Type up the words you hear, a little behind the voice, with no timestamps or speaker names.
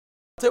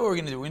Tell you what we're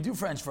going to do. We're going to do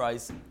French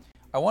fries.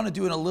 I want to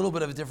do it in a little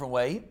bit of a different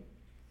way.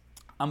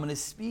 I'm going to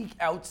speak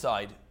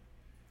outside.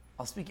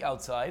 I'll speak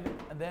outside,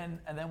 and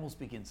then we'll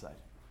speak inside.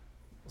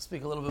 We'll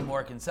speak a little bit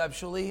more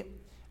conceptually,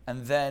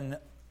 and then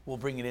we'll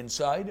bring it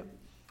inside.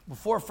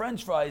 Before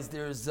French fries,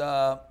 there's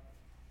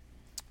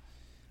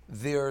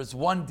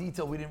one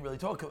detail we didn't really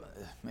talk about.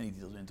 Many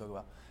details we didn't talk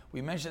about.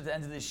 We mentioned at the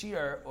end of this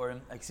year,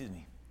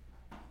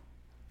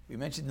 we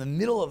mentioned in the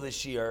middle of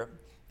this year,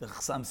 the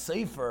Chasam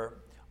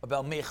Sefer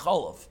about Mei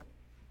Cholov,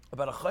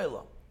 about a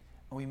chayla.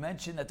 And we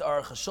mentioned that the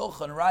Aruch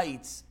HaShulchan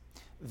writes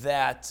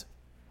that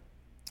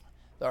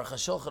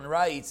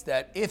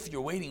if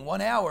you're waiting 1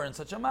 hour in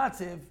such a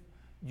matziv,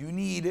 you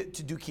need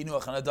to do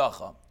kinuach and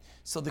adacha.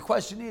 So the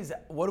question is,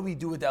 what do we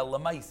do with that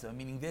lamaisa?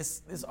 Meaning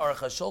this Aruch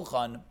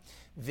HaShulchan,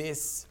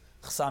 this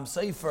Chasam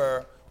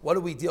Sefer, what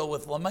do we deal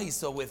with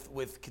lamaisa,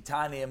 with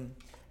ketanim,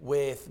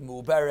 with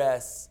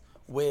muberes,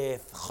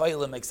 with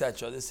chaylim,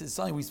 etc.? This is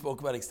something we spoke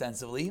about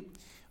extensively.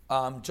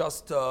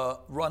 Just to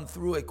run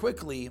through it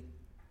quickly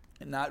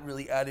and not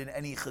really add in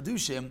any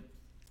chedushim.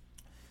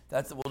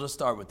 We'll just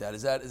start with that.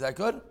 Is that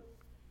good?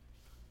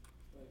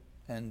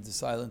 And the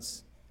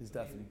silence is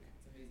deafening.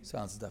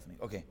 Silence is deafening.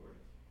 Okay.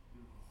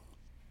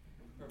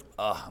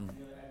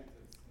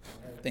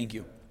 Thank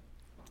you.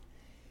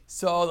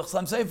 So the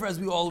Chasam Sefer, as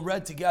we all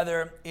read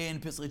together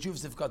in Pesach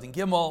Shuv Sifkat and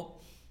Gimel,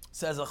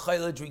 says a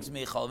chayla drinks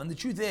meichal. And the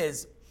truth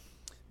is,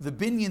 the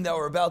binyan that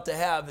we're about to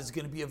have is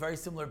going to be a very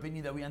similar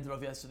binyan that we ended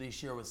off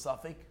yesterday's year with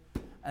Suffolk.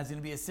 And it's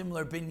going to be a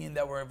similar binyan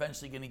that we're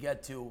eventually going to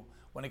get to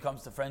when it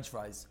comes to French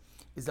fries.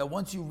 Is that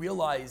once you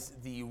realize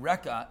the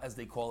reka, as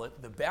they call it,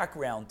 the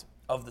background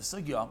of the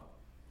sugya,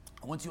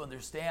 once you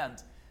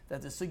understand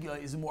that the sugya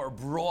is more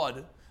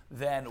broad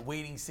than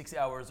waiting 6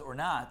 hours or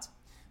not,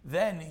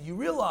 then you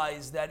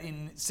realize that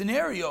in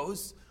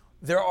scenarios,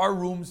 there are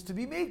rooms to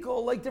be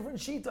mekel, like different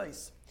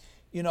shitais.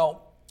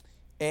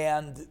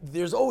 And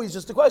there's always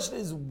just the question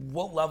is,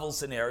 what level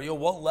scenario,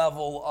 what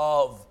level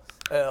of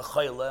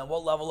chayla, and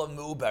what level of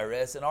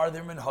mu'beres, and are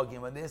there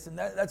minhagim and this, and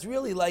that's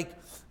really like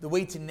the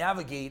way to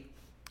navigate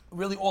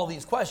really all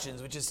these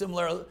questions, which is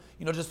similar,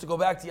 just to go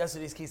back to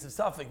yesterday's case of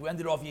Suffolk, we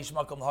ended off Yesh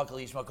Makom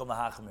L'Hakal, Yesh Makom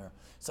L'Hachmir.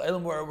 So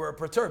Elam were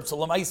perturbed. So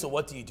Lamaisa,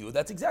 what do you do?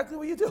 That's exactly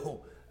what you do.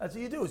 That's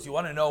what you do. So you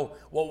want to know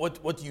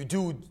what do you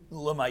do,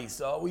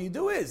 Lamaisa? What you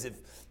do is,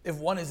 if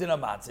one is in a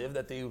matziv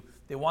that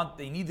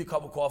they need the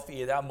cup of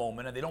coffee at that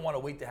moment and they don't want to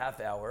wait the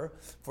half hour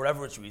for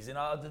whatever its reason.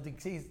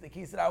 The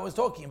case that I was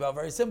talking about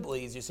very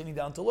simply is you're sitting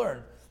down to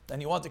learn.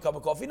 And you want the cup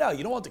of coffee now.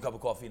 You don't want the cup of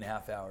coffee in a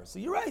half hour. So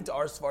you're right.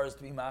 Our svaras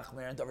to be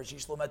machmer and davar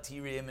shishlo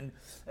matirim and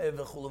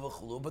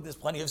v'chulu. But there's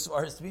plenty of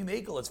svaras to be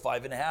mekel. It's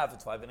 5.5.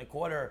 It's 5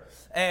 1/4.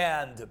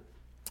 And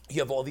you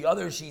have all the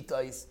other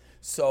shitais.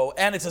 So,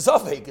 and it's a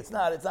suffix. It's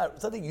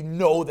not something you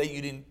know that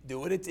you didn't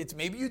do it. It's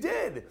maybe you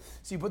did.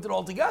 So you put it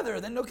all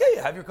together. Then okay,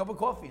 have your cup of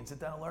coffee and sit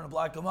down and learn a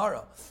black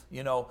Gemara.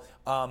 You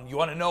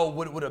want to know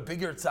would a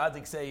bigger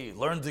tzaddik say?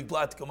 Learn the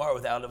black Gemara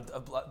without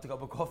a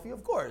cup of coffee?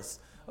 Of course.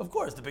 Of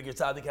course, the bigger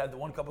tzaddik had the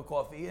 1 cup of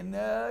coffee, and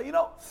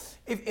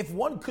if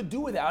one could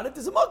do without it,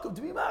 there's a makom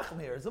to be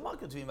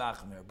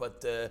machmir. But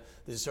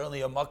there's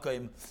certainly a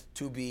makom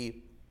to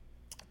be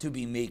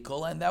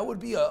mekel, and that would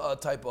be a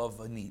type of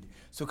a need.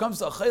 So it comes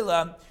to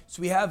achela.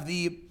 So we have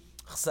the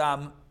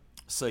Chasam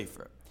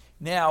Sefer.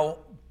 Now,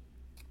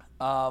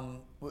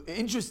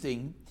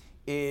 interesting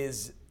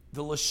is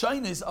the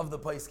lashonos of the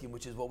Paiskim,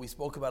 which is what we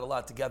spoke about a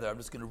lot together. I'm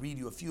just going to read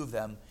you a few of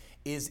them.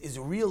 Is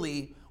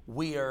really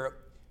where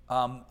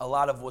a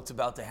lot of what's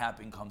about to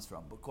happen comes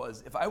from.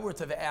 Because if I were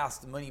to have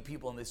asked many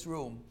people in this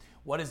room,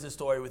 what is the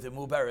story with the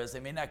muberes, a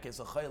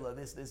menekes, a chayla,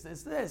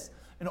 this,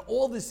 in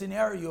all the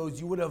scenarios,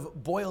 you would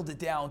have boiled it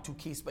down to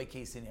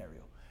case-by-case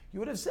scenario. You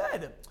would have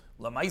said,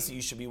 lamaisa,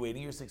 you should be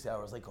waiting your 6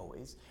 hours like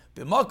always.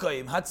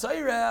 B'makayim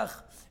hatzayrech,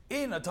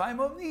 in a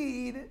time of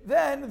need,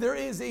 then there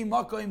is a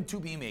makayim to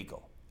be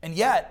mekel. And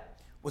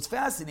yet, what's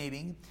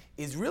fascinating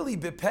is really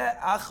b'peh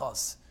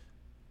achas,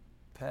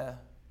 peh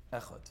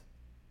echad.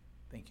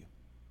 Thank you.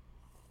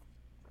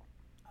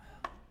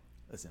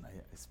 Listen,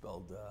 I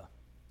spelled,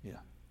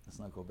 let's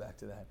not go back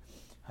to that.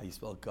 How you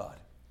spell God?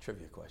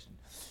 Trivia question.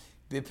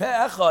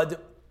 B'peh echad,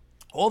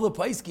 all the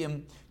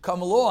paiskim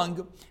come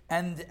along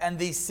and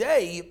they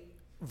say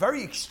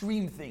very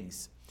extreme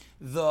things.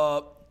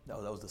 That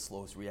was the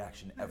slowest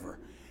reaction ever.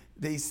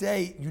 They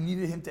say you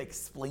needed him to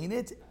explain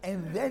it,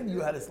 and then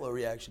you had a slow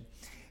reaction.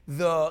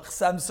 The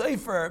Chasam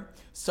Sefer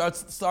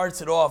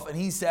starts it off, and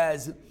he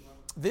says,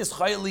 this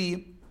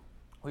chayli,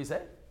 what do you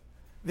say?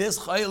 This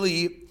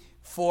chayli,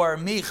 for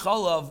Mei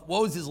Chalav,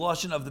 what was his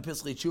lashon of the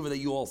Pesach Tshuva that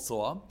you all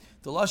saw?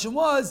 The lashon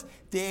was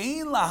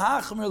De'ein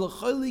lahachmer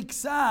l'chayli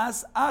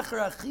ksas acher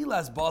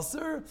achilas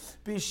basar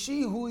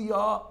b'shihu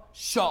ya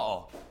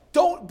sha'a.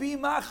 Don't be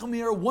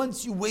machmir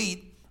once you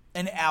wait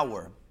an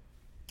hour.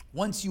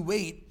 Once you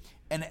wait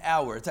an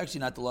hour. It's actually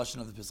not the lashon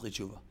of the Pesach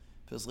Tshuva.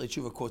 Pesach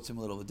Tshuva quotes him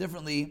a little bit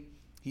differently.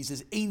 He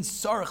says Ein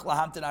sarich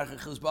lahamten acher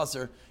achilas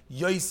basar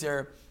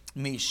yoser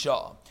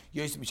meisha.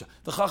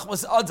 The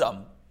chachmas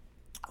adam.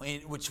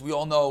 which we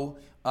all know,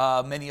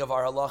 many of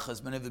our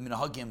halachas, many of the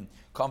minhagim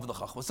come from the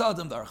Chachmas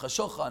Adam, the Aruch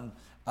HaShulchan,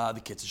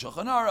 the Kitzur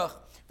Shulchan Aruch,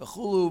 the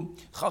Chulu.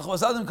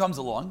 Chachmas Adam comes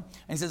along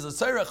and he says,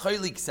 "L'tzayra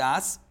chayli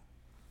ksas,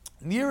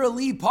 nira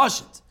li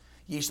pashet,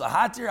 yesh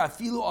lahatir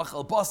afilu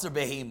achal basar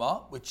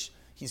behema," which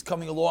he's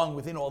coming along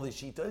within all the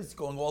shitas. He's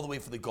going all the way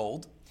for the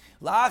gold.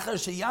 La'achar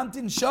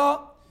sheyamtin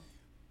shah,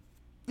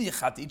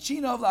 v'yachati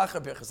chinav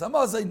la'achar birchas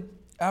hamazon.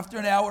 After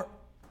an hour,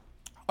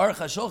 Aruch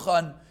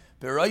HaShulchan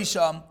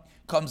Bereisham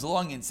comes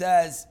along and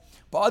says,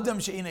 "Ba'adam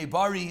she'inei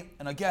bari,"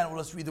 and again,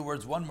 we'll just read the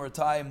words one more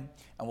time,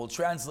 and we'll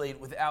translate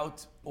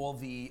without all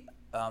the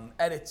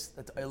edits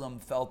that the Eilam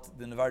felt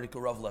the Nevardik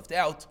Rav left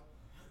out.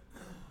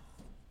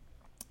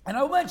 And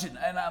I'll mention,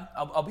 and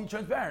I'll be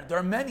transparent, there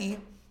are many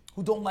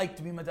who don't like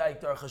to be Madayik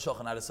to Aruch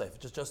HaShulchan out of Seif.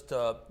 Just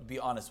to be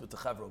honest with the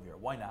Chavra over here.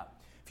 Why not?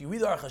 If you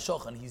read the Aruch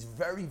HaShulchan, he's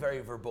very, very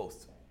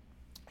verbose.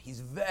 He's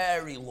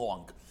very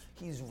long.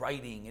 He's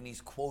writing, and he's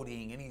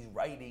quoting, and he's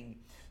writing.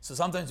 So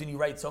sometimes when you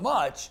write so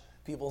much,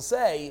 people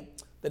say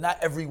that not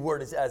every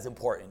word is as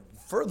important.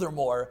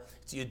 Furthermore,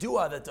 it's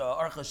Yedua that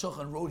Aruch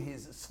HaShulchan wrote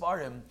his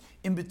Sfarim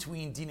in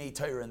between Dinei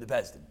Torah and the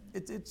Bezdin.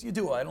 It's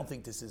Yedua. I don't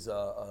think this is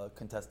a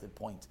contested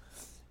point.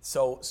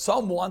 So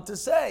some want to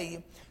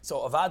say,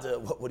 so Avada,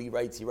 what he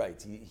writes, he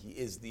writes. He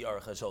is the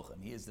Aruch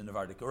HaShulchan. He is the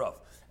Nevardik Rav.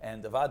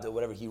 And Avada,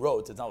 whatever he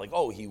wrote, it's not like,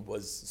 oh, he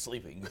was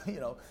sleeping. He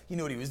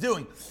knew what he was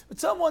doing. But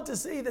some want to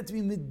say that to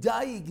be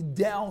medayik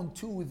down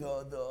to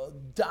the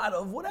dot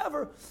of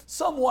whatever,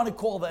 some want to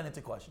call that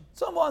into question.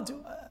 Some want to.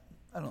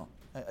 I don't know.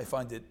 I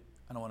find it,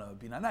 I don't want to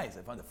be not nice.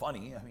 I find it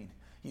funny. I mean,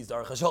 he's the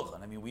Aruch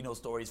HaShulchan. I mean, we know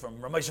stories from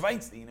Ramesh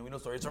Weinstein, and we know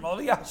stories from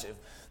Alav Yashiv,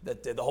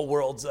 that the whole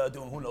world's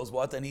doing who knows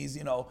what, and he's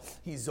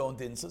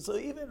zoned in. So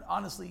even,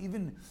 honestly,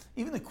 even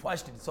the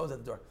question, it's always at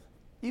the door,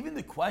 even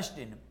the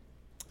question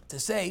to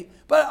say,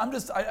 but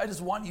I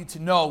just want you to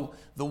know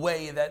the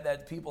way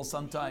that people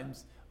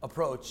sometimes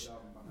approach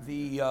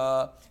the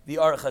Aruch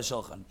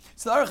HaShulchan.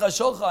 So the Aruch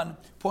HaShulchan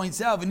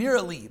points out,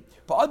 V'nira li,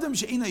 ba'adam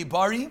she'inei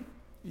bari,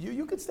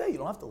 you could stay, you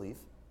don't have to leave.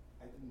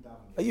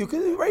 You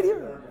could, right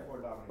here.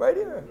 Right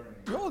here.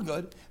 You're all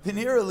good.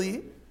 V'nira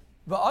li,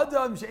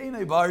 ba'adam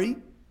she'inei bari,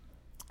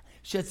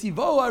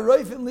 she'tzivo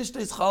ha'roifin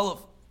lishtes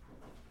chalav.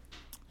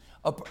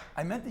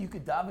 I meant that you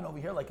could daven over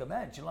here like a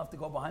man. You don't have to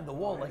go behind the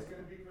wall.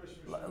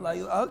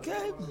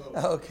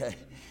 Okay.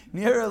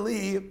 Near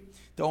Ali,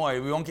 don't worry,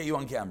 we won't get you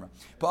on camera.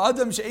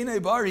 Ba'adam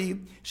she'enei bari,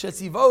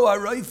 she'tzivo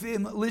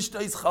ha'roifim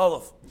lishtais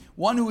chalaf.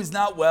 One who is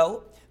not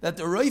well, that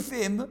the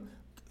roifim,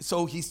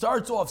 so he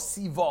starts off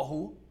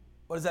sivahu.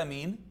 What does that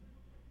mean?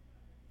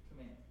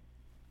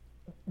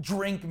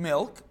 Drink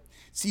milk.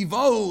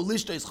 Sivahu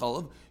lishtais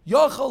chalav.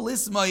 Yachal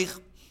lismaich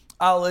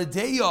al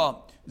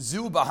adeya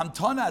Zuba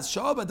hamtanas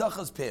shaba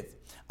dachas pith.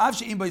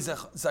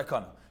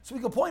 So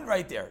we can point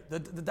right there. The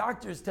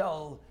doctors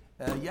tell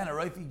Yana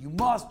Raifi, you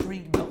must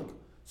drink milk.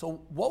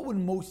 So what would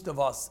most of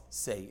us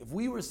say? If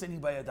we were sitting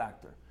by a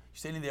doctor, you're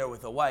sitting there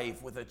with a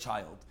wife, with a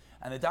child,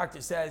 and the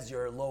doctor says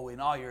you're low in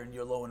iron,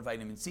 you're low in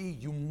vitamin C,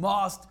 you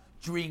must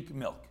drink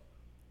milk.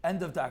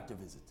 End of doctor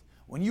visit.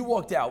 When you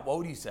walked out, what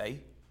would you say?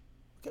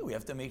 Okay, we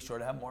have to make sure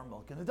to have more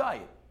milk in the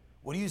diet.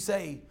 What do you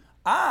say?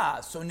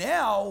 So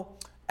now,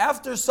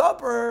 after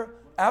supper,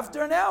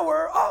 after an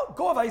hour,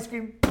 go have ice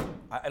cream.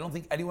 I don't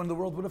think anyone in the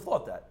world would have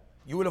thought that.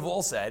 You would have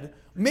all said,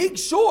 make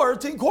sure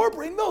to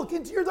incorporate milk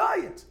into your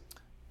diet.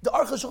 The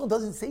Aruch HaShulchan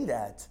doesn't say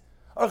that.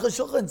 Aruch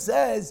HaShulchan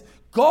says,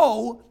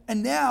 go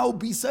and now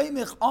be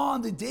saimich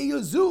on the day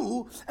of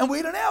Zu and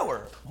wait an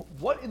hour.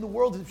 What in the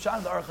world is Pshat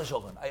in the Aruch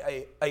HaShulchan?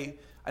 I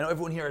know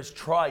everyone here has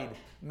tried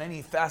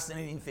many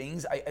fascinating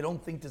things. I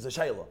don't think there's a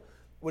shayla.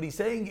 What he's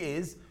saying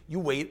is, you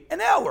wait an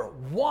hour.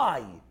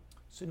 Why?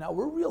 So now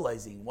we're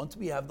realizing, once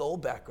we have the whole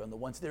background, that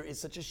once there is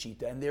such a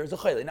shita and there's a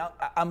chayla. Now,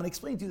 I'm going to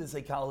explain to you the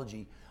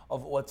psychology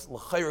of what's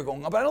l'chayra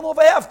going on, but I don't know if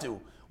I have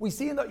to. We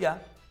see in the, There's an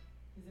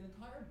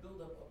entire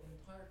buildup of an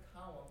entire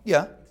column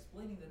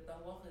explaining that the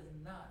halacha is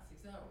not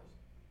 6 hours.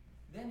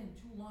 Then in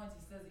 2 lines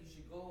he says that you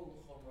should go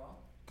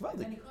l'chomra,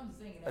 and then he comes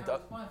saying an hour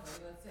is fine for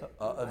you, that's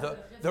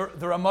it.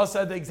 The Ramah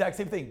said the exact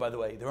same thing, by the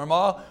way. The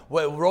Ramah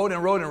wrote,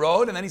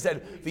 and then he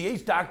said,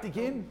 V'yesh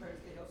taktikin.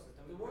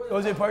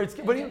 Was it part?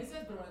 But he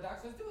says, but when the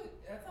doctor says do it,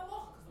 that's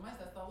halacha, because the mice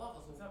that's the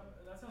halacha. So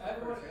that's not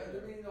everyone.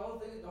 I mean, the whole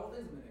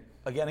thing's a minute.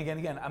 Again.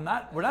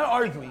 We're not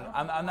arguing.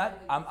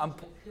 I'm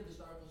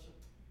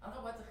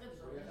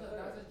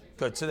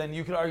good. So then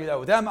you can argue that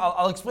with them.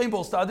 I'll explain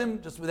both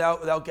stadim just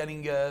without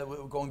getting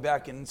going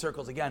back in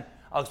circles again.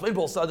 I'll explain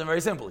both stadim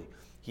very simply.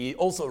 He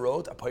also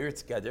wrote a payir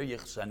together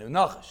yichshanu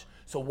nachash.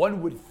 So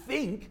one would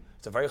think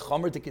it's a very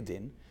chomer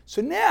tikadin.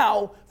 So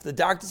now, if the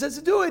doctor says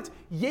to do it,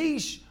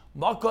 yesh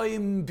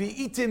makayim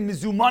beitim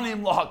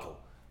mizumanim lahakol.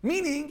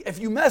 Meaning, if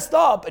you messed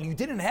up and you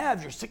didn't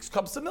have your 6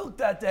 cups of milk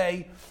that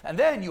day, and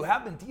then you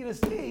happen to eat a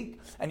steak,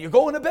 and you're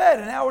going to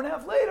bed an hour and a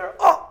half later,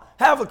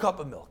 have a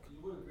cup of milk.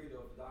 You would agree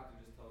though if the doctor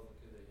just tells the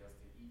kid that he has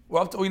to eat.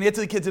 We're going to get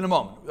to the kids in a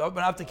moment. We're not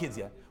up to kids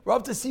yet. We're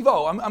up to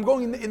Sivo. I'm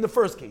going in the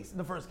first case.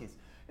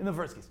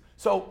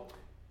 So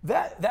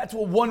That's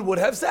what one would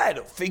have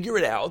said. Figure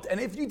it out. And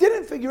if you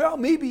didn't figure out,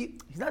 maybe,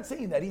 he's not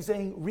saying that. He's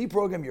saying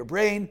reprogram your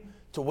brain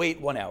to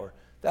wait 1 hour.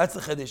 That's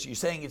the chiddush. You're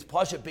saying it's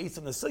pasha based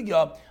on the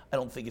sugya. I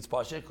don't think it's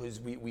pasha because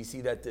we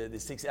see that the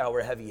 6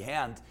 hour heavy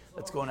hand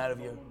that's going out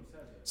of your...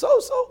 the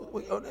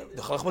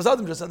Hilchos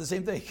Basar just said the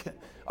same thing.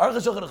 Aruch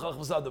HaShulchan and Hilchos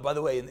Basar, by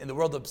the way, in the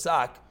world of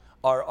Psak,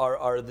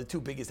 are the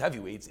two biggest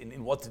heavyweights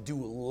in what to do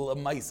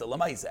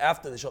lamaisa.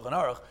 After the Shulchan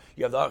Aruch,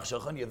 you have the Aruch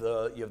HaShulchan, you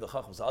have the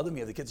Hilchos Basar, you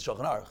have the kids of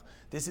Shulchan Aruch.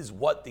 This is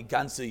what the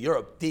Ganze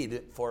Europe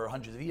did for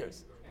hundreds of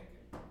years.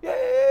 Yeah.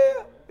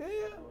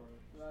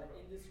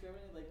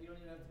 Indiscriminate, like you don't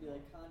even have to be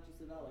like conscious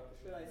about like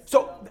should I.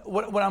 So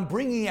what I'm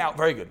bringing out,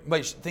 very good.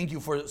 Maish, thank you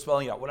for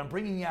spelling it out. What I'm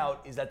bringing out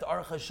is that the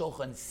Aruch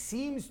HaShulchan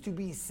seems to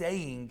be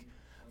saying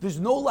there's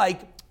no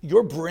like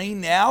your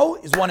brain now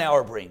is 1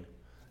 hour brain.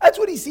 That's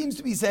what he seems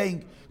to be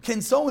saying.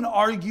 Can someone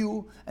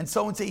argue and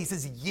someone say, he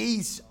says,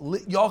 yes,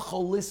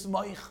 yachol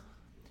lismaich,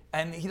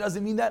 and he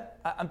doesn't mean that?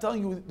 I'm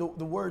telling you,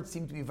 the words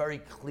seem to be very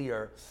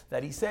clear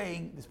that he's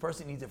saying this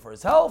person needs it for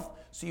his health,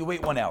 so you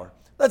wait 1 hour.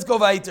 Let's go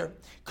weiter.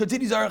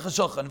 Continues Aruch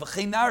HaShulchan,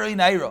 v'cheinarei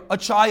naira, a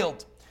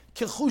child,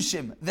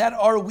 kechushim, that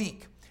are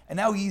weak. And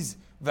now he's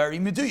very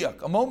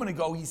meduyak. A moment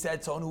ago he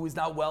said someone who is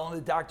not well and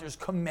the doctors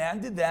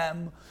commanded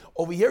them.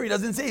 Over here he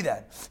doesn't say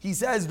that. He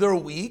says they're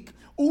weak,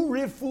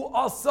 urifu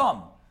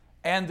asam.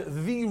 And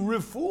the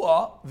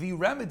refuah, the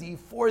remedy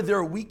for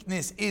their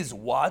weakness is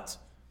what?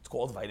 It's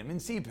called vitamin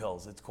C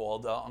pills. It's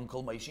called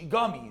Uncle Maishi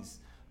gummies.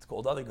 It's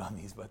called other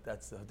gummies, but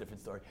that's a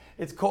different story.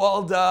 It's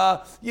called,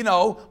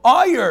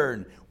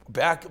 iron.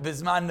 Back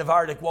Bisman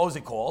Navardik, what was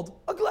it called?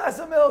 A glass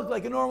of milk,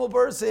 like a normal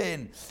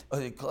person.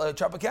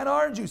 Chop a can of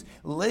orange juice.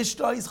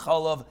 Lishtais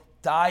chalav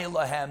dai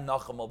lahem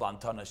nacham al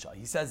bantanasha.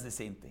 He says the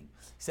same thing.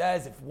 He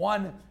says if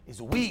one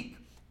is weak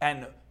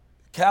and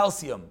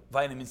calcium,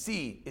 vitamin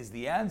C is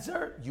the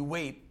answer, you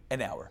wait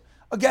an hour.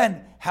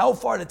 Again, how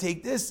far to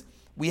take this,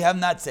 we have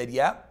not said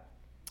yet.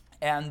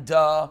 And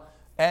that's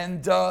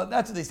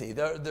what they say.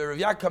 The Rav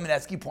Yaakov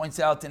Kamenetsky points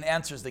out and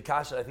answers the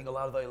kasha I think a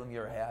lot of the Olam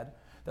Yir had,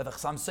 that the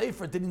Chassam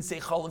Sofer didn't say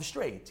chalav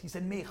straight. He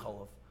said mei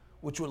chalav,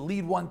 which would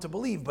lead one to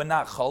believe, but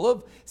not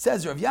chalav.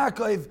 Says Rav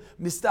Yaakov,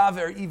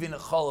 mistaver even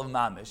chalav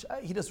mamish.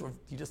 He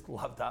just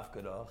loved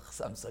dafka to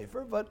Chassam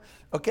Sofer, but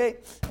okay.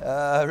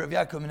 Rav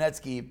Yaakov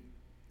Kamenetsky,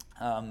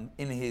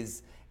 in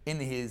his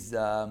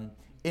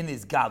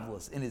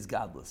godless,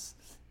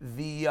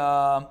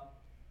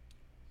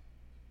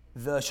 the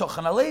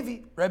Shulchan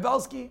Alevi,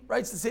 Rebelsky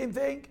writes the same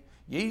thing.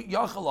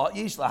 Yesh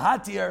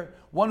lahatir,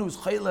 one who's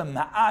chayla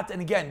ma'at,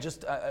 and again,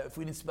 just if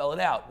we didn't spell it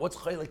out, what's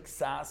chayla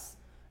ksas?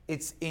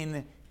 It's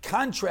in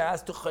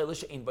contrast to chayla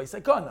she'ein by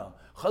sakana.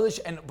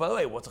 And by the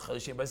way, what's a chayla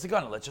she'ein by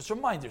sakana? Let's just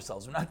remind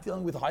ourselves, we're not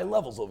dealing with high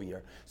levels over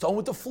here. Someone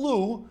with the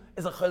flu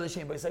is a chayla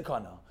she'ein by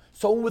sakana.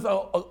 Someone with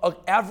an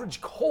average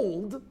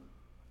cold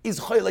is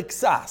chayla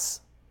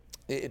ksas.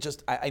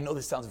 I know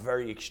this sounds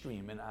very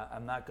extreme, and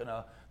I'm not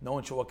gonna. No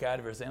one should walk out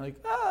of here saying like,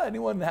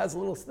 anyone that has a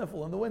little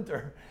sniffle in the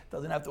winter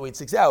doesn't have to wait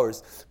 6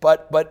 hours.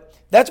 But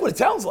that's what it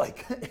sounds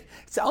like. It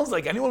sounds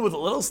like anyone with a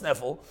little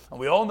sniffle, and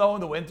we all know in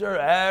the winter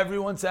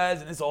everyone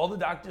says, and this all the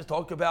doctors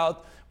talk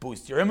about: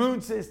 boost your immune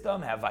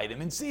system, have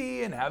vitamin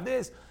C, and have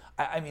this.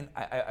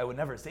 I would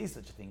never say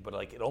such a thing, but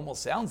like it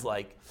almost sounds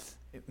like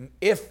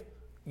if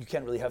you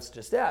can't really have such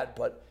a stat,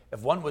 but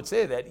if one would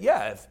say that,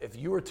 yeah, if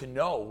you were to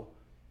know.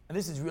 And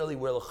this is really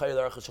where l'chayil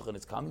Aruch HaShulchan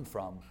is coming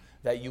from,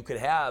 that you could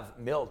have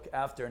milk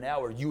after an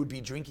hour, you would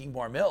be drinking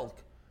more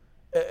milk,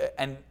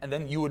 and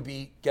then you would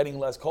be getting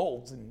less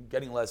colds and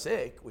getting less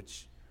sick,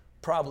 which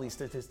probably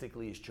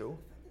statistically is true.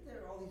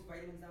 There are all these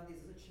vitamins nowadays.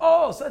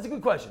 Oh, so that's a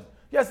good question.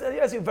 Yes,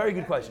 a very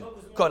good question.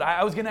 Good.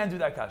 I was going to answer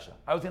that kasha.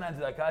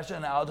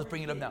 And I'll just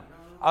bring it up now.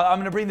 I'm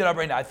going to bring that up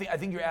right now. I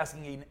think you're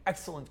asking an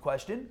excellent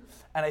question,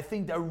 and I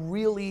think that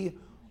really,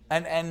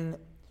 and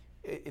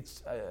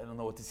it's, I don't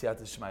know what to say at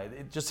the Shema.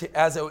 It just,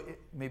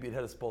 maybe it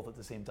hit us both at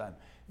the same time,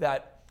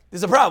 that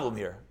there's a problem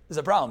here.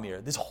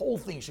 This whole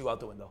thing should go out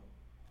the window.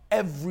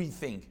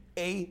 Everything,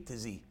 A to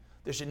Z.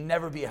 There should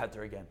never be a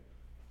heter again.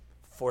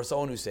 For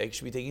someone who's sick, you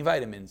should be taking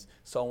vitamins.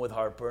 Someone with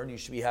heartburn, you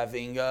should be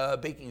having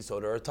baking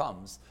soda or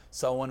Tums.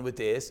 Someone with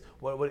this,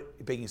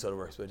 what baking soda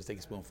works, but just take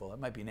a spoonful. It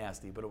might be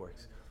nasty, but it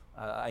works.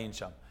 Ayin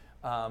Sham.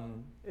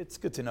 It's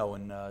good to know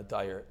in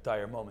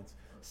dire moments.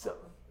 So,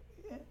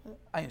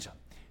 Ayin Sham.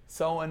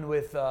 Someone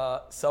with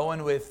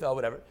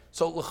whatever.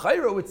 So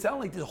l'chayra would sound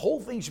like this whole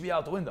thing should be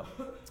out the window,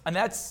 and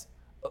that's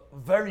a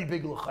very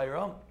big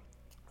l'chayra.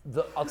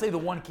 I'll say the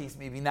one case,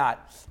 maybe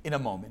not in a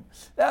moment.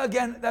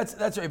 Again, that's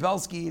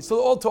Rebelsky.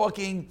 So all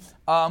talking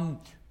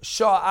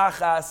shah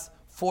achas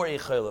for a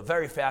chayla.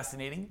 Very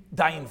fascinating.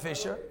 Diane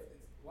Fisher.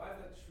 Why is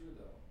that true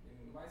though? In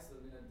my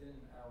din an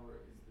hour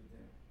is the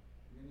din.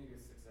 Meaning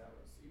is 6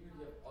 hours. Even if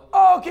you have other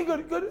Okay,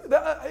 good.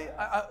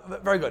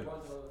 Very good.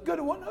 Good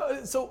one.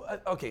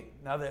 Okay.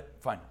 Now that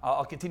fine,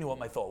 I'll continue what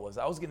my thought was.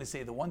 I was going to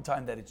say the one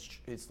time that it's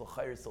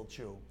l'chayr still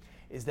true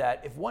is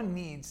that if one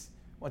needs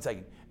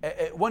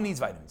one needs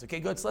vitamins. Okay,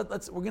 good. So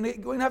we're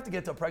going to have to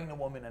get to a pregnant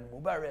woman and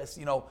mubaris.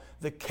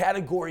 The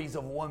categories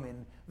of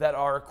women that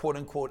are quote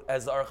unquote,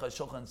 as the Aruch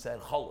HaShulchan said,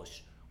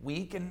 cholosh,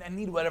 weak, and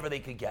need whatever they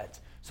could get.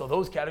 So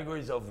those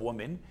categories of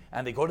women,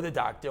 and they go to the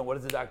doctor, and what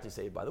does the doctor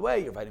say? By the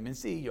way, you're vitamin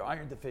C, you're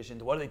iron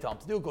deficient. What do they tell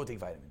them to do? Go take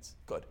vitamins.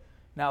 Good.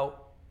 Now,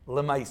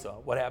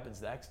 Lemaisa, what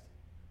happens next?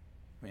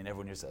 I mean,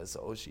 everyone here says,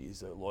 oh,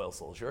 she's a loyal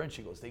soldier, and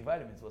she goes take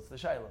vitamins. What's the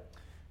shayla?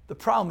 The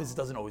problem is it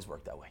doesn't always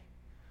work that way.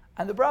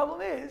 And the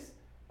problem is,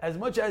 as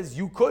much as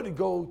you could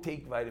go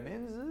take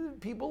vitamins,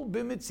 people,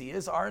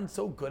 b'mitzias, aren't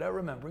so good at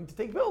remembering to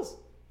take pills.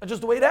 That's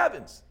just the way it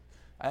happens.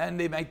 And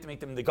they might make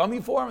them in the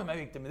gummy form, they might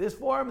make them in this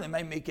form, they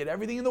might make it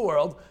everything in the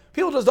world.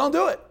 People just don't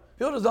do it.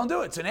 People just don't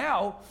do it. So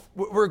now,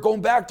 we're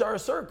going back to our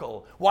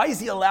circle. Why is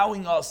he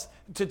allowing us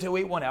to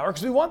wait 1 hour?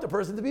 Because we want the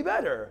person to be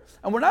better.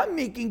 And we're not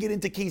making it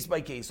into case by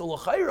case. So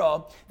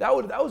l'chaira, that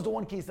was the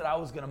one case that I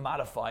was going to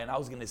modify, and I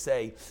was going to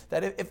say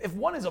that if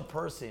one is a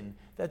person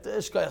that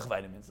shkayach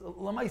vitamins,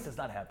 l'mais is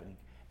not happening.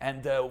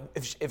 And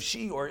if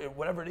she or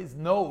whatever it is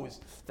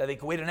knows that they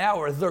can wait an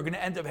hour, they're going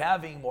to end up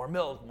having more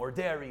milk, more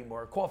dairy,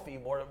 more coffee,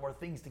 more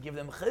things to give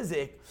them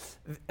chizik,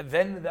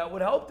 then that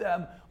would help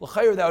them.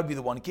 L'chayr, that would be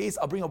the one case.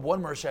 I'll bring up one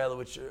more shayla,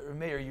 which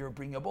Meir, you're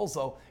bringing up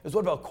also, is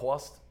what about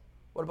cost?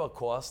 What about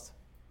cost?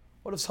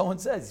 What if someone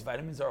says these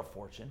vitamins are a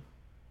fortune?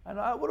 And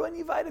what do I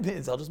need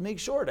vitamins? I'll just make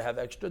sure to have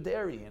extra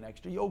dairy and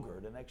extra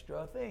yogurt and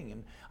extra thing.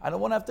 And I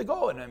don't want to have to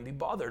go and be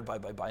bothered by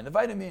buying the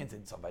vitamins.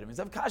 And some vitamins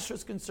have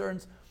kashrus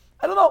concerns.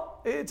 I don't know.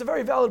 It's a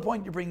very valid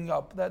point you're bringing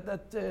up.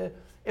 That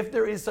if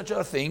there is such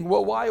a thing,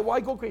 well, why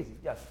go crazy?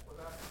 Yes. Well,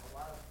 a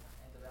lot of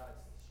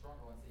antibiotics,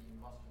 stronger ones, say you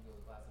must drink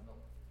a glass of milk.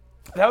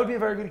 That would be a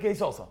very good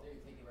case also.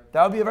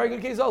 That would be a very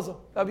good case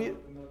also. That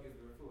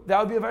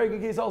would be a very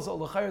good case also.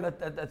 L'chayr,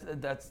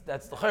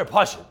 that's l'chayr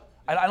pashut.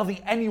 I don't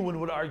think anyone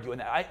would argue in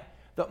that.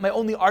 My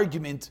only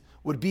argument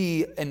would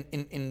be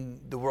in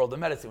the world of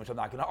medicine, which I'm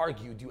not going to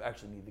argue. Do you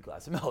actually need the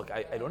glass of milk?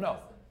 I don't know.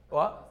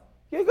 What?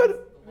 Yeah, good. It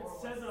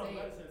says it on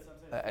medicine.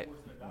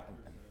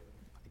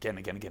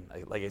 Again,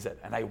 like I said,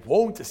 and I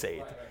won't say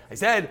it. I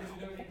said,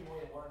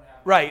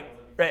 right,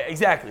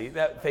 exactly.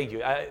 Thank you.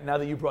 Now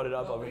that you brought it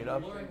up, I'll bring it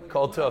up.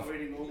 Called tough.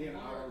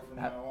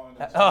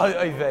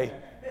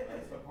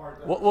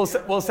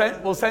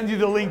 We'll send you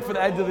the link for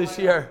the end of this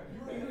year.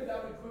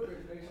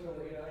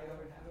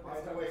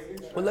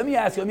 Well, let me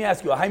ask you,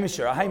 a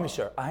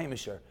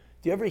Haimishar.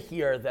 Do you ever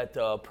hear that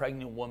a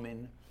pregnant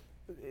woman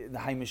in the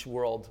Haimish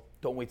world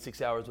don't wait 6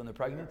 hours when they're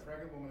pregnant? Yeah, a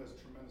pregnant woman has a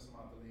tremendous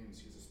amount of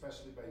leniencies,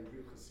 especially by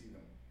real Hasidim.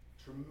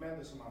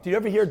 Tremendous amount. Do you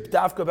ever hear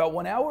dafka about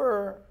 1 hour?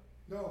 Or?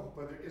 No,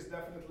 but there is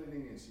definitely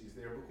leniencies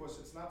there because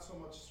it's not so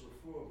much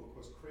refuah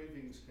because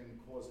cravings can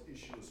cause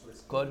issues. So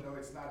it's, good.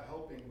 It's not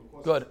helping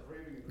because good. It's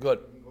craving good.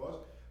 Can cause.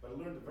 But I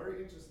learned a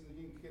very interesting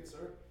thing, kids,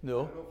 sir.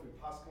 No. I don't know if we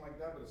pass like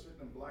that, but it's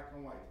written in black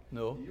and white.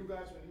 No. Do you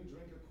guys, when you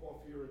drink a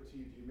coffee or a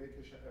tea, do you make a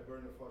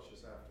burn of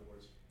flushes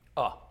afterwards?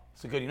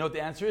 So good. You know what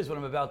the answer is? What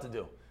I'm about to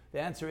do. The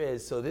answer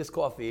is, so this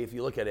coffee, if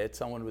you look at it,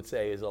 someone would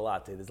say is a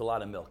latte. There's a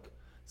lot of milk.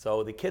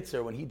 So the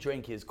kitzer, when he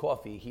drank his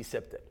coffee, he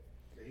sipped it.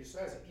 He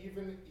says,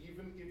 even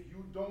if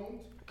you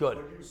don't, good.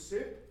 But you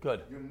sip,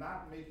 good. You're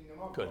not making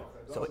enough. Good.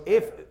 So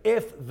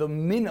if the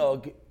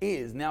minog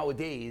is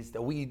nowadays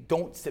that we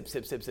don't sip,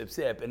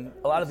 and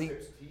a lot of the,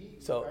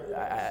 so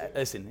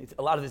listen,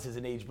 a lot of this is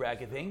an age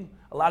bracket thing.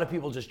 A lot of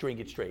people just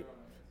drink it straight.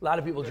 A lot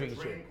of people drink it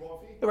straight.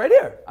 Coffee? Right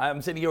here.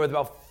 I'm sitting here with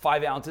about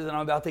 5 ounces, and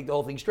I'm about to take the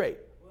whole thing straight.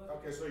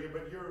 Okay, so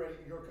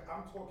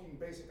I'm talking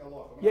basic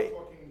Allah.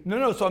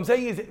 No. So I'm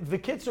saying is the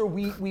kitzer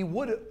we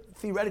would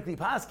theoretically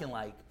paskin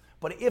like,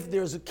 but if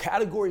there's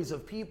categories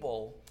of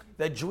people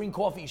that drink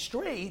coffee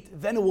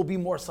straight, then it will be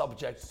more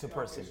subject to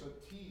person. So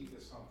tea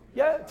is something.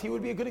 Yeah, tea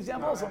would be a good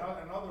example also.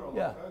 Another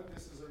Allah,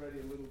 this is already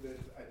a little bit,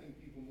 I think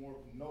people more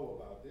know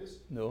about this.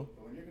 No.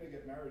 But when you're going to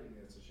get married in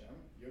Yetz Hashem,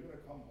 you're going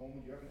to come home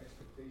and you have an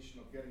expectation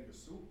of getting the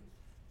soup,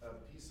 a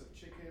piece of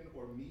chicken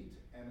or meat,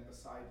 and a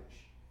side dish.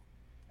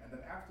 And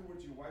then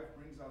afterwards, your wife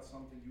brings out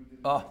something you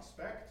didn't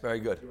expect. Very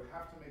good. You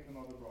have to make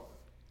another bracha.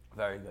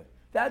 Very good.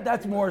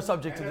 That's more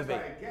subject to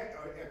debate.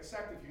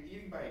 Except if you're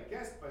eating by a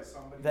guest by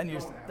somebody. Then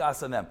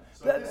that's on them.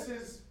 So this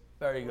is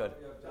very good.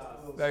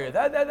 Very good.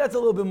 That's a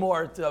little bit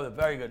more.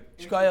 Very good.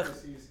 Shkoyach.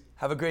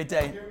 Have a great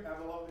day.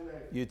 Have a lovely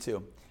day. You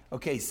too.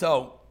 Okay,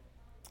 so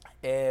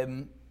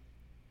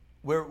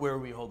where are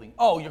we holding?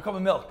 Oh, your cup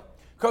of milk.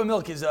 Cup of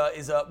milk is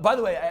a. By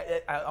the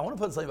way, I want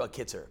to put something about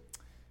kitzer.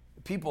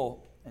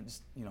 People. And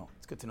just,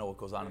 it's good to know what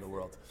goes on in the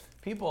world.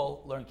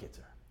 People learn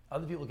kitzer.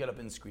 Other people get up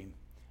and scream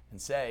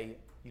and say,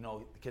 the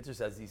kitzer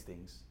says these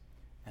things,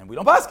 and we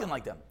don't paskin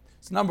like them.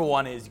 So number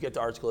one is you get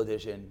to Art School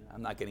Edition.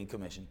 I'm not getting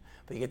commission,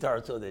 but you get to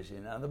Art School Edition.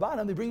 And on the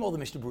bottom, they bring all the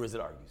Mishnah Berurahs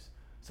that argues.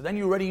 So then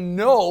you already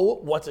know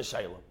what's a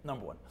shayla,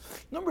 number one.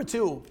 Number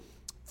two,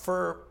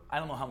 for I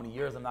don't know how many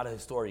years, I'm not a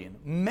historian,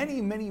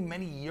 many, many,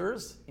 many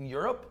years in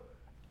Europe,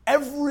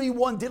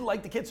 everyone did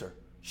like the kitzer,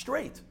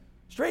 straight,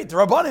 the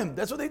Rabbanim,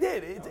 that's what they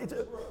did.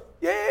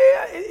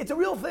 It's a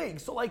real thing.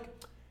 So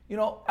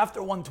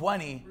after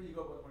 120,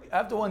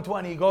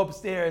 you go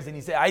upstairs and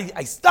you say,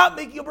 I stopped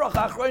making a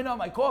bracha achroina on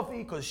my coffee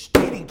because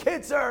eating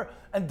kitzer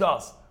and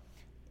dust.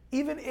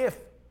 Even if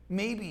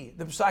maybe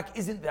the psak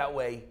isn't that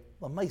way,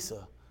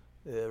 Lamaisa,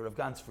 Rav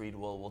Gansfried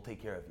will take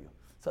care of you.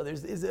 So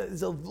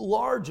there's a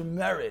large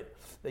merit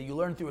that you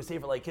learn through a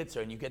sefer like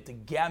Kitzur, and you get the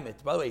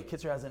gamut. By the way,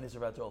 Kitzur has an Isser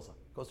Vat also.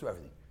 Goes through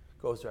everything.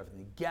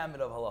 The gamut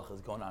of halacha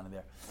is going on in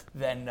there.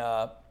 Then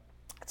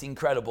it's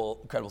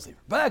incredible sefer.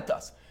 Back to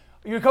us.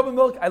 Your cup of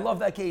milk, I love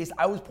that case.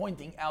 I was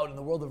pointing out in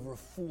the world of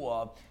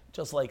refuah,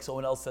 just like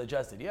someone else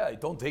suggested,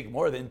 don't take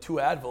more than 2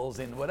 Advils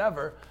and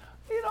whatever.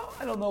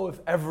 I don't know if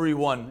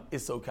everyone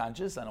is so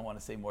conscious. I don't want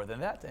to say more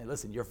than that. Hey,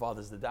 listen, your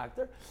father's the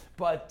doctor.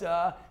 But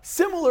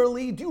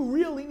similarly, do you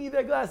really need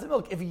that glass of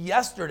milk? If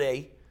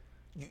yesterday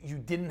you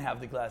didn't have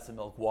the glass of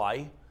milk,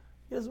 why?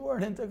 You just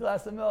weren't into a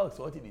glass of milk.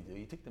 So what did you do?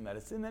 You took the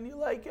medicine and you're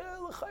like,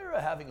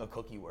 l'chaira, having a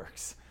cookie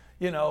works.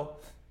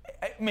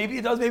 Maybe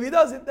it does, maybe it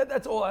doesn't.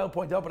 That's all I'll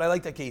point out, but I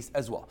like that case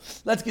as well.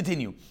 Let's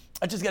continue.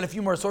 I just got a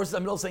few more sources.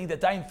 I'm saying that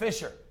Dayan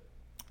Fisher,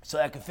 so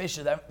that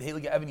Fisher, the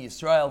Heilige Eben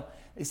Yisrael,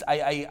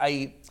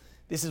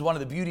 this is one of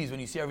the beauties when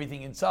you see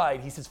everything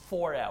inside. He says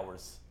 4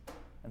 hours.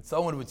 And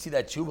someone would see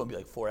that tshuva and be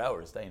like, 4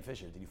 hours, Dayan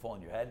Fisher, did you fall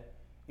on your head?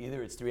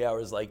 Either it's 3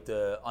 hours like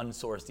the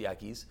unsourced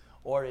yakis,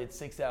 or it's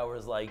 6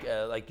 hours like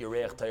your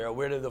Reich Torah.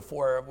 Where did the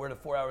 4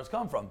 hours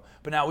come from?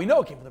 But now we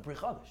know it came from the Pri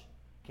Chadash.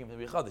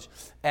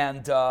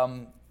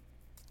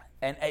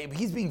 And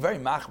he's being very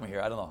machmir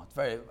here. I don't know.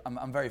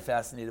 I'm very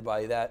fascinated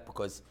by that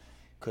because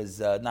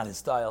not his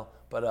style.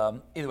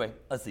 But anyway,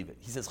 let's leave it.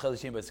 He says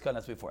Chelishim, but it's going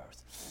to be 4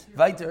 hours.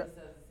 Weiter.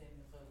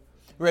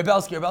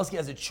 Rebelski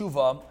has a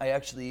tshuva. I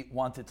actually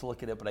wanted to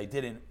look at it, but I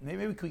didn't.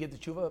 Maybe we could get the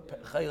tshuva.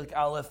 Chelik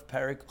Aleph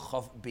Perik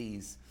Chav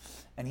Beis,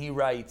 and he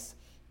writes,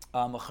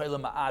 Chayla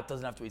Ma'at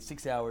doesn't have to wait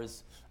 6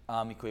 hours.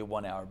 He could wait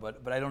 1 hour,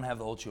 but I don't have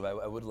the whole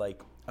tshuva.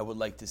 I would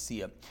like to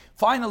see it.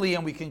 Finally,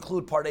 and we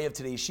conclude part A of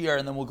today's shiur,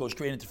 and then we'll go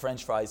straight into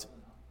French fries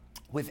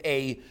with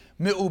a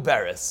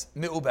mi'uberes.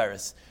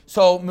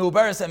 So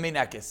mi'uberes and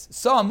meinekes.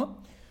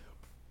 Some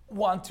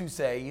want to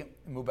say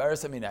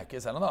mi'uberes and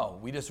meinekes. I don't know.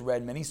 We just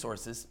read many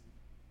sources,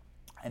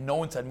 and no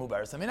one said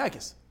mi'uberes and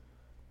meinekes.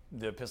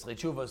 The Pesach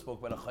Tshuva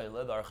spoke about a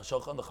chayla, the Aruch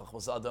HaShulchan, the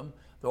Chachmas Adam.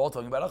 They're all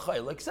talking about a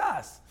chayla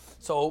ksas.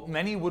 So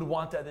many would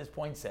want to at this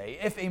point say,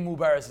 if a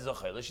mubaris is a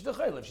chayla, she's a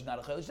chayla. If she's not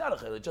a chayla, she's not a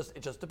chayla.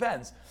 It just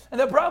depends. And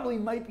that probably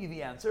might be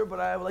the answer, but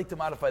I would like to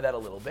modify that a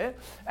little bit.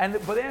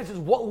 But the answer is,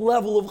 what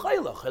level of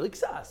chayla? Chayla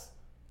ksas.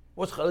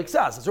 What's chayla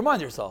ksas? Let's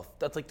remind yourself.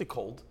 That's like the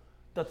cold.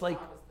 That's like...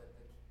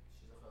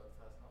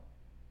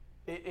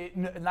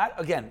 not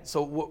again.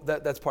 So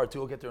that's part 2.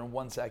 We'll get there in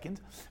 1 second.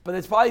 But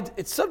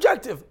it's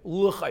subjective.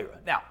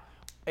 L'chayra. Now,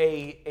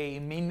 a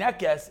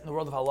meinekes in the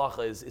world of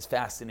halacha is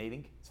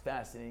fascinating. It's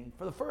fascinating.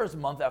 For the first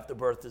month after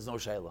birth, there's no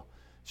shayla.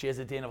 She has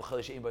a din of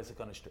chalish ein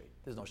b'sakana straight.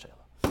 There's no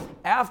shayla.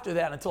 After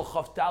that, until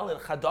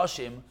Chavdalit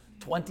Chadashim,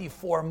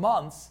 24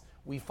 months,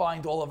 we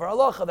find all of our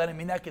halacha that a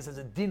meinekes has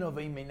a din of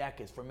a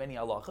meinekes for many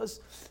halachas.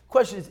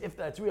 Question is if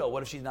that's real.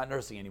 What if she's not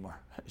nursing anymore?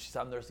 She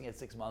stopped nursing at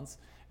 6 months,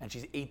 and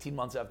she's 18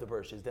 months after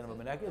birth. She's din of a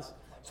meinekes.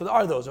 So there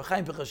are those.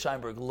 Chaim Pinchas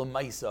Scheinberg,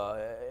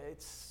 Lemaisa,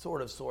 it's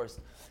sort of sourced.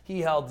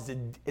 He held a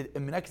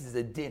meinekes is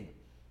a din.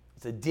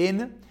 It's a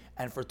din,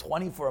 and for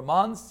 24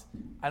 months,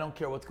 I don't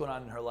care what's going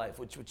on in her life,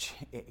 which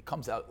it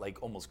comes out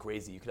like almost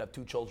crazy. You could have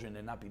 2 children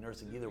and not be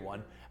nursing either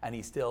one, and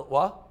he's still,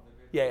 what?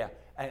 Yeah.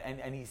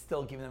 And he's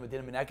still giving them a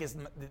din meinekes.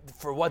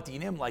 For what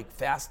dinim? Like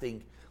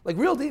fasting. Like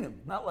real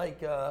dinim. Not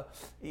like,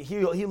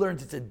 he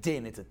learns it's a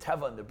din, it's a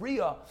teva in the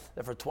bria,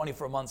 that for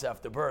 24 months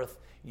after birth,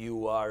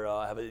 you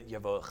have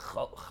a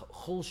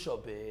chulsha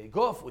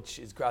beguf, which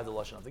is grad the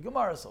lashon of the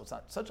Gemara, so it's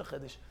not such a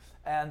chiddush.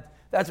 And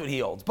that's what he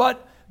holds.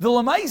 But the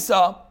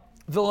lemaisa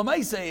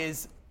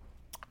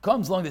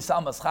comes along the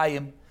Salmas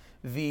Chaim,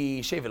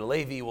 the Shevet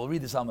Levi. We'll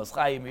read the Salmas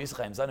Chaim, Yisrael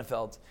Chaim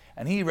Zanefeld,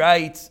 and he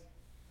writes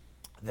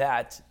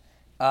that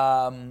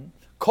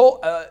Kol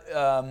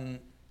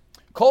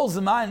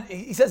Zaman,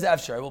 he says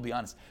Afshar, I will be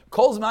honest.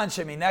 Kol Zaman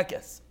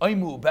Sheminekes,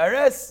 Oimu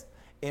Beres,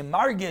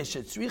 Imargish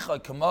Etzricha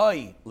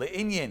Kamoi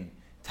Le'inyin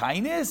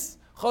Tainis,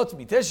 Chotz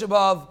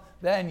Miteshabav,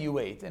 then you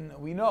wait. And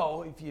we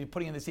know, if you're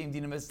putting in the same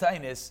dinam as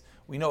Tainis,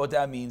 we know what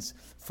that means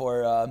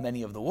for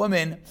many of the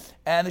women.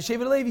 And the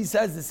Shevet Levi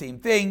says the same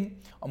thing.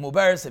 Oimu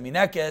Beres,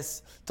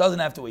 Sheminekes, doesn't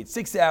have to wait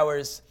 6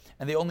 hours,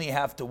 and they only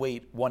have to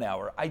wait 1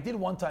 hour. I did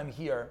one time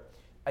here,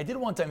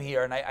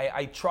 and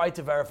I tried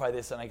to verify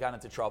this, and I got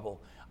into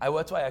trouble.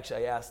 That's why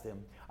I asked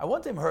him. I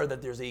one time heard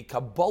that there's a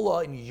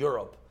Kabbalah in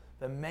Europe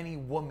that many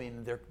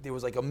women, there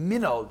was like a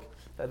minog,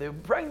 that their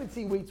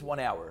pregnancy waits 1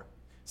 hour.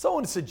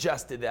 Someone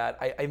suggested that.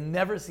 I've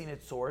never seen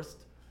it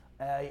sourced.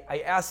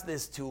 I asked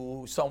this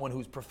to someone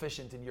who's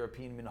proficient in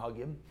European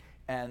minhagim,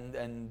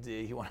 and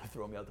he wanted to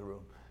throw me out the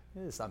room.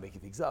 It's not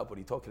making things up. What are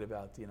you talking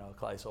about?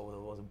 Klai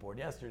Yisrael wasn't born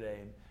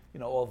yesterday,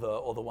 and all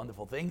the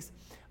wonderful things.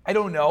 I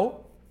don't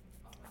know.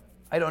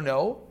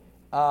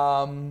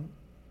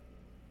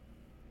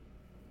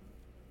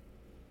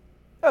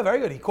 Very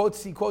good. He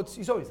quotes, you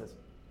saw what he says.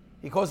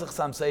 He quotes the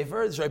Chassam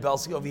Sefer, this is Ray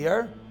Belsky over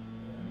here.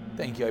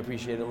 Thank you, I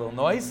appreciate a little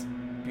noise.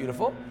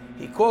 Beautiful.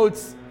 He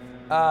quotes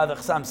the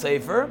Chassam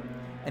Sefer,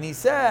 and he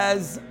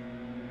says,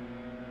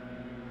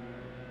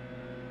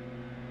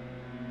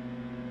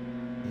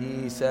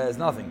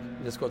 nothing.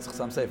 He just quotes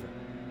Chassam Sefer.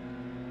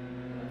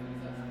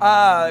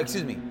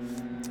 Excuse me.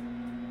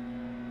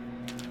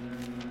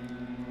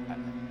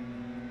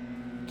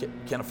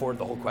 Can't afford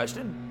the whole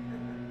question?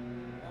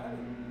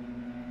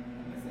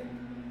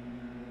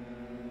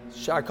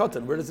 Shar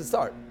Katan, where does it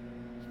start?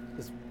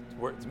 It's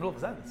the middle of a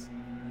sentence.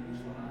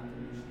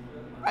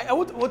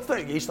 What's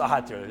the Yesh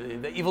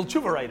Lahatir, the evil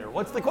tshuva writer?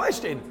 What's the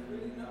question?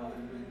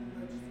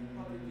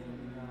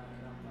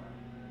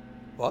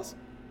 What?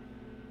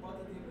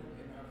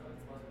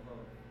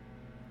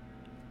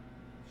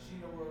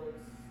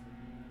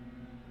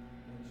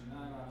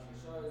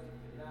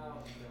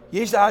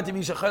 He says not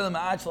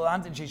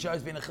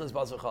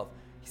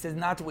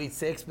to wait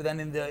 6, but then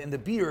in the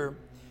beer,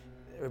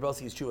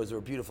 Rebelski's chuvas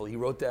were beautiful. He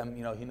wrote them,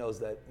 he knows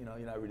that, you're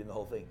not reading the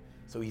whole thing.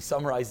 So he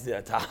summarized it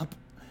at top.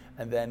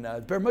 And then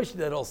Ber Moshe did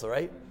that also,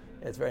 right?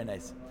 Yeah, it's very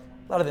nice.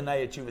 A lot of the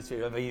Naya chuvas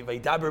here,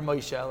 Vaydaber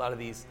Moshe, a lot of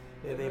these,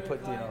 they put,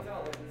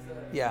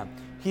 yeah.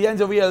 He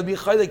ends over here,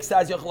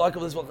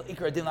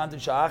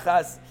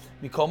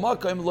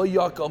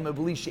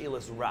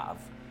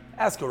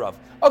 ask a Rav.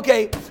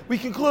 Okay, we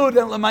conclude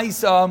then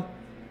Lamaisa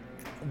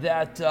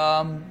that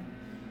the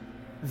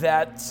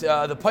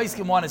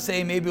Paiskim want to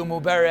say maybe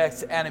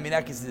Mubarak and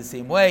Aminekis is the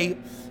same way.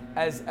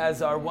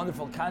 As our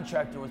wonderful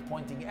contractor was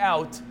pointing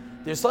out,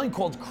 there's something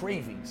called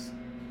cravings.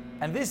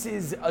 And this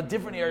is a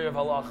different area of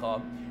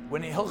halacha.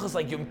 When in Hilchos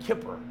like Yom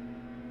Kippur,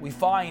 we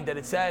find that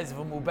it says if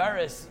a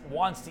Mubarak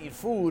wants to eat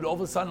food, all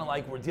of a sudden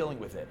we're dealing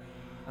with it.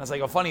 And it's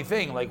like a funny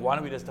thing, why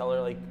don't we just tell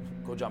her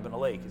go jump in a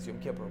lake, it's Yom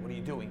Kippur, what are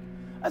you doing?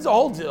 That's a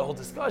whole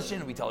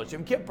discussion. We tell her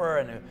Yom Kippur,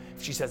 and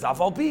if she says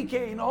Afal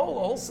Pike,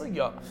 whole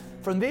sugya.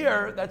 From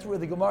there, that's where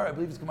the Gemara, I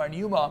believe it's Gemara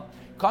Niyuma,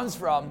 comes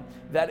from,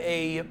 that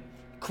a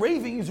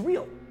craving is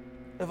real.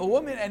 If a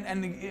woman,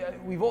 and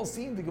we've all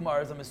seen the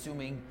Gemaras, I'm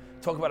assuming,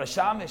 talk about a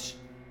shamish.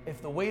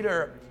 If the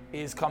waiter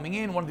is coming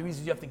in, one of the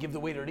reasons you have to give the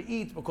waiter to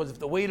eat, because if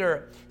the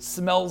waiter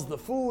smells the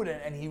food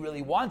and he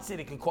really wants it,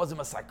 it could cause him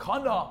a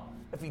sakana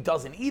if he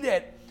doesn't eat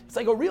it. It's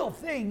like a real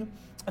thing.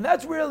 And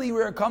that's really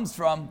where it comes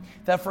from,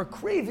 that for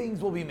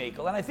cravings will be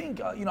makel. And I think,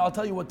 I'll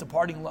tell you what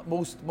departing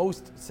most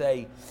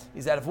say,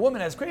 is that if a woman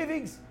has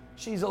cravings,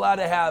 she's allowed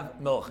to have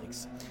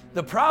milchiks.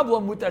 The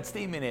problem with that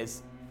statement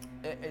is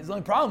the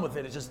only problem with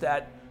it is just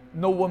that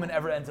no woman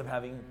ever ends up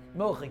having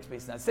milchiks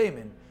based on that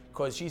statement.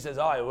 Because she says,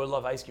 I would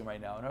love ice cream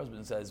right now. And her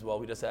husband says, well,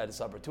 we just had a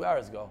supper 2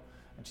 hours ago.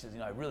 And she says,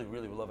 I really,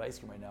 really would love ice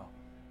cream right now.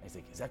 And he's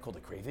like, is that called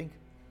a craving?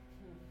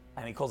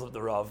 And he calls up the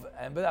Rav,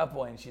 and by that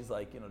point, she's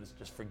like,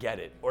 just forget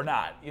it, or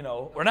not,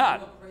 or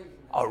not.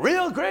 A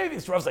real craving.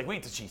 So Rav's like,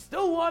 wait, does she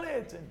still want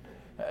it?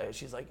 And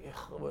she's like,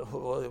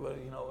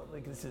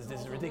 this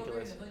is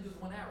ridiculous.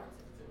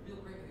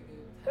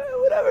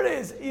 Whatever it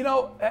is,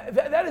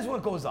 that is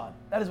what goes on.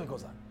 That is what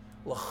goes on.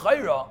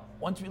 L'chayra,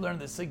 once we learn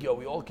the sigyo,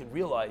 we all can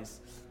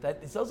realize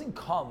that it doesn't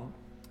come,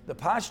 the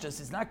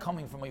pashtus is not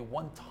coming from a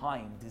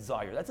one-time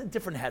desire. That's a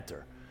different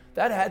heter.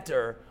 That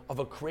heter of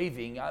a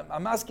craving,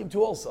 I'm asking him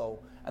to also.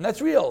 And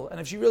that's real. And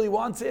if she really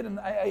wants it, and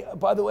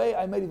by the way,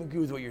 I might even agree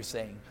with what you're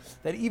saying,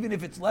 that even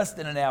if it's less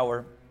than an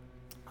hour,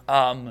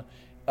 the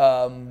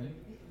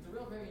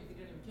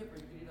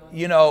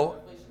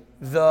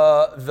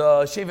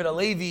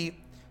Shevet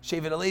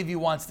Alevi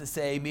wants to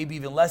say maybe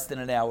even less than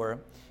an hour.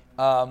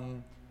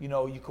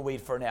 You could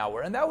wait for an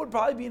hour, and that would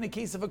probably be in a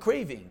case of a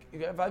craving.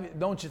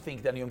 Don't you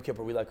think that in Yom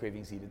Kippur we let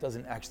cravings eat? It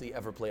doesn't actually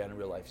ever play out in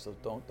real life, so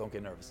don't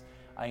get nervous.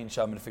 I'm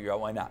going to figure out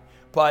why not.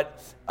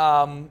 But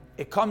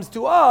it comes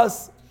to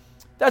us,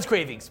 that's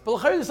cravings. But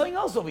there's something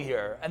else over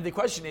here. And the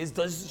question is,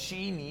 does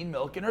she need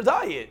milk in her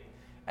diet?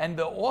 And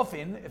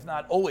often, if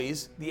not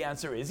always, the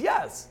answer is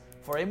yes.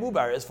 For a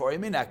mubaris, for a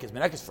minekis.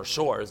 Minekis for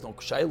sure, there's no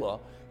shayla.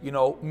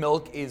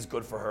 Milk is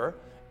good for her.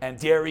 And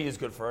dairy is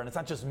good for her. And it's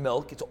not just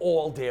milk, it's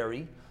all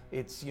dairy.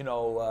 It's,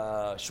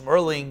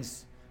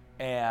 schmerlings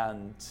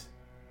and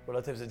what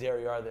other types of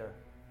dairy are there?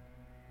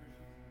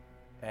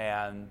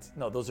 And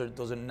no, those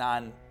are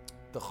non.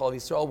 The Chol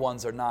Yisrael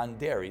ones are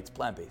non-dairy. It's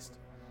plant-based,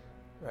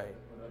 right?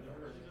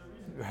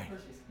 Right.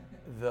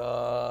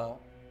 I'm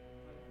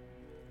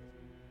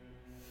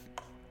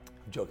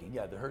joking.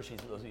 Yeah, the Hershey's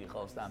those are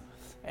Chol Stam,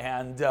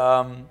 and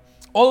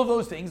all of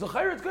those things. The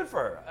chayr is good for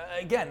her.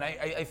 Again,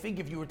 I think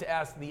if you were to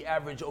ask the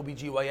average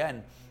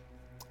OBGYN,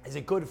 is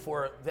it good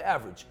for the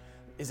average?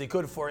 Is it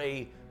good for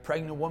a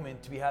pregnant woman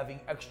to be having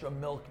extra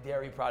milk,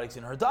 dairy products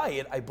in her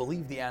diet? I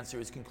believe the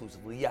answer is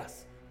conclusively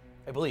yes.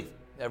 I believe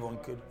everyone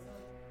could.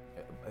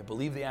 I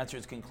believe the answer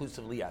is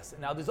conclusively yes.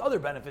 Now, there's other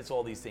benefits to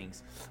all these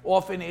things.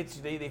 Often it's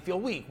they feel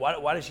weak.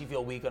 Why does she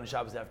feel weak on a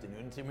Shabbos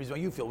afternoon? It's the reason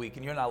why you feel weak,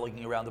 and you're not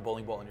looking around the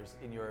bowling ball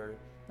in your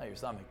not your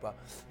stomach, but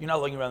you're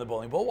not looking around the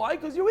bowling ball. Why?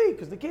 Because you're weak.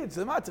 Because the kids,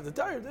 the matzah, they're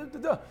tired.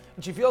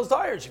 And she feels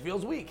tired. She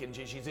feels weak, and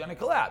she's going to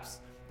collapse.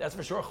 That's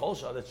for sure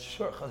cholsha. That's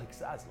sure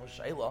chaliksas, no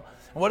shayla.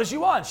 And what does she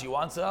want? She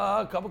wants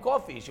a cup of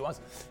coffee. So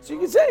you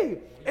can say,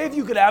 if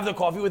you could have the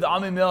coffee with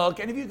almond milk,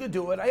 and if you could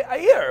do it, I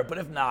hear. But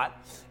if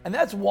not, and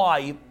that's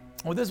why,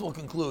 well, this will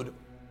conclude.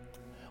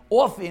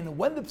 Often,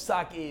 when the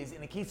psak is,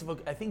 in the case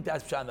of, I think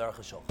that's pshat in the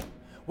Aruch HaShulchan.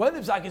 When the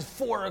psak is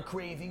for a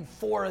craving,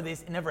 for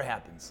this, it never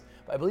happens.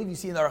 But I believe you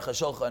see in the Aruch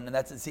HaShulchan, and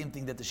that's the same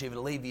thing that the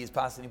Shevet Levi is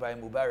passing by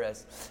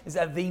Mubares, is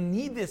that they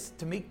need this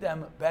to make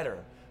them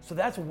better. So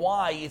that's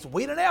why it's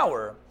wait an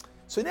hour.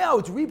 So now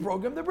it's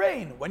reprogrammed the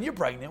brain. When you're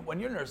pregnant, when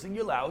you're nursing,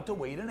 you're allowed to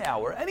wait an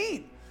hour and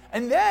eat.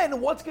 And then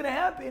what's going to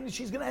happen?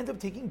 She's going to end up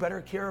taking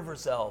better care of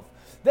herself.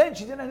 Then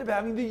she's going to end up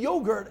having the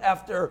yogurt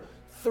after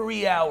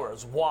 3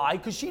 hours. Why?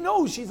 Because she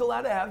knows she's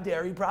allowed to have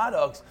dairy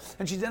products.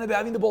 And she's ended up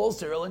having the bowl of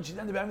cereal, and she's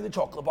ended up having the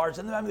chocolate bar, she's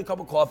ended up having the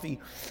cup of coffee.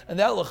 And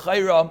that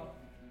l'chaira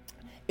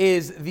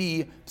is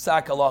the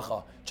psak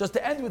halacha. Just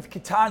to end with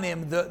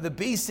ketanim, the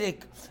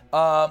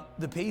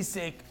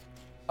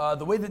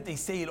way that they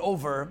say it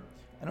over,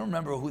 I don't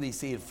remember who they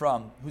say it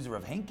from. Who's it,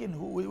 Rav Henkin?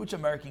 Which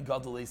American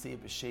gadol they say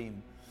it b'shem?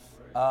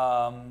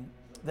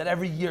 That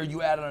every year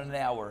you add on an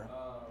hour.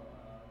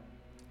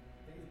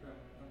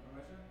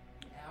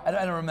 I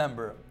don't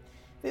remember.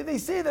 They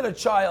say that a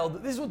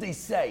child, this is what they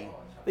say.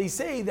 They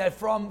say that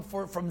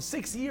from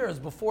 6 years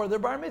before their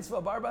bar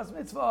mitzvah, bar bas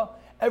mitzvah,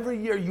 every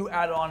year you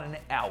add on an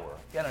hour.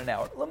 You add on an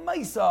hour.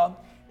 L'maisa,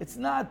 it's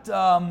not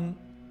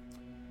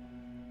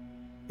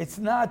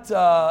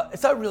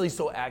really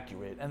so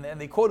accurate.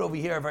 And they quote over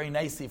here very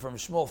nicely from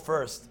Shmuel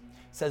first. It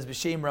says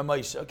b'shem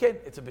Ramosha.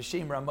 Okay, it's a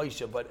b'shem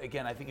Ramosha, but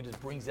again, I think it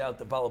just brings out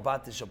the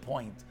Balabatisha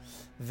point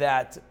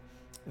that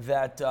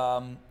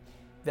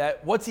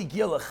what's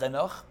higil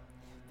chinuch?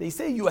 They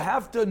say you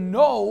have to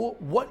know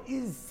what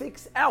is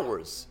 6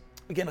 hours.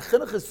 Again,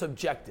 chinuch is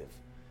subjective.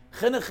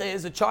 Chinuch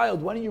is a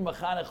child, when are you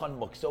mechanech on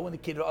mukso? When the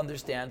kid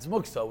understands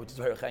mukso, which is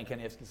why Chaim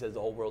Kanievsky says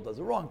the whole world does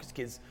it wrong, because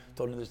kids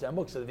don't understand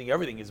mukso. They think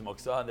everything is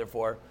mukso, and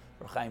therefore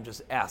Chaim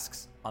just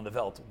asks on the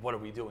velt, what are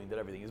we doing that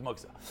everything is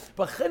muksa?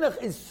 But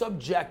chinuch is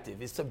subjective,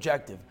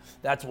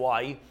 That's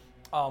why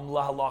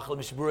Lahalach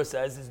Mishbura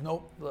says there's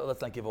no,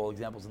 let's not give all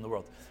examples in the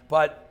world.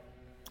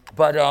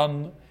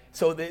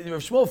 So the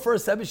Rav Shmuel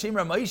first said b'shem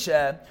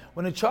Ramosha,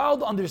 when a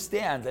child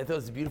understands, I thought it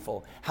was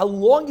beautiful, how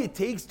long it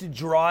takes to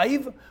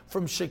drive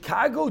from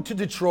Chicago to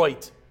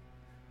Detroit,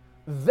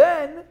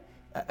 then,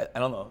 I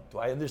don't know, do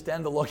I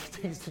understand the long it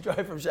takes to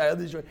drive from Chicago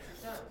to Detroit?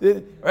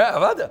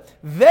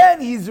 Then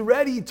he's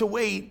ready to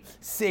wait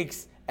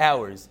 6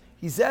 hours.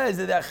 He says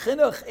that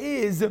chinuch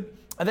is,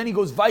 and then he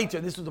goes weiter,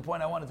 and this was the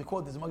point I wanted to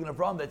quote, there's a Magen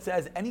Avraham that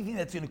says anything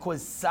that's going to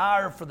cause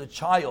sar for the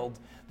child,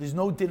 there's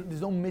no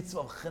mitzvah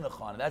of chinuch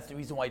on it. That's the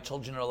reason why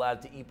children are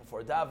allowed to eat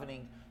before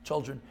davening,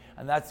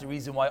 and that's the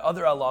reason why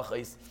other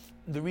halachos,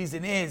 the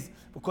reason is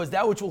because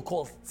that which will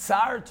cause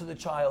tsar to the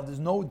child, there's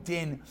no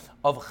din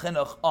of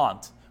chinuch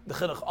on.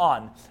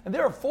 And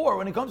therefore,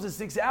 when it comes to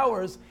 6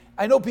 hours,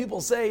 I know people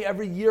say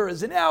every year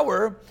is an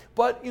hour,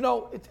 but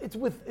it's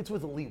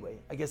with a leeway.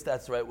 I guess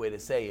that's the right way to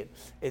say it.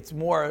 It's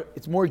more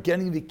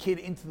getting the kid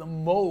into the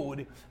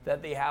mode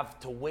that they have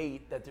to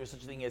wait, that there's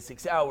such a thing as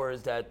 6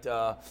 hours, that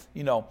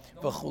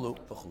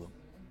v'chulu.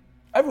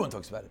 Everyone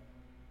talks about it.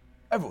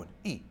 Everyone,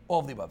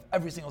 all of the above.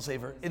 Every single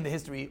saver in the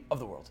history of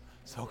the world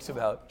talks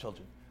about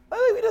children.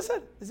 Like we just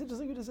said. Is it just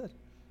like we just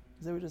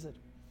said?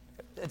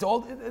 It's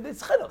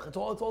chinuch. It's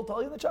all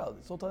telling the child.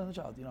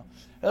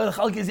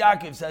 Chalkis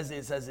Yaakov says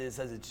it.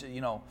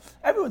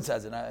 Everyone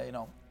says it.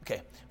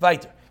 Okay,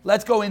 weiter.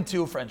 Let's go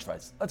into French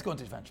fries. I'm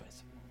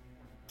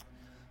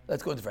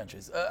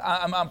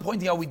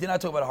pointing out we did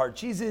not talk about hard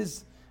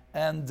cheeses,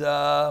 and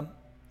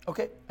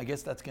okay, I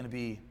guess that's going to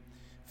be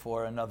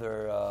for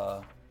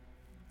another.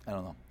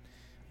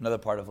 Another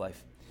part of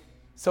life.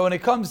 So when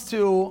it comes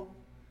to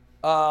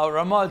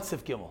Ramah and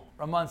Sif Gimel.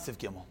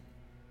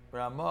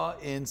 Ramah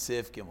in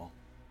Sif Gimel.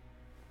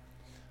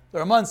 The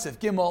Ramah in Sif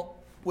Gimel,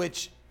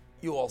 which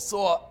you all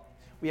saw,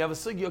 we have a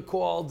sugya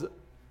called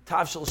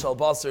Tafshil Shal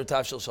Basar,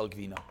 Tafshil Shal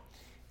Gvina.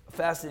 A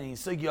fascinating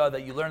sugya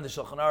that you learn in the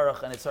Shulchan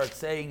Aruch, and it starts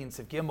saying in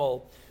Sif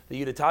Gimel that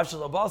you eat a Tafshil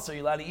Shal Basar,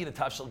 you're allowed to eat a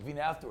Tafshil Gvina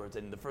afterwards.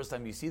 And the first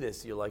time you see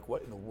this, you're like,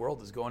 what in the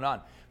world is going on?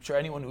 I'm sure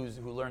anyone who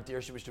learned the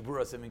Yerusha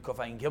B'Shtabura, in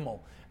Kofayin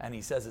Gimel, and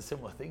he says a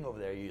similar thing over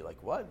there, you're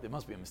like, what? There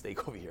must be a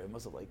mistake over here. It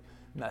must have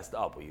messed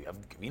up. Well, you have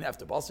Gvina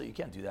after Basar, you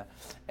can't do that.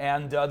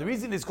 And the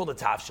reason it's called a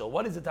Tafshil.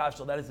 What is a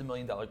Tafshil? That is the $1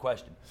 million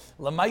question.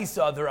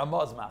 Lamaisa, the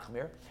Ramah is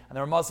Machmir, and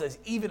the Ramah says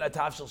even a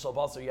Tafshil Shal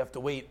Basar, you have to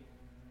wait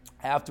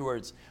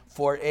afterwards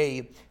for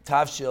a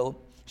Tafshil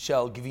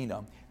Shal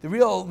Gvina. The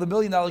 $1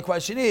 million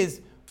question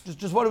is,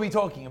 just what are we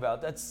talking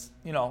about? That's,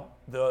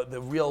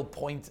 the real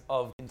point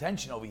of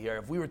contention over here.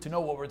 If we were to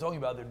know what we're talking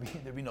about,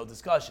 there'd be no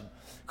discussion.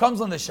 Comes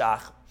on the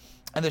Shach,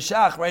 and the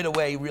Shach right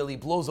away really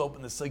blows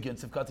open the sugya in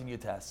Sivkatim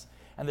Yates.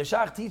 And the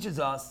Shach teaches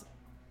us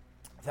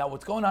that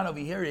what's going on over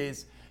here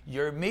is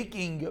you're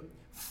making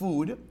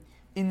food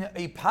in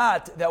a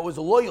pot that was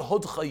loy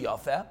hodcha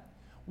yafeh,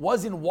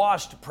 wasn't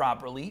washed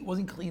properly,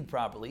 wasn't cleaned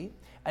properly,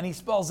 and he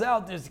spells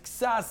out there's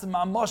ksas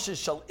mamoshe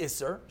shel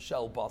iser,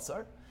 shel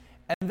basar.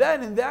 And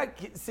then in that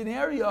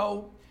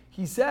scenario,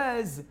 he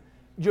says,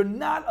 you're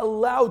not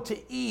allowed to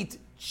eat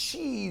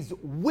cheese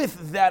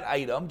with that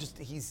item.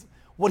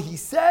 What he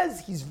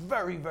says, he's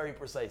very, very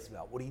precise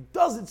about. What he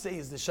doesn't say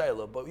is the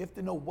shayla, but we have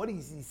to know what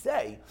does he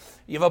say.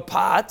 You have a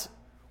pot,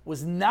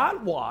 was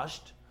not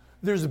washed,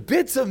 there's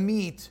bits of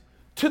meat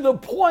to the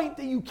point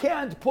that you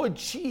can't put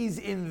cheese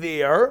in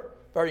there,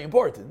 very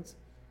important.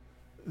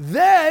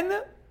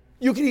 Then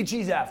you can eat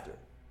cheese after.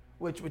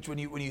 Which when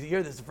you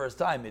hear this the first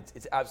time,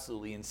 it's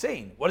absolutely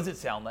insane. What does it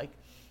sound like?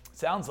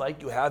 Sounds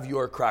like you have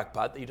your crack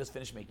pot that you just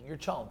finished making your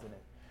cholent in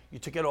it. You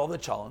took out all the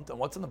cholent, and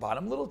what's on the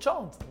bottom? Little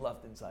cholent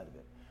left inside of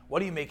it. What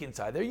do you make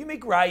inside there? You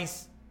make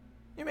rice.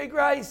 You make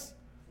rice.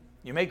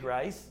 You make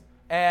rice,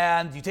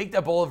 and you take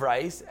that bowl of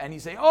rice, and you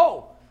say,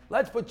 oh,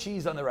 let's put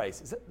cheese on the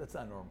rice. That's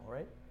not normal,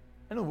 right?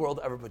 In the world,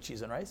 ever put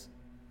cheese on rice?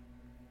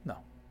 No.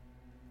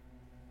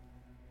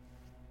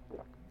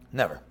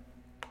 Never.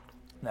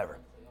 Never.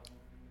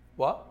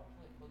 What?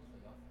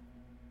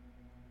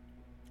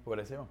 What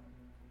did I say wrong?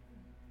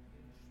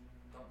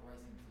 Dump rice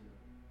into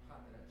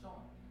hot that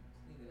cholent.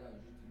 Clean it out.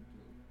 You just didn't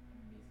do an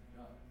amazing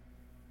job.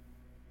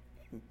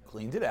 You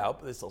cleaned it out,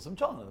 but there's still some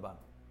cholent at the bottom.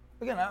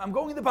 Again, I'm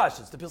going in the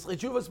pashtus. The Pislei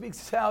Tshuva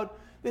speaks out.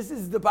 This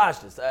is the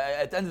pashtus.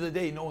 At the end of the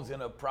day, no one's going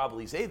to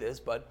probably say this,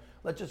 but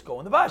let's just go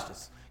in the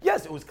pashtus.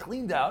 Yes, it was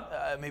cleaned out.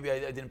 Maybe I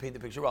didn't paint the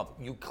picture well.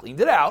 You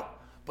cleaned it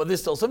out, but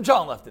there's still some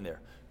cholent left in there.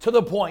 To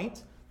the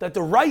point that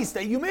the rice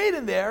that you made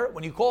in there,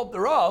 when you call up the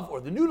Rav, or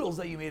the noodles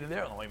that you made in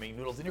there, and you make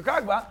noodles in your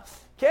kagba,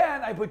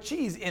 can I put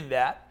cheese in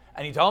that?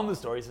 And you tell him the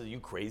story. He says, are you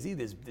crazy?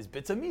 There's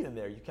bits of meat in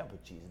there. You can't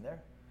put cheese in there.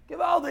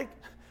 Givaldik.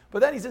 But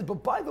then he says,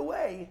 but by the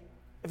way,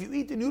 if you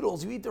eat the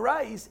noodles, you eat the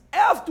rice,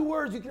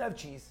 afterwards you can have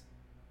cheese.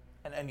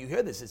 And you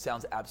hear this, it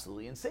sounds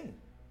absolutely insane.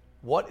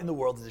 What in the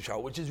world is the shah?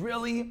 Which is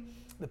really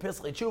the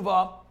Pislei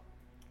Tshuva.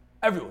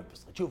 Everyone,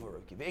 Pislei Tshuva,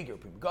 Rav Kiva Eger,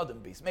 Prima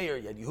Gadim, Beis Meir,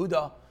 Yad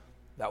Yehuda,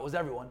 that was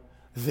everyone.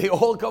 They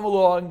all come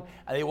along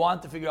and they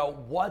want to figure out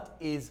what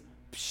is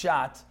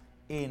pshat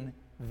in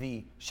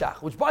the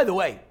shach. Which, by the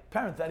way,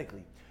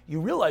 parenthetically,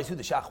 you realize who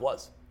the shach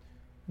was.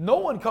 No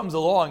one comes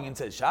along and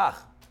says, shach,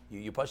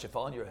 you push a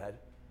fell on your head,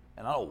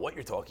 and I don't know what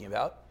you're talking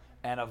about.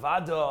 And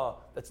Avada,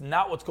 that's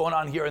not what's going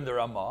on here in the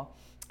Ramah.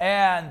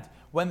 And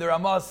when the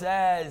Ramah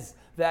says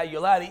that you're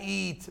allowed to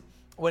eat,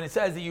 when it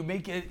says that you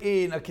make it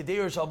in a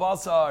Kedei Shel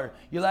Basar,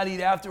 you're allowed to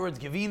eat afterwards,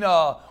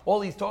 Gevina,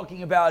 all he's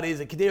talking about is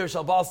a Kedei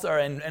Shel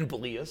Basar and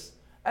Belias.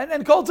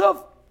 And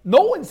Koltov,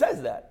 no one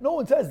says that. No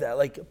one says that.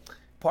 Like,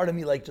 part of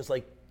me just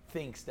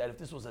thinks that if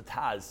this was a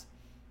Taz,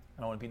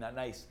 I don't want to be not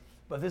nice,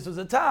 but if this was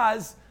a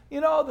Taz, the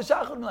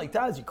Shach would be like,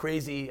 Taz, you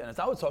crazy, and it's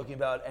not what it's talking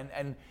about,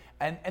 and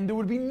there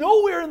would be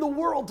nowhere in the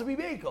world to be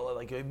Bekel.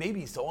 Like,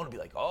 maybe someone would be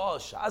like, oh,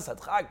 Shas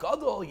Hatchak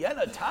Gadol,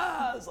 Yena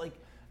Taz, and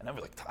then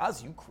we're like,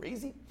 Taz, you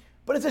crazy?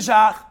 But it's a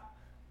Shach,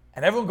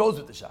 and everyone goes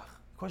with the Shach.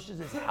 The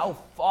question is, how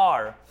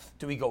far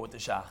do we go with the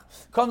Shach?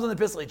 Comes on the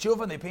Pislei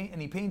Tshuva,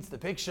 and he paints the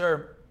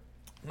picture,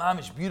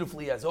 mamish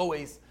beautifully as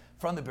always,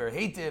 from the Ber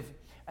Hativ,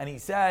 and he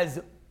says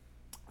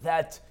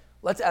that,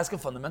 let's ask a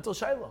fundamental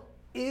shayla.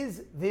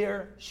 Is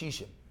there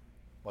shishim?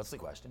 What's the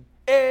question?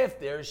 If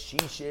there's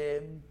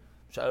shishim,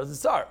 shayla doesn't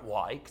start.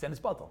 Why? Because then it's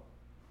batal.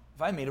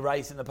 If I made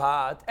rice in the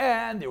pot,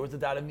 and there was a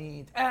dot of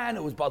meat, and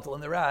it was batal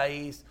in the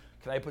rice,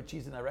 can I put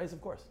cheese in that rice?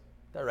 Of course.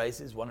 That rice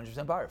is 100%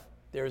 barf.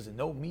 There is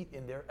no meat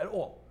in there at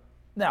all.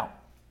 Now,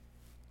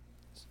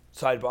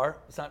 sidebar,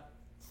 it's not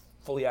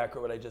fully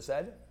accurate what I just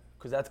said,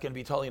 because that's going to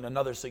be telling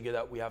another sugya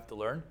that we have to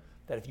learn,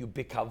 that if you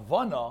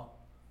bikavana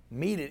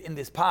made it in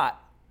this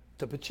pot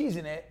to put cheese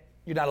in it,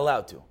 you're not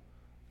allowed to.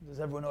 Does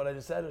everyone know what I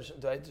just said?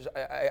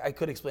 I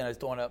could explain, I just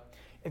don't want to.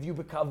 If you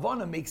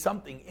bikavana make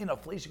something in a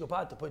fleshika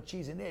pot to put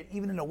cheese in it,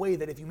 even in a way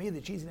that if you made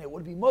the cheese in it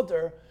would be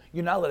mutter,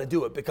 you're not allowed to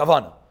do it,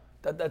 bikavana.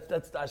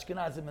 That's the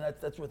Ashkenazim, and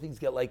that's where things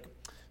get like.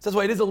 So that's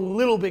why it is a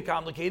little bit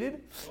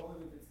complicated.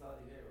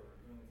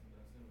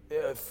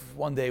 If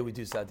one day we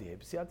do Sadiyeh,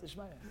 can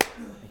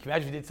you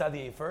imagine if we did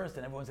Sadiyeh first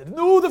and everyone said,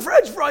 no, the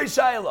French fry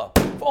Shaila.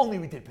 If only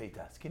we did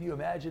Peitas. Can you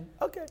imagine?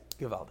 Okay,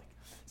 Givaldik.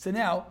 So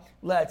now,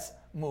 let's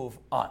move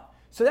on.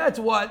 So that's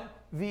what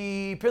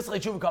the Pislei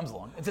Tshuva comes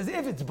along. It says,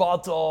 if it's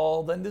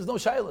batal, then there's no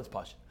Shaila, it's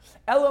Pasha.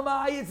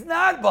 Elamai, it's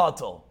not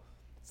batal.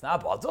 It's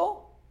not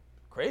batal?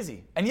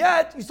 Crazy. And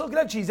yet, you still can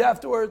have cheese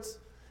afterwards.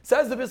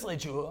 Says the Pislei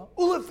Tshuva,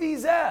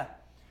 ulefizeh,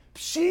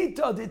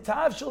 pshita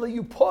detavshel that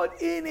you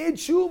put in it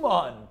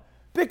shuman.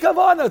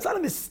 Bikavana, it's not a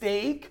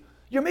mistake.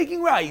 You're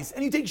making rice,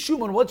 and you take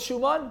shuman. What's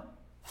shuman?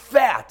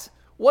 Fat.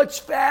 What's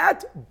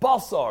fat?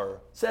 Basar,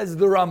 says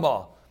the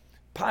Ramah.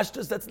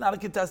 Pashtus, that's not a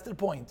contested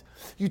point.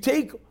 You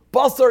take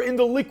basar in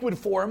the liquid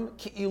form,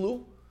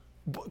 ki'ilu,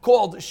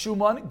 called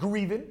shuman,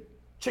 grivin,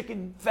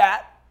 chicken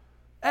fat,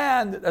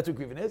 and that's what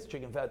grivin is,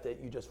 chicken fat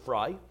that you just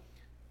fry.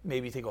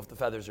 Maybe take off the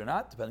feathers or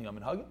not, depending on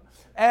minhagim.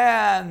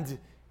 And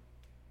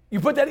you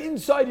put that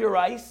inside your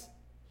rice.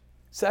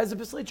 Says the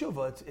Pislei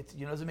Tshuva, it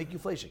doesn't make you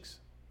fleishiks.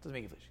 Doesn't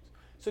make you fleishiks.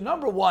 So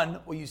number one,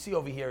 what you see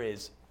over here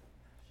is,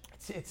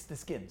 it's the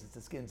skins,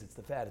 it's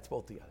the fat, it's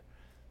both together.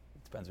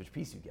 It depends which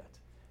piece you get.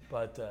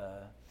 But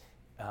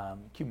can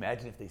you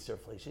imagine if they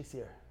serve fleishiks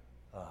here?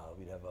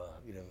 We'd have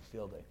a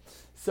field day.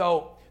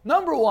 So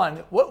number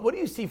one, what do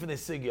you see for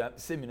this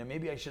Siman? And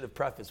maybe I should have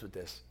prefaced with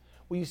this.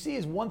 What you see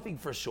is one thing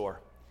for sure.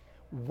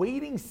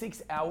 Waiting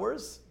 6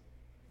 hours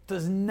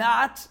does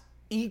not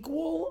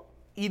equal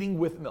eating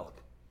with milk.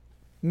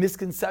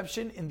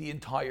 Misconception in the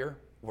entire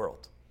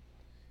world.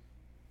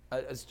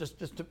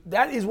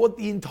 That is what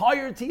the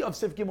entirety of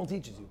Sif Gimel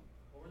teaches you.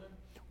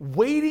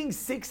 Waiting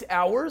 6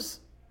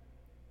 hours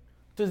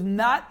does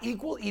not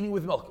equal eating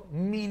with milk.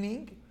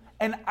 Meaning,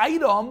 an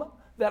item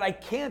that I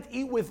can't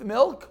eat with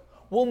milk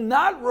will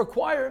not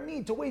require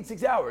me to wait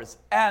 6 hours.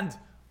 And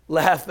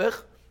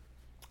lehefich,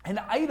 an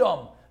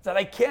item that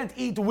I can't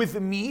eat with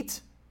meat,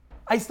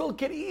 I still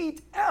can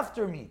eat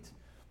after meat.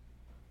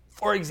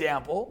 For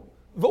example,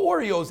 the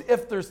Oreos,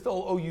 if they're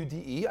still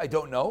OUDE, I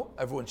don't know.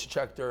 Everyone should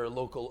check their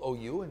local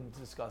OU and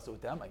discuss it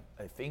with them.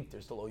 I think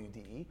they're still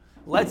OUDE.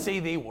 Let's say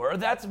they were.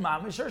 That's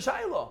mamish or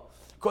shayla.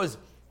 Because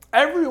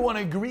everyone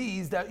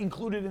agrees that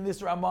included in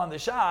this Ramah and the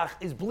Shach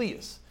is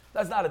blias.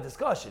 That's not a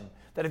discussion.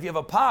 That if you have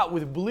a pot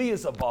with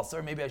blias of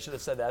basar, maybe I should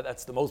have said that,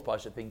 that's the most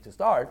pasha thing to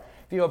start.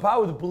 If you have a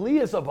pot with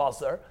blias of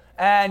basar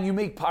and you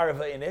make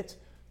parva in it,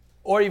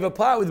 or you have a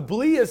pot with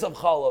blias of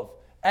chalav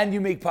and you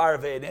make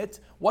parva in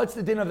it, what's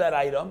the din of that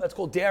item? That's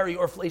called dairy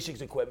or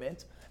fleishiks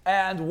equipment.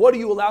 And what are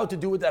you allowed to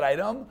do with that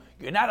item?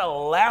 You're not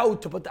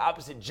allowed to put the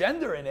opposite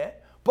gender in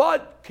it,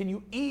 but can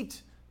you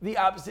eat the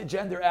opposite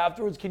gender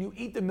afterwards? Can you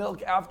eat the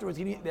milk afterwards?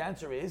 The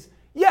answer is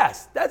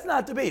yes. That's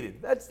not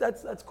debated.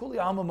 That's kuli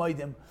alma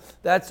maidim.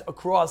 That's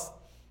across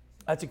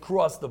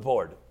the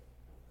board.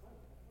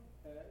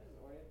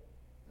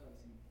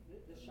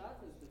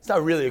 It's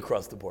not really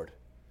across the board.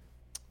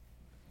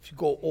 If you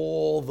go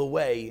all the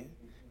way,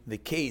 the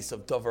case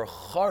of davar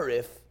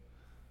charif,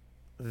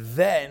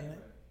 then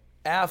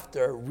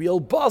after real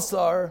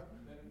basar,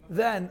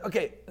 then,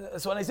 okay,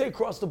 so when I say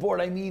across the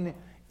board, I mean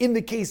in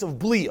the case of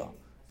blia,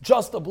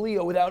 just a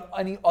blia without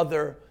any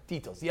other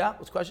details. Yeah?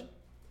 What's the question?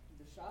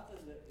 The shach is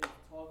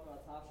talking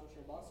about tafshil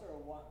shel basar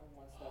or one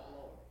step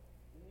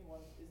lower?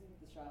 Isn't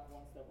the shach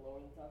one step lower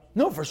than tafshil?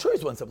 No, for sure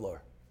it's one step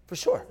lower. For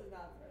sure.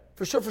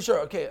 For sure.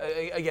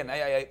 Okay, again,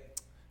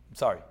 I'm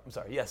sorry.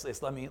 Yes,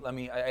 let me,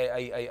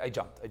 I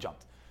jumped.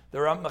 The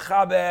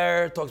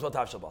Mechaber talks about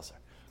tafshil basar.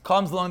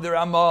 Comes along the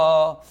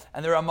Ramah,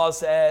 and the Ramah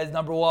says,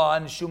 number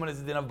one, Shuman is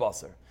the din of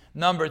basar.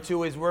 Number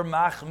two is we're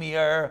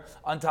machmir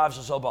on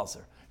tafshil shel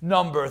basar.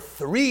 Number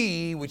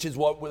three, which is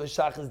what the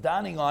Shach is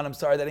daning on, I'm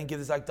sorry that I didn't give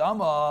this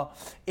akdama,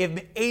 if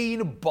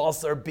ein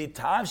basar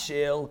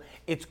bitavshil,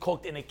 it's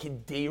cooked in a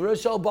kedera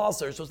shel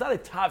basar, so it's not a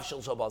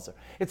tavshil shel basar,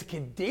 it's a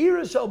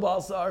kedera shel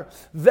basar,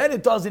 then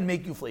it doesn't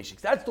make you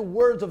fleishiks. That's the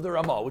words of the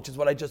Ramah, which is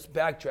what I just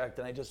backtracked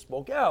and I just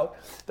spoke out,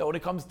 that when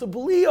it comes to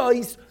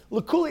beliyos,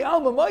 l'kuli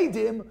alma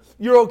maidim,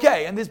 you're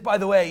okay. And this, by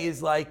the way,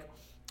 is like,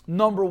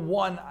 number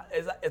one,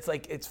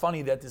 it's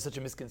funny that there's such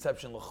a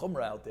misconception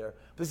l'chumra out there.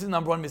 But this is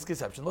number one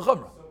misconception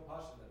l'chumra. So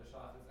pasha that the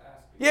shach is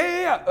asking.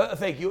 Yeah.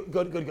 Thank you.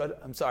 Good.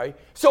 I'm sorry.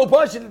 So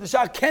pasha that the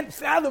shach can't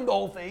fathom the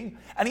whole thing,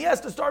 and he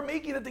has to start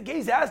making it the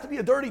case has to be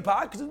a dirty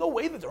pot because there's no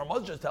way that the Ramah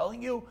is just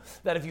telling you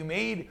that if you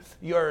made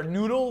your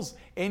noodles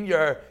in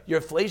your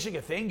fleishik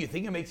a thing, you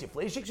think it makes you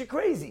fleishik. You're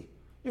crazy.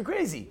 You're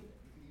crazy.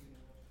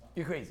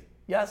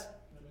 Yes.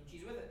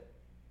 Cheese with it.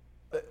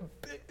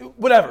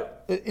 Whatever.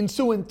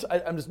 Insuant,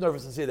 I'm just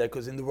nervous to say that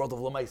because in the world of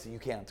Lamaisa you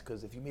can't,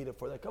 because if you made it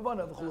for that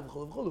kavanah,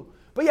 v'chulu.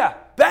 But yeah,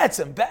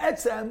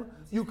 ba'atzem,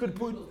 you could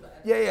put,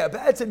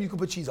 ba'atzem, you could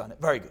put cheese on it.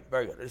 Very good.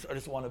 I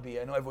just want to be,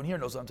 I know everyone here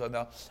knows what I'm talking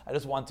about. I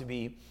just want to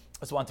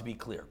be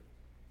clear.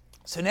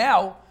 So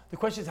now, the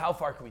question is how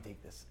far can we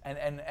take this?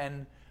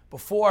 And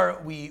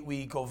before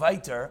we go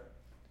weiter,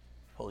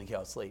 holy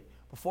cow, it's late.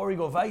 Before we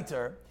go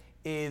weiter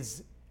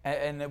is,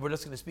 and we're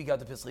just going to speak out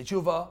the Pislei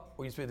Tshuva,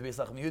 we're going to speak out the Beis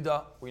Lachem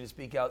Yehuda, we're going to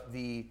speak out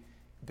the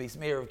Beis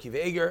Meir of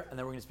Kiva Eger, and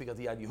then we're going to speak out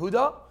the Yad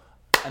Yehuda,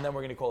 and then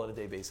we're going to call it a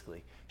day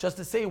basically. Just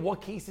to say what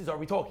cases are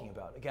we talking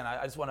about. Again,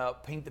 I just want to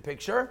paint the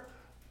picture,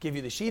 give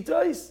you the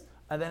shitas,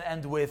 and then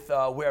end with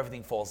where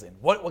everything falls in.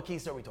 What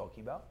case are we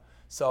talking about?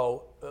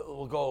 So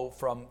we'll go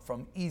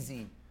from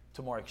easy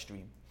to more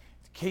extreme.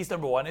 Case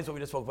number one is what we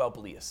just spoke about,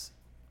 Blias.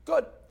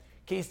 Good.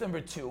 Case number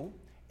two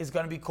is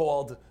going to be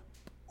called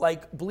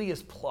like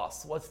Blias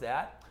plus. What's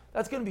that?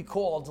 That's going to be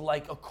called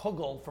like a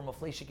kugel from a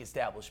fleishik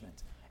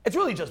establishment. It's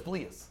really just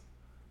Blias.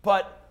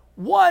 But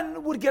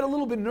one would get a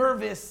little bit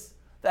nervous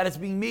that it's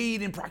being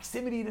made in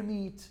proximity to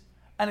meat,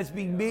 and it's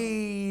being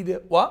made,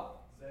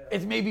 what?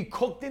 It's maybe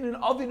cooked in an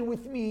oven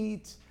with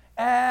meat,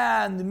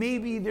 and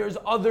maybe there's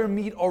other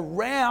meat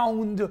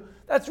around.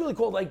 That's really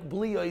called like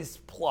Blias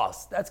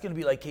plus. That's going to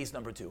be like case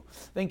number two.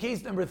 Then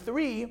case number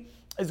three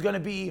is going to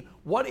be,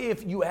 what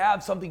if you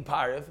have something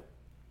pariv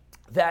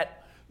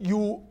that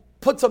you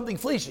put something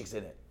fleishiks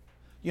in it?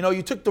 You know,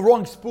 you took the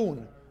wrong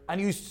spoon and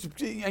you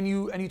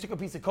took a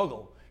piece of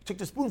kugel. You took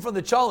the spoon from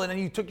the challah and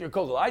you took your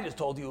kugel. I just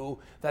told you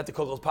that the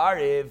kugel is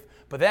pariv,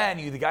 but then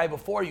the guy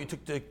before you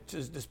took the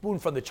spoon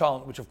from the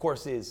challah, which of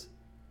course is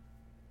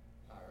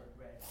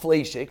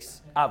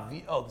fleishiks.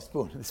 The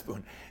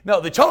spoon.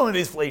 No, the challah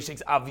is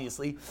fleishiks,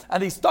 obviously,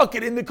 and they stuck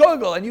it in the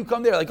kugel, and you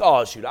come there like,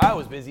 oh shoot, I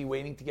was busy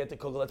waiting to get the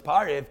kugel that's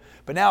pariv,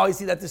 but now I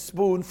see that the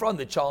spoon from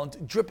the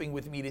challah dripping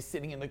with meat is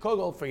sitting in the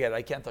kugel. Forget it,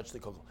 I can't touch the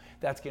kugel.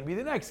 That's going to be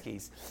the next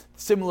case.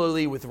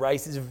 Similarly with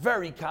rice, is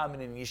very common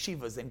in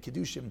yeshivas and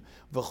kedushim,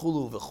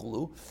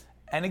 v'chulu.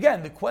 And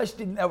again, the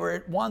question that we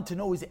want to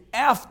know is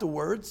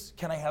afterwards,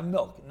 can I have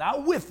milk?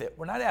 Not with it.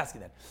 We're not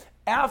asking that.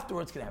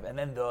 Afterwards, can I have it? And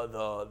then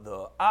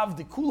the av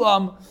de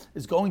kulam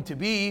is going to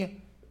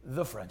be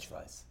the French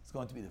fries. It's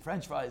going to be the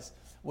French fries,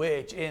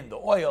 which in the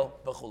oil,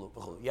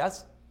 v'chulu.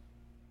 Yes?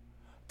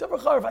 Davar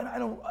Charif, I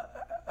don't.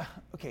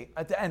 Okay,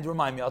 at the end,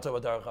 remind me. I'll talk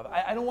about Davar Charif.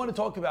 I don't want to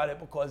talk about it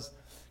because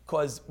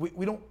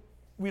we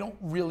don't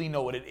really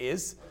know what it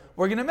is.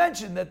 We're going to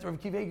mention that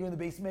Rav Kiva Eger and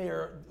the Beis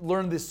Meir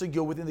learned this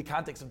sugya within the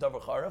context of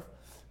Davar Charif,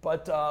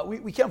 but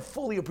we can't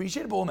fully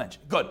appreciate it. But we'll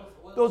mention. Good.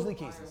 Those are the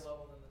cases.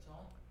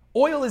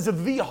 Oil is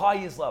of the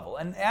highest level,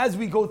 and as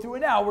we go through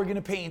it now, we're going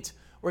to paint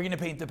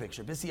the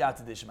picture.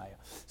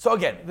 So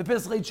again, the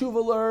Pislei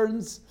Tshuva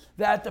learns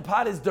that the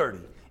pot is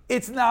dirty.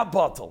 It's not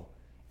bottle.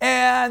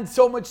 And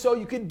so much so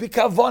you could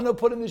bikavana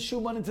put in the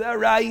shuman into that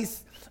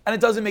rice, and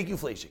it doesn't make you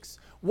fleishiks.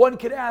 One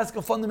could ask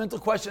a fundamental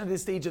question at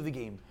this stage of the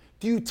game.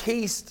 Do you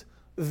taste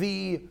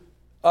the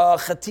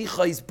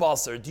Hilchos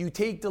Basar? Do you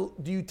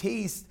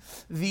taste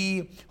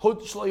the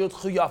hot shlayot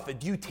chuyafet?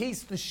 Do you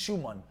taste the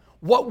shuman?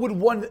 What would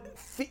one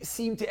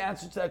seem to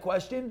answer to that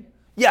question?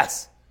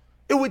 Yes,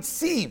 it would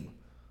seem.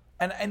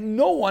 And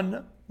no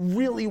one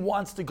really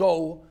wants to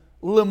go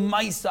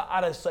lemaisa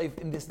arasayf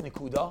in this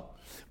nekuda.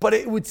 But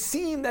it would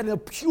seem that in a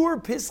pure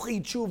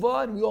Pislei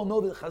Tshuva, and we all know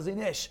that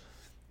Chazon Ish,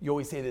 you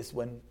always say this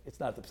when it's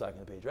not the psak on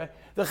the page, right?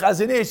 The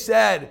Chazon Ish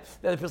said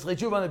that the Pislei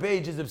Tshuva on the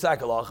page is the psak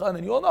halacha, and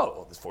then you all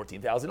know, there's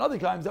 14,000 other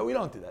times that we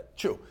don't do that.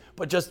 True.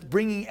 But just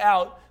bringing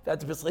out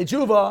that the Pislei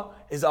Tshuva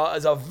is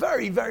a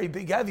very, very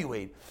big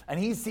heavyweight. And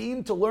he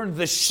seemed to learn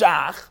the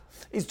shach.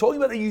 He's talking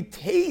about that you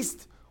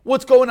taste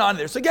what's going on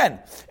there. So again,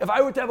 if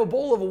I were to have a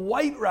bowl of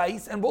white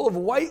rice and a bowl of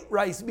white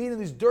rice being in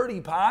this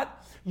dirty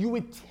pot, you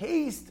would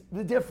taste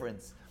the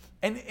difference.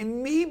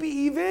 And maybe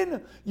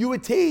even you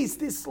would taste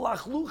this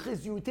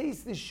lachluchis, you would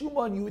taste this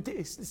shuman, you would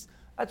taste this.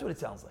 That's what it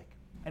sounds like.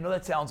 I know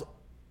that sounds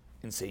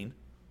insane.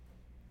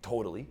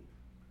 Totally.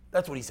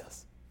 That's what he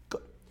says.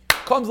 Good.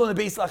 Comes on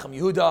the Beis Lachem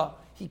Yehuda.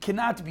 He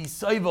cannot be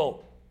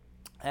soivel.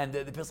 And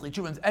the Pislei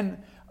Tshuva. And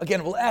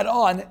again, we'll add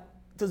on,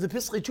 does the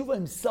Pislei Tshuva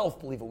himself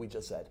believe what we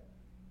just said?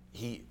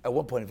 He, at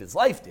one point of his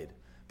life, did.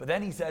 But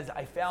then he says,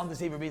 I found the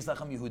Sefer Beis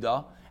Lachem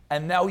Yehuda.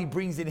 And now he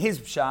brings in his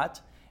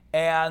pshat.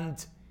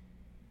 And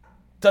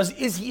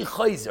is he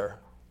chayzer?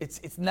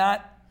 It's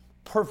not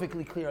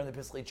perfectly clear on the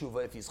Pislei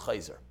Tshuva if he's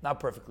chayzer. Not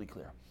perfectly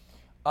clear.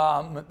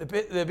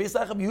 The Beis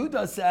Lachem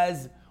Yehuda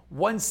says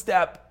one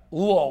step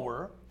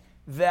lower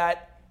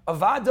that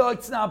avada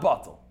it's not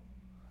batal,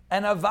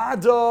 and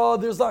avada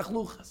there's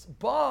lachluchas,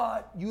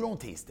 but you don't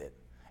taste it.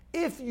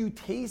 If you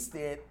taste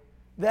it,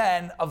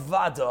 then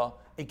avada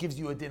it gives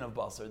you a din of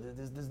basar.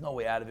 There's no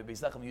way out of it.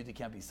 Beis Lachem Yehuda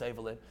can't be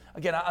seivel.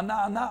 Again, I'm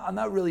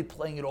not really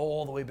playing it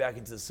all the way back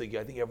into the sugya.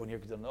 I think everyone here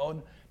could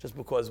own just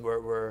because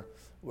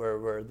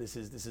this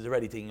is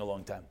already taking a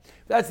long time.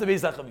 That's the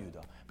Beis Lachem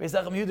Yehuda. Beis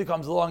Lachem Yehuda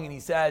comes along and he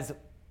says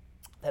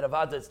that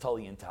avada is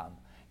totally in tam.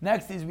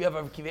 Next is we have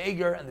Rav Kiva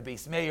Eger and the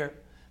Beis Meir.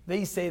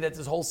 They say that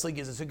this whole sugya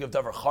is a sugya of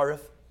davar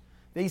charif.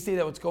 They say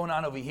that what's going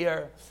on over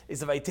here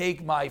is if I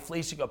take my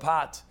fleishika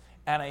pot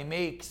and I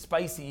make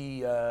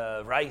spicy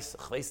rice,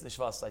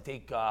 I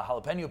take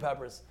jalapeno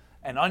peppers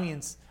and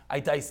onions, I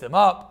dice them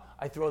up,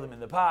 I throw them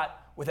in the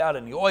pot without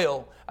any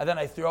oil, and then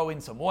I throw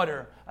in some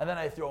water, and then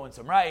I throw in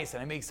some rice,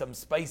 and I make some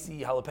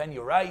spicy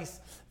jalapeno rice.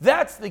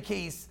 That's the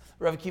case,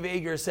 Rav Kiva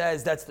Eger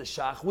says, that's the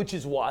shach, which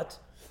is what?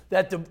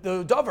 That the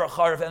davar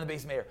charif and the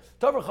Beis Meir,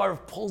 davar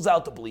charif pulls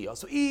out the bliya.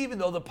 So even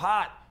though the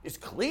pot is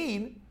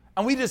clean,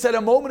 and we just said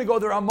a moment ago,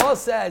 the Ramah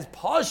says,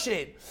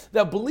 Pashit,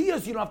 that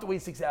bliyas you don't have to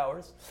wait 6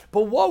 hours.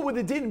 But what would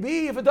the din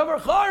be if a davar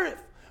charif?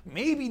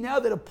 Maybe now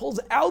that it pulls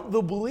out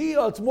the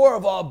bliya, it's more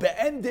of a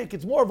be'endik,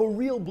 it's more of a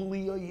real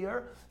bliya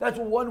here. That's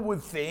what one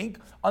would think.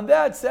 On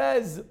that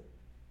says,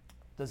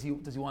 does he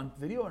want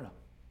video or no?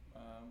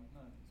 No.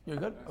 You're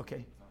good?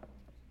 Okay.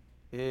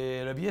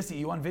 Rabbi Yossi,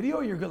 you want video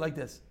or you're good like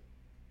this?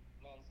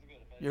 No, this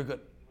is good. You're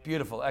good.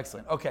 Beautiful.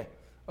 Excellent. Okay.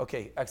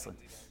 Excellent.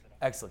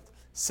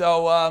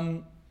 So,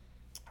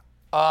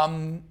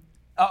 on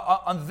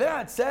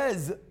that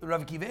says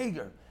Rav Kiva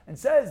Eger, and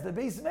says the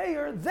Beis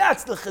Meir,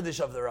 that's the chiddush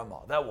of the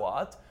Ramah. That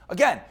what?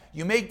 Again,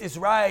 you make this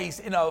rice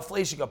in a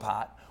fleishika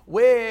pot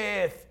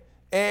with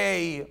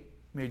a...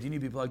 Mir, do you need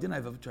to be plugged in? I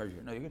have a charger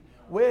here. No, you're good.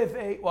 With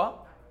a,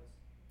 what?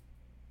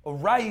 A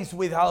rice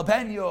with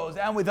jalapenos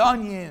and with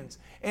onions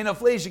in a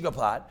fleishika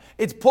pot.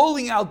 It's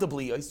pulling out the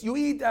bliyos. You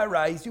eat that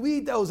rice, you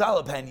eat those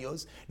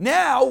jalapenos.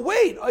 Now,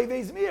 wait,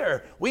 Oivez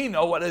Mir. We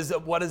know what does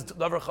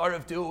davar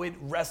charif do? It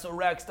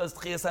resurrects, does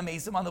tchias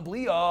hamesim on the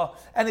bliya,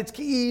 and it's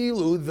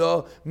ki'ilu,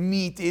 the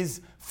meat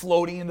is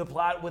floating in the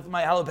pot with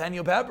my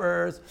jalapeno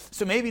peppers.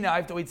 So maybe now I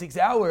have to wait 6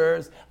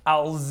 hours.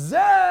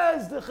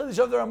 Al-zez, the chiddush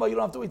of the Ramah, you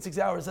don't have to wait 6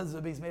 hours, says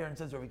the Beis Meir and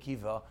says Rav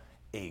Kiva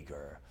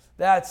Eger.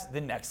 That's the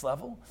next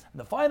level. And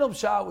the final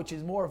pshat, which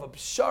is more of a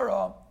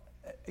pshara,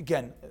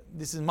 again,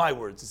 this is my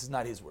words, this is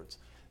not his words.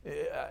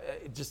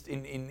 Just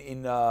in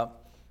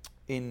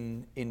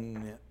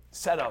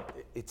setup,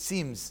 it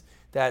seems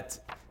that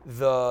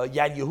the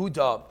Yad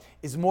Yehuda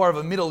is more of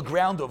a middle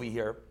ground over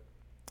here.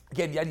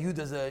 Again, Yad Yehuda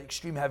is an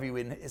extreme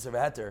heavyweight in Isser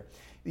V'Heter.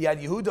 The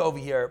Yad Yehuda over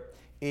here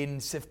in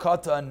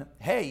Sifkatan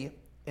Hey,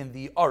 in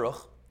the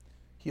Aruch,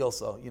 he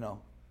also,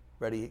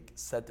 already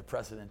set the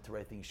precedent to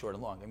write things short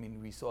and long. I mean,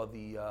 we saw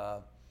the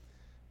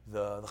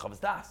Chavos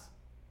Das.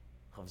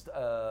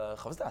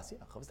 Chavos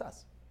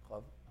Das.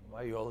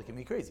 Why are you all looking at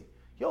me crazy?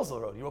 He also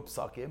wrote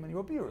Psakim and he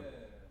wrote Biur.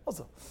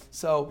 Also.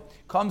 So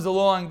comes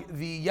along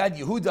the Yad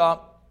Yehuda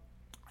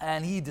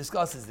and he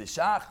discusses the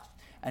Shach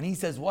and he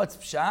says, what's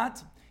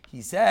Pshat?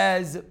 He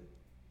says,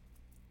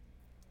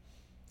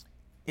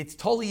 it's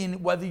totally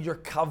in whether your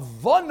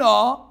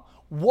kavana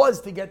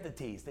was to get the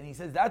taste. And he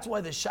says, that's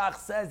why the Shach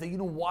says that you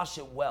don't wash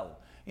it well.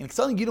 And if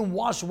something you don't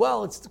wash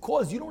well, it's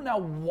because you don't now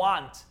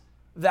want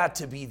that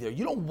to be there.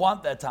 You don't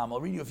want that time. I'll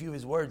read you a few of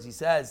his words. He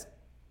says,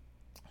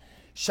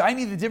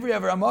 Shiny the Divri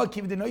Avramah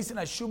Kiv the Noisin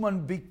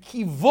Ashuman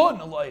Bikivon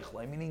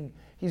Aloichle, meaning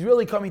he's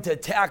really coming to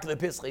attack the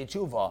Pislei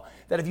Tshuva.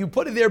 That if you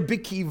put it there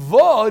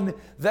Bikivon,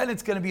 then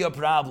it's going to be a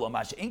problem.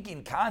 Ash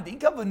Inkin Kant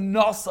Inkav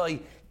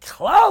Nasai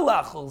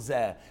Klalachol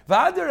Zeh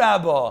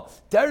Vadarabba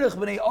Derech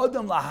Bnei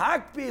Adam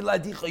Lahakbi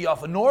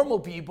Ladichayafa. Normal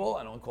people,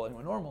 I don't call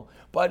anyone normal,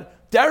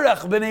 but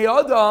Derech Bnei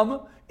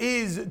Adam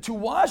is to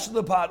wash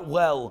the pot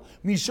well,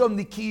 misham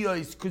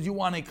nikiyos, because you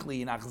want it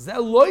clean.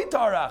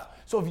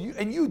 So if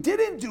you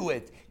didn't do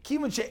it,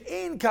 kiman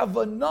she'ein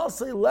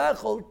kavanasei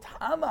lechol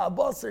tama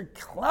basar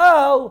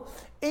klal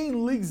ein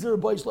ligzer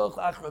b'ishloch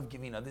achrav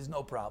givina. There's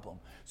no problem.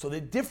 So the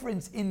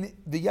difference in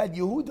the Yad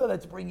Yehuda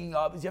that's bringing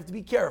up is you have to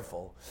be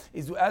careful.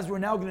 Is as we're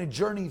now going to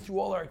journey through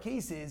all our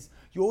cases,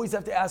 you always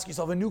have to ask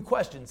yourself a new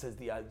question, says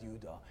the Yad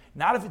Yehuda.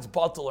 Not if it's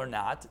batal or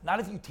not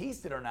if you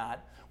taste it or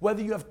not,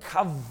 whether you have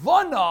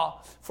kavana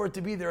for it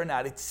to be there or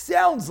not. It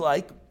sounds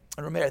like,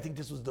 and Rameir, I think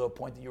this was the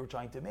point that you were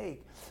trying to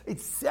make,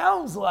 it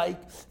sounds like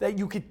that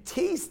you could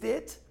taste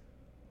it,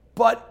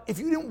 but if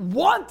you didn't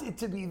want it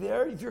to be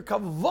there, if your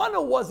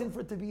kavana wasn't for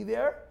it to be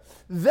there,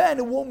 then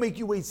it won't make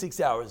you wait 6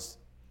 hours.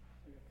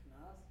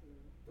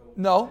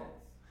 No?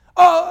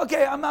 Oh,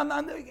 okay, I'm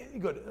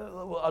good.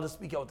 Well, I'll just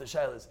speak out what the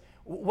shaila is.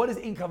 What is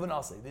in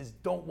kavanase? There's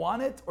don't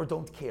want it or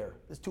don't care.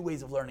 There's two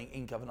ways of learning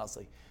in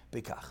kavanase,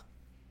 bekach.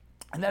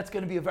 And that's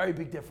going to be a very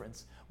big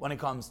difference when it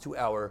comes to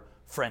our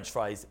French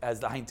fries,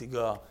 as the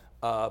Heintiga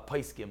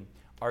Paiskim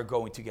are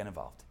going to get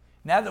involved.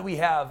 Now that we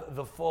have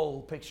the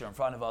full picture in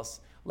front of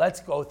us, let's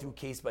go through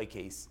case by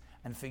case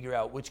and figure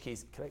out which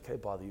case. Can I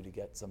bother you to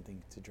get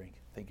something to drink?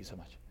 Thank you so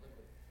much.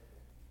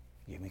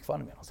 You make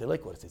fun of me. I'll say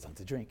liquid. I'll say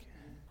something to drink.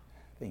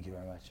 Thank you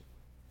very much.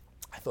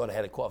 I thought I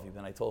had a coffee,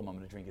 then I told him I'm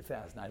going to drink it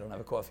fast. Now I don't have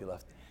a coffee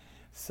left.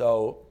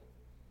 So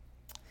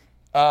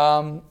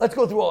let's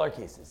go through all our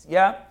cases.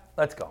 Yeah?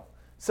 Let's go.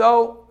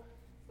 So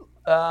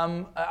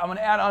I'm going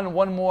to add on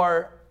one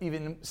more,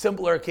 even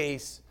simpler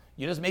case.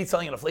 You just made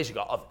something in a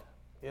fleishiga oven.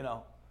 You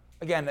know,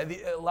 again,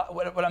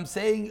 what I'm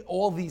saying,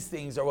 all these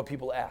things are what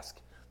people ask.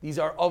 These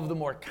are of the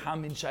more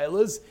common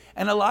shaylas,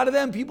 and a lot of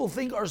them people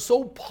think are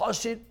so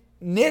pashit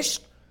nish,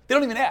 they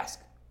don't even ask.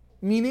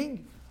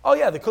 Meaning, oh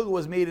yeah, the kugel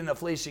was made in a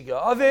fleishiga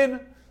oven.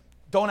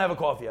 Don't have a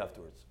coffee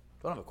afterwards.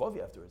 Don't have a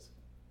coffee afterwards.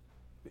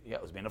 Yeah,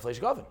 it was made in a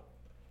fleishiga oven.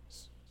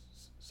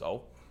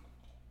 So.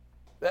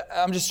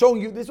 I'm just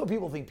showing you, this is what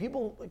people think.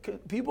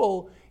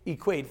 People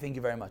equate, thank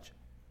you very much.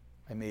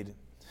 I made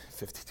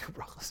 52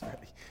 brachas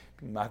already.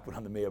 Being makbid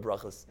on the Meah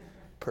brachas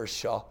per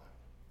shah.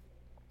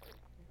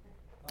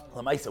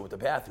 Lamaisa with the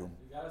bathroom.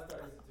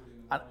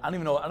 I don't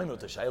even know what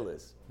the shayla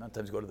is. Not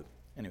times to go to the,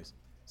 anyways,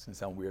 it's going to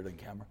sound weird on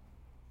camera.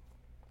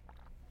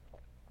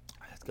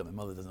 That's good, my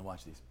mother doesn't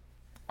watch these.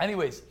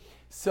 Anyways,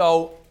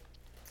 so,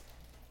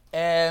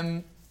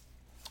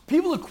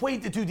 people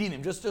equate the two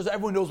dinim, just so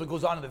everyone knows what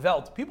goes on in the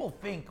Welt. People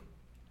think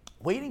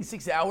waiting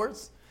 6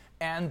 hours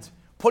and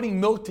putting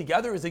milk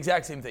together is the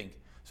exact same thing.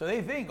 So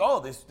they think, oh,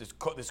 this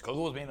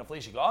kugel was made in a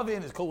fleishig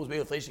oven, this kugel was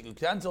made of fleishig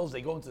utensils.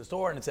 They go into the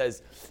store and it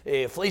says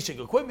fleishig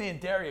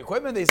equipment, dairy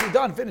equipment. They say,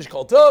 done, finished,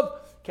 kol tov.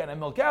 Can I have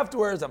milk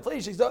afterwards? I'm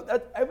fleishig.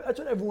 That's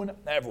what everyone.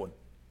 That's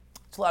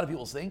a lot of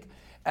people think.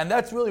 And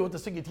that's really what the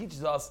Sugya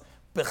teaches us.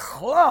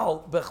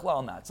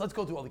 Bechlal not. So let's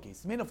go through all the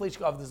cases. Made in a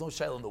fleishig oven, there's no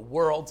shayla in the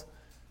world.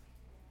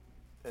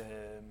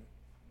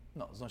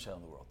 No, there's no shayla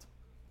in the world.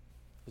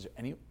 Is there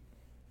any?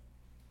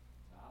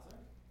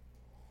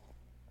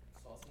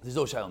 There's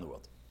no shayla in the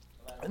world.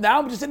 Now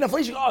I'm just in a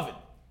fleishig oven.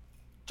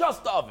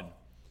 Just the oven.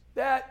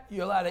 That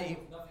you're allowed to eat.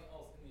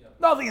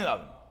 Nothing in the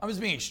oven. I'm just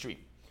being extreme.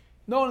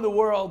 No one in the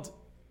world,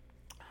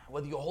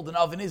 whether you hold an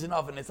oven, is an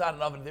oven, it's not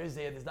an oven,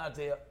 there's not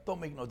there, don't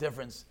make no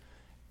difference.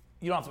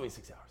 You don't have to wait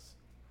 6 hours.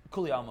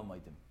 Kuli alma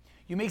maidim.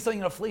 You make something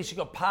in a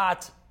fleishig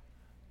pot,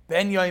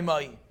 ben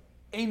yaimai,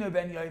 eino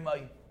ben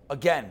yaimai.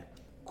 Again,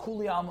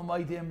 kuli alma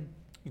maidim.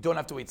 You don't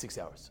have to wait 6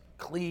 hours.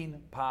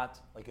 Clean pot,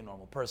 like a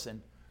normal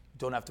person.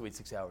 Don't have to wait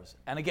 6 hours.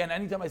 And again,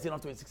 anytime I say don't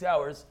have to wait 6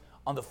 hours,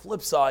 on the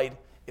flip side,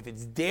 if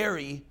it's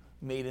dairy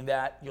made in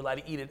that, you're allowed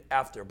to eat it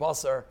after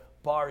basar,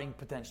 barring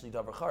potentially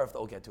davar charif that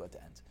we'll get to at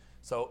the end.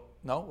 So,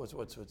 no? What's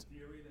dairy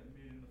that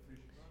made in the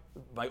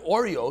fleishig? My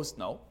Oreos,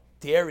 no.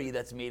 Dairy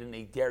that's made in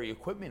a dairy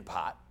equipment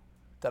pot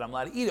that I'm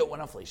allowed to eat it when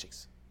I'm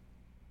fleishigs.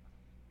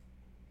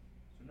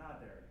 So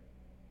not dairy.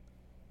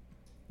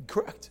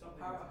 Correct.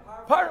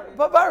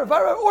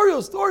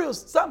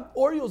 Oreos, some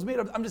Oreos made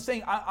of, I'm just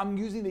saying, I'm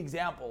using the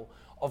example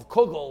of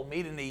kugel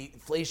made in a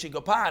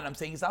fleishig pot. I'm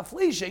saying it's not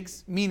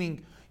fleishigs,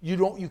 meaning you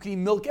can eat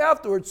milk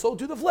afterwards, so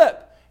to the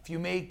flip. If you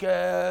make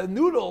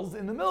noodles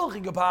in the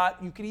milchige pot,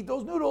 you can eat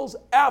those noodles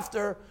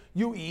after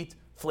you eat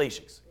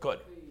fleishiks. Good.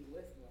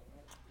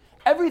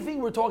 Everything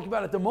we're talking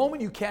about at the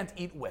moment, you can't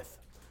eat with.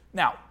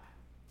 Now,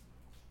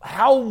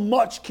 how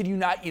much can you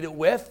not eat it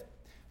with?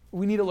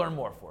 We need to learn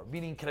more for.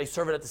 Meaning, can I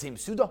serve it at the same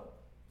suda?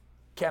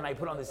 Can I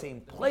put it on the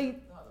same plate?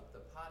 No, the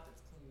pot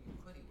that's clean you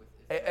could eat with.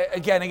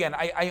 Again,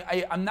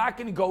 I'm not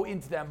going to go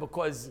into them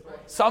because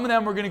some of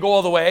them we're going to go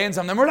all the way and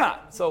some of them we're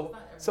not. So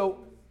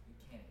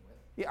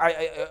yeah,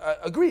 I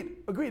agreed.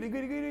 Again,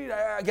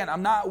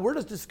 we're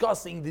just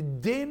discussing the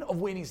din of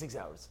waiting 6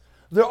 hours.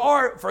 There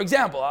are, for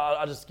example,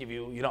 I'll just give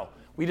you,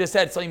 we just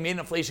said something made in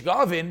a fleishik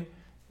oven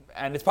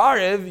and it's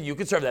pariv, you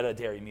could serve that at a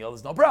dairy meal,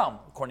 there's no problem,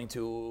 according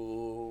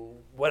to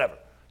whatever,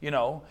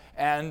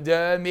 and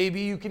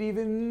maybe you could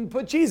even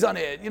put cheese on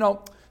it,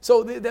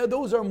 So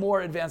those are more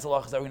advanced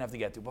halachas that we're going to have to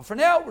get to. But for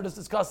now, we're just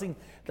discussing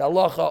the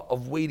halacha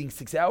of waiting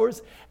 6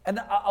 hours.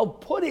 And I'll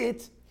put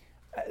it,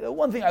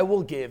 one thing I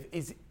will give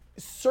is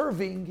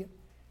serving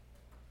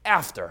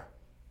after.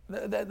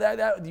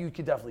 That you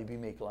could definitely be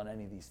makel on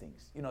any of these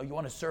things. You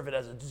want to serve it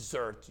as a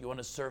dessert. You want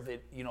to serve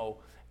it, you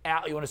want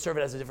to serve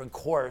it as a different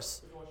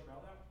course.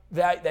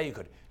 That you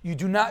could. You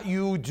do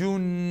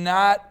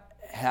not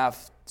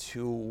have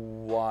to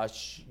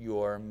wash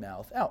your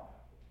mouth out.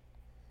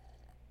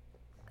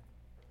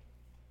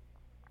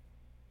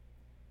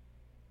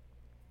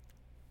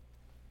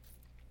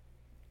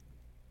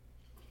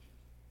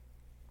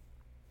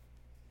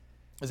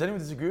 Does anyone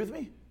disagree with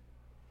me?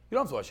 You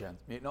don't have to wash your hands.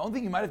 The only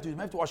thing you might have to do is you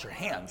might have to wash your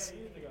hands.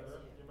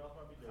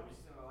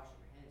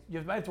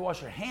 You might have to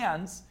wash your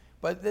hands,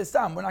 but this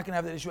time we're not going to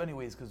have that issue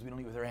anyways because we don't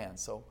eat with our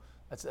hands. So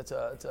that's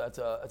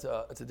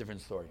a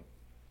different story.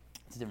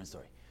 It's a different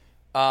story.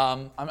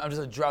 I'm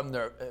just a drum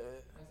there. I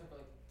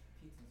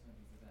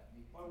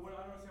don't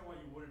understand why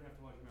you wouldn't have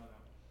to wash your mouth out.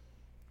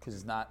 Because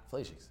it's not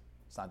fleishiks.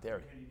 It's not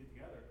dairy. Can you eat it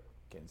together?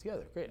 Getting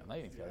together. Great. I'm not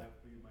eating together.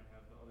 You might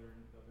have the other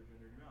gender in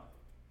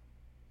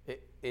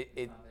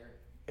your mouth.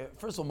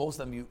 First of all, most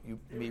of them you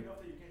maybe. Enough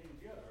that you can't eat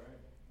together,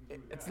 right?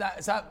 It's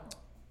not.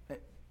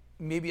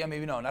 Maybe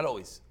no, not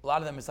always. A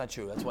lot of them it's not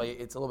true. That's why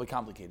it's a little bit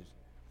complicated.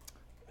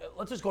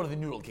 Let's just go to the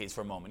noodle case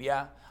for a moment.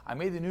 Yeah, I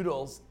made the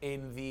noodles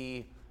in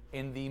the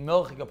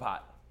milchige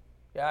pot.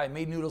 Yeah, I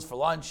made noodles for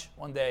lunch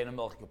one day in a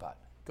milchige pot.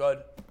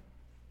 Good.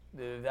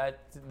 The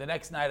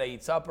next night I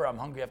eat supper. I'm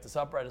hungry after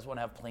supper. I just want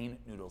to have plain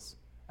noodles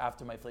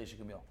after my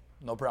fleishik meal.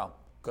 No problem.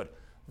 Good.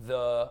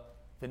 The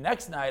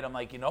next night I'm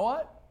like, you know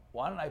what?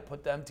 Why don't I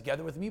put them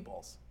together with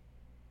meatballs?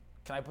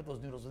 Can I put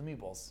those noodles with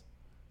meatballs?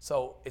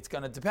 So it's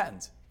going to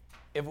depend.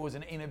 If it was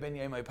an Eina Ben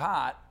Yemai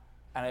pot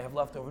and I have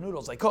leftover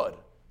noodles, I could.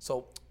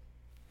 So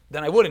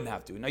then I wouldn't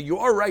have to. Now you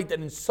are right that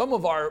in some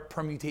of our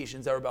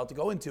permutations that we're about to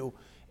go into,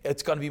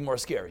 it's going to be more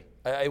scary.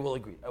 I will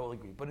agree.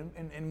 But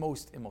in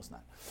most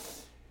not.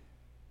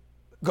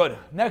 Good.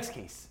 Next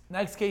case.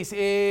 Next case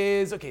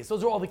is, okay, so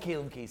those are all the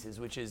kalim cases,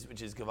 which is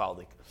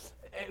gavaldik.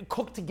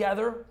 Cooked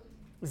together,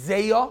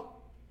 zayah.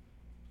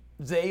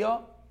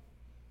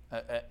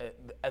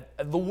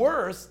 At the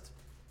worst,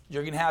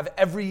 you're going to have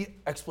every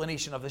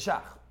explanation of the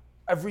shach.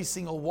 Every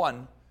single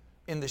one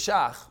in the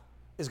shach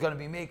is going to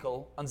be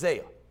mekel on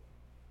zayah.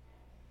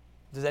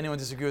 Does anyone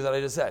disagree with what I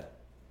just said?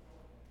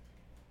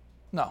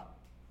 No.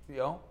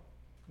 Mayor?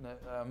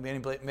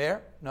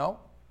 No?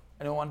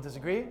 Anyone want to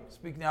disagree?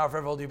 Speak now,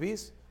 forever hold your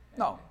peace?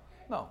 No.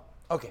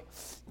 Okay.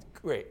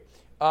 Great.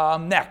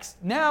 Next.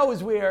 Now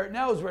is where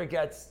it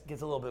gets a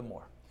little bit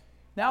more.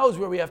 Now is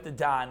where we have to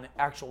don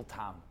actual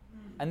tam.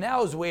 And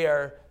now is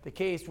where the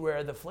case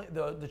where the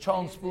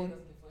chalon spoon.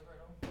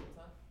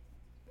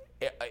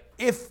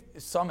 If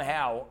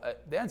somehow,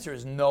 the answer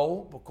is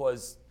no,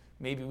 because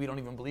maybe we don't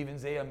even believe in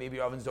zayah, maybe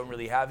our ovens don't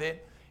really have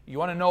it. You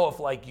want to know if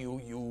like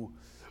you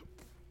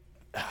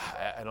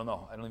I don't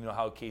know. I don't even know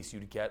how a case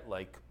you'd get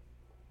like,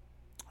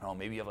 I don't know,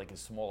 maybe you have like a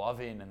small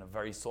oven and a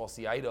very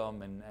saucy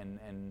item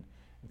and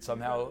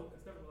somehow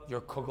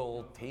your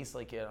kugel tastes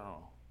like it. I don't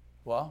know.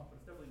 What?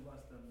 It's definitely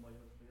less than like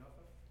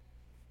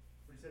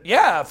Yafa.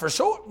 Yeah, for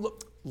sure.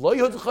 Lo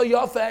Yodcha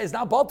Yafa is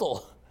not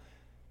bottle.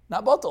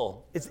 Not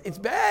bottle. It's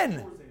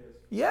Ben.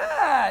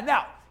 Yeah.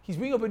 Now, he's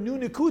bringing up a new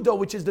nekuda,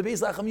 which is the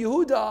Beis Lachem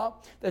Yehuda,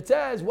 that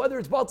says whether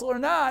it's bottle or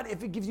not,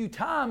 if it gives you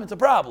tam, it's a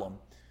problem.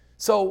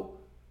 So,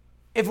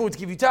 if it would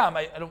give you tam,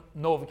 I don't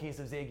know of a case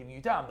of Zay giving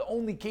you tam. The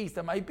only case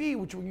that might be,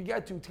 which we're going to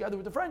get to together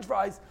with the French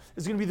fries,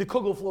 is going to be the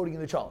kugel floating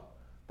in the chalon.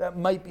 That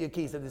might be a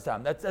case at this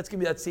time. That's going to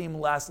be that same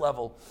last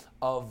level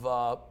of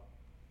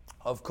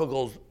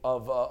kugels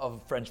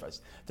of French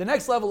fries. The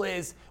next level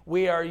is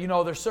where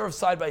they're served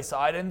side by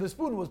side, and the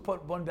spoon was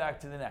put one back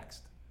to the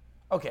next.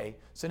 Okay,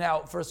 so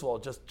now first of all,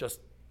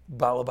 just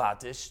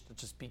balabatish.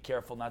 Just be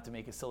careful not to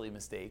make a silly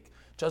mistake.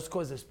 Just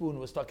because the spoon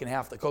was stuck in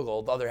half the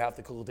kugel, the other half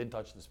the kugel didn't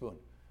touch the spoon.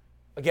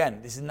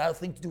 Again, this is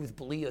nothing to do with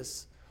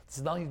belias. This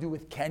has nothing to do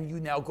with can you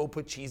now go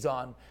put cheese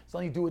on. It's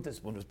nothing to do with the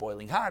spoon was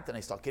boiling hot and I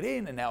stuck it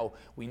in and now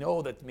we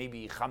know that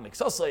maybe cham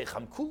miksasai,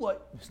 cham kulai.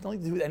 It's nothing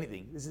to do with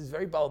anything. This is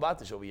very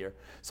balabatish over here.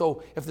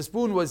 So if the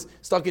spoon was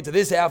stuck into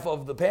this half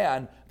of the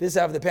pan, this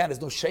half of the pan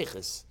is no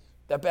sheiches.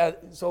 that bad.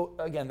 So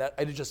again, that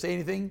I didn't just say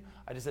anything.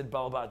 I just said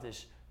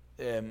balabatish,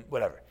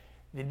 whatever.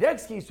 The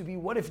next case would be,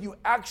 what if you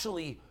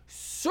actually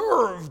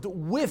served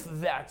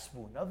with that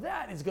spoon? Now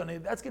that's gonna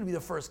be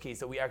the first case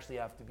that we actually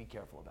have to be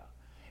careful about.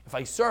 If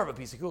I serve a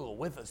piece of kugel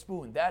with a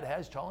spoon that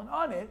has cholent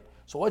on it,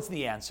 so what's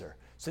the answer?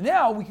 So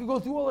now we can go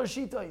through all our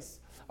shitais.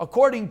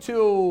 According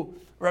to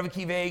Rav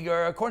Akiva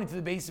Eiger, according to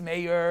the Beis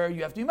Meir,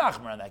 you have to be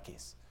machmer in that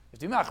case. You have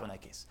to be machmer in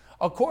that case.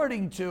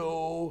 According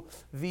to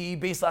the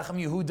Beis Lachem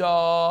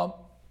Yehuda,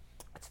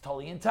 it's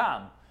totally in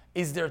tam.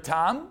 Is there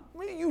tam?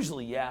 Well,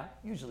 usually, yeah.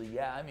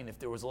 I mean, if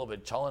there was a little bit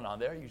of cholent on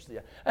there, usually,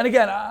 yeah. And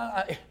again,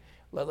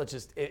 let's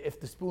just, if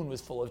the spoon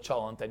was full of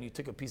cholent and you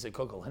took a piece of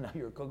kugel and now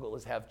your kugel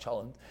is half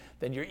cholent,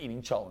 then you're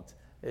eating cholent.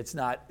 It's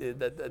not,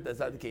 that's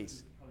not the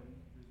case.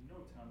 There's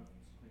no time if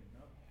it's cleaning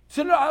up.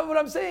 So no, what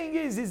I'm saying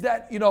is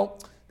that,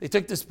 they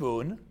took the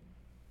spoon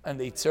and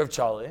they served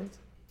cholent.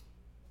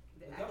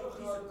 The actual piece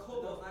of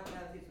kugel is not going to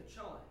have a piece of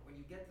cholent. When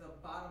you get to the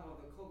bottom of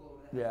the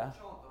kugel that has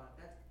cholent on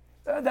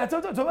it, That's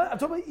what I'm talking about. I'm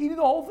talking about eating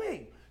the whole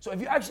thing. So if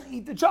you actually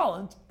eat the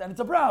cholent, then it's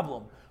a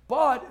problem.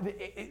 But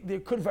there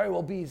could very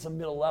well be some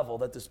middle level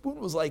that the spoon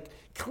was like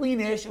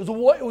cleanish. It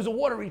was a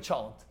watery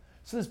cholent.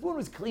 So the spoon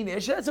was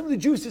cleanish. It had some of the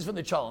juices from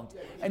the cholent.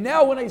 And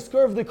now when I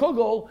serve the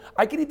kugel,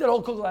 I can eat that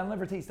whole kugel. I'll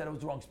never taste that it was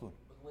the wrong spoon.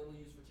 But the label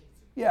used for chicken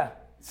soup. Yeah,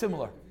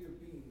 similar. If you're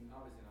being,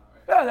 obviously not,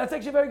 right? Yeah, that's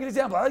actually a very good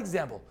example. I like the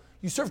example.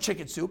 You serve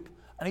chicken soup,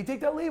 and you take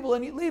that ladle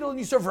and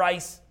you serve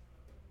rice.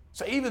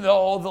 So even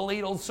though the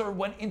ladle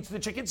went into the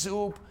chicken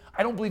soup,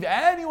 I don't believe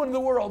anyone in the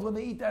world, when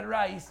they eat that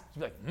rice,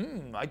 is like,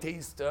 I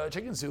taste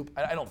chicken soup.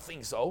 I don't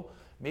think so.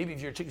 Maybe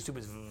if your chicken soup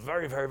is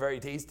very, very, very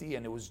tasty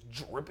and it was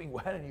dripping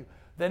wet on you,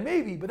 then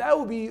maybe. But that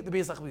would be the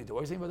Beis Lachem. What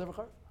are you saying about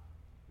that,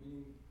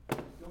 Meaning, you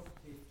don't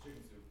taste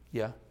chicken soup.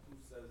 Yeah. Who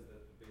says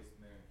that the base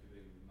Meir and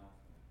Kivay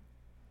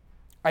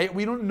would not?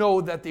 We don't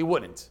know that they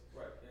wouldn't.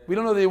 Right. We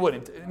don't know they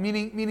wouldn't.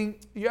 Meaning,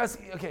 you ask,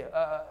 okay.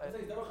 I'm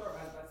saying Dabachar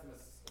has that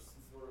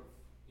sort of,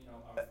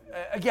 obviously.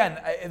 Again,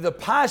 the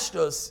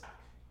pashtus,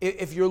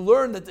 if you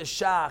learn that the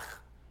shach,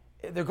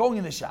 they're going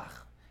in the shach,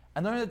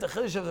 and learn that the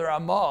chiddush of the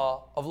Ramah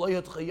of lo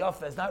yot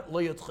chayafa is not lo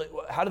yot.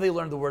 How do they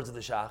learn the words of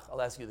the shach?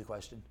 I'll ask you the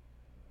question.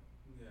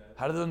 Yeah.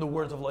 How do they learn the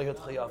words of lo yot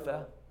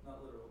chayafa?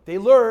 Not literal. They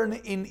learn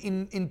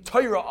in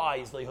Torah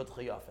eyes lo yot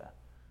chayafa,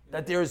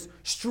 that there's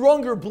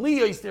stronger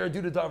bliyos there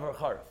due to davar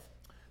charif.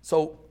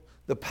 So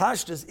the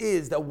pashtus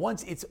is that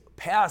once it's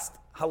past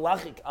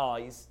halachic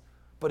eyes,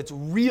 but it's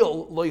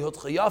real lo yot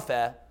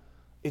chayafa,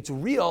 it's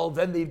real,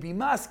 then they'd be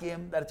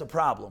maskim that it's a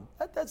problem.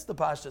 That's the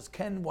pashtus.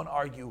 Can one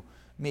argue?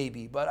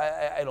 Maybe, but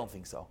I don't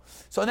think so.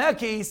 So in that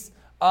case,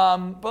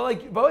 but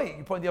wait,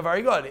 you pointed out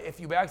very good. If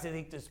you actually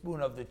take the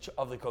spoon of the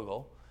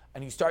kugel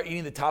and you start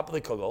eating the top of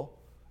the kugel,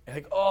 and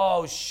like,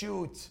 oh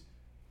shoot,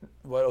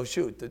 what? Oh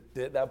shoot,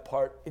 that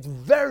part. It's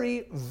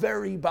very,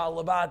 very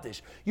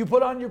balabatish. You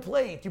put on your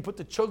plate. You put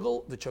the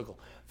kugel,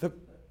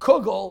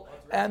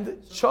 and the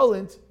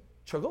cholent.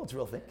 Chugel, it's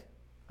real thick.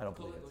 I don't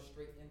believe it. Goes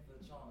straight into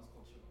the cholent. It's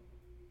called sugar.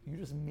 You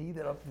just made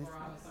it up. Or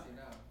honestly,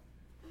 no.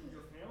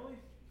 Your family?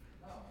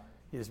 No.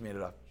 He just made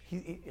it up.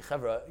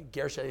 Chavra,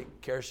 Gershe,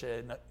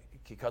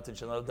 Kikatan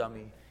Shanal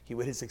Dami. He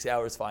waited 6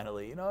 hours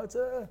finally. It's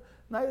a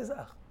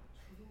Nayazach.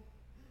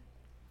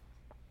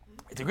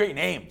 It's a great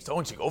name.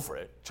 Someone should go for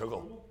it.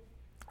 Chugel.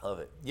 I love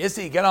it.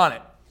 Yissi, get on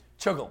it.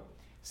 Chugel.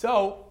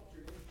 So,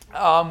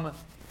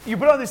 you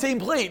put it on the same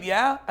plate,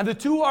 yeah? And the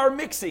two are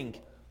mixing.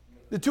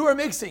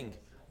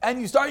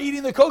 And you start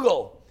eating the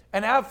kugel.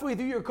 And halfway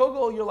through your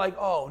kugel, you're like,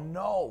 oh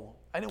no,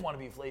 I didn't want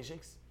to be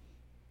fleishiks.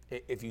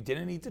 If you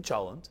didn't eat the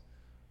cholent,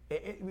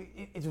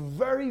 it's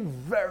very,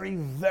 very,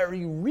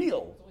 very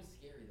real. It's always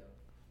scary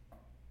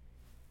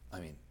though. I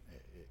mean,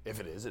 if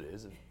it is, it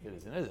is. If it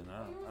isn't, it isn't. I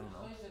don't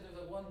know. There's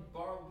like one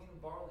barley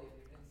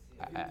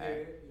if you didn't see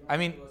it. I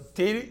mean,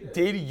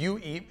 did you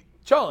eat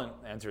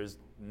cholent? The answer is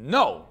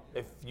no.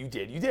 If you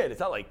did, you did. It's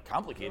not like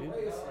complicated. If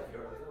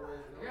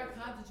you're not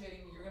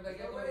concentrating, you're gonna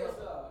get going.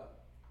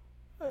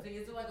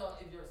 Is it like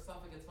if your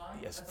esophagus is fine?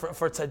 Yes,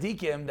 for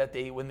tzaddikim, that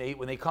when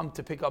they come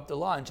to pick up the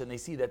lunch and they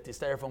see that the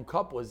styrofoam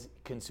cup was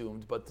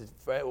consumed, but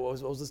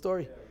what was the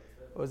story?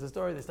 What was the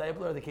story? The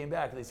stapler, they came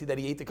back and they see that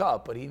he ate the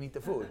cup, but he didn't eat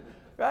the food.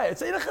 Right?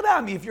 It's ein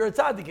charami. If you're a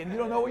tzaddik and you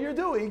don't know what you're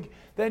doing,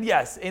 then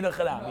yes, ein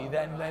charami.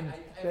 I'm arguing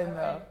this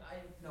one.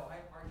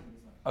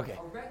 Okay.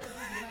 A regular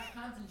person is not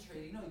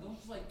concentrating. No, you don't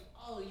just like,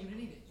 oh, you didn't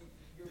eat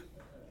it.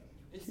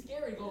 It's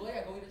scary to go,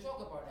 yeah, go eat a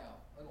chocolate bar now.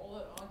 Like all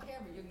that on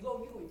camera, you eat the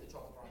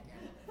chocolate bar on camera.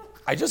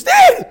 I just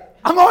did.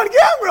 I'm on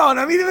camera and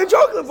I'm eating a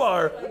chocolate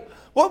bar.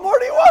 What more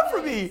do you want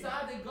from me?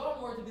 Inside they go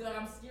more to be like,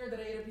 I'm scared that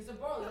I ate a piece of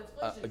barley.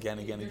 That's flesh. Again.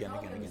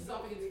 It's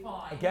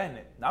fine. Again,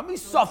 not me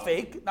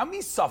suffix.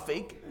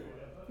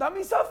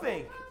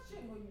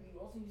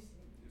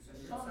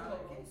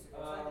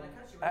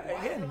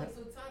 Again.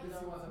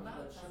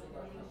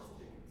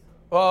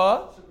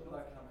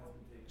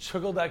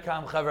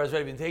 Sugar.com, Chavra has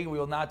already been taken. We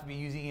will not be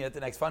using it at the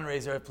next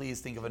fundraiser. Please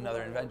think of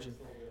another invention.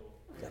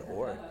 Got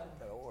org.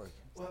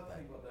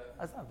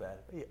 That's not bad.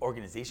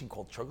 Organization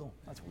called Chuggle.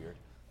 That's weird.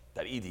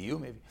 .edu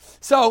maybe.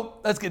 So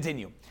let's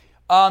continue.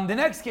 The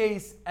next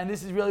case, and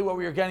this is really what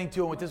we are getting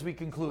to, and with this we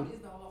conclude. What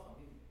is the halacha? I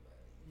mean,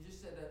 you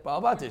just said that. Well,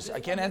 about this,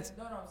 I can't answer.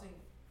 No, I'm saying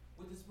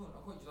with the spoon.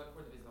 According to the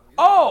basic.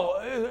 Oh,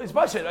 it's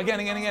bullshit.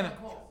 Again.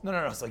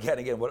 No. So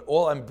again, what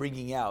all I'm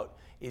bringing out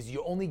is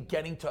you're only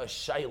getting to a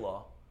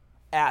shayla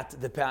at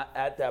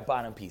that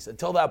bottom piece.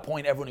 Until that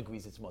point, everyone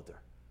agrees it's mutter.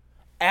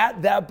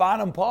 At that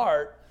bottom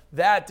part,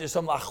 that there's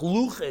some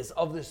lachluches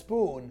of the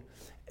spoon.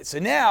 So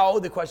now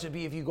the question would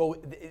be, if you go,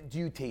 do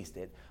you taste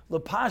it?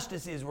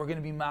 Lepashtis is we're going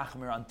to be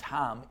machmer on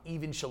tam,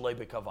 even shaloi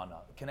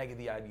bekavana. Can I get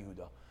the Ad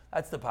Yehuda?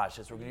 That's the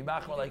pashtis. We're going to be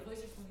machmer like.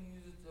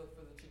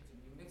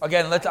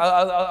 Again,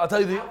 I'll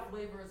tell you the.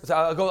 So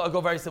I'll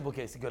go very simple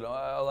case. Good.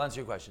 I'll answer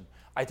your question.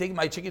 I take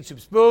my chicken soup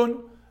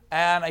spoon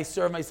and I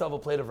serve myself a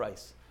plate of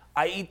rice.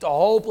 I eat the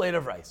whole plate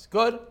of rice.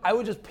 Good. I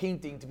was just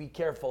painting to be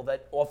careful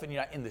that often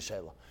you're not in the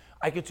shayla.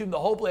 I consume the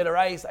whole plate of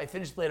rice. I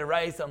finish the plate of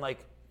rice. I'm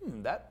like,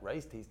 that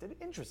rice tasted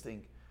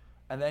interesting.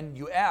 And then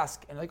you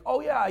ask, and like,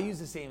 oh yeah, I use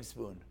the same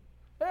spoon.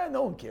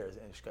 No one cares.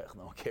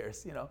 No one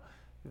cares. You know,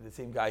 the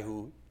same guy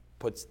who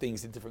puts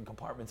things in different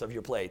compartments of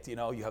your plate. You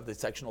know, you have the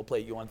sectional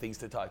plate. You want things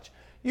to touch.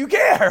 You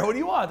care. What do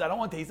you want? I don't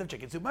want taste of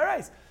chicken soup in my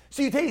rice.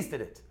 So you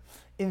tasted it.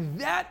 In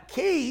that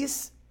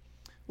case,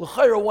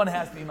 l'chayra one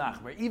has to be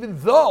machmer, even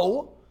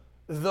though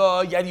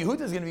the Yad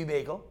Yehuda is going to be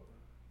mekel,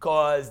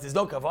 because there's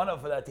no kavanah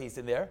for that taste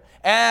in there,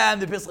 and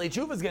the Pislei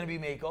Tshuva is going to be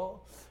mekel.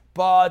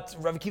 But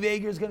Rav Akiva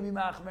Eiger is going to be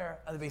machmer,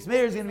 and the Beis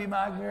Meir is going to be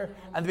machmer,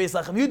 and the Beis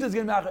Lachem Yudah is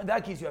going to be machmer. In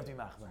that case, you have to be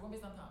machmer.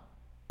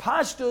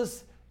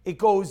 Pashtus, it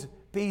goes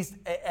based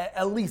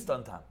at least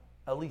on time.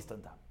 At least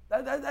on time.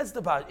 That's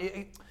the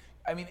pashtus.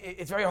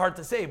 It's very hard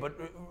to say, but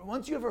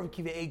once you have Rav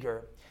Akiva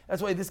Eiger,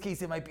 that's why in this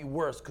case it might be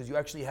worse, because you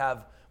actually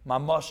have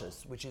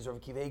mamashas, which is Rav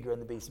Akiva Eiger and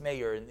the Beis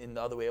Meir in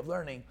the other way of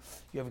learning.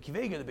 You have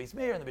Akiva Eiger, the Beis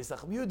Meir, and the Beis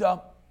Lachem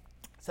Yudah.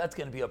 So that's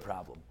going to be a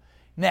problem.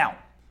 Now,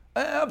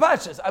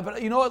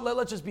 but you know what?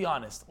 Let's just be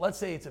honest. Let's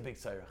say it's a big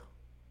tzarech.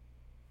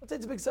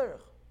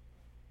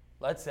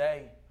 Let's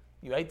say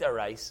you ate that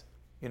rice.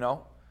 You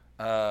know,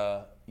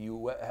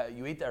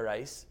 you ate that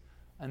rice,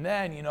 and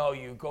then you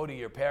go to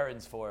your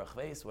parents for a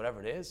chveis, whatever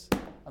it is,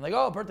 and they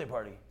go, a birthday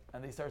party,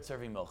 and they start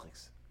serving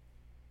milchiks.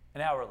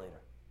 An hour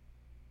later,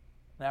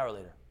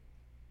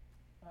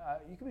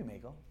 you could be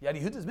megal. Yad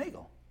Yehuda's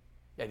megal.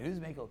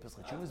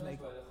 Pislei Tshuva is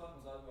megal.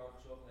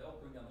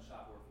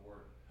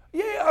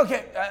 Yeah,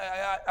 okay.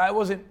 I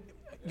wasn't.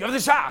 You have the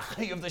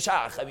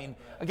shach. I mean,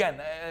 again,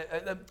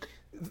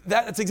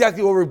 that's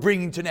exactly what we're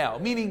bringing to now.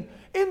 Meaning,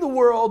 in the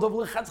world of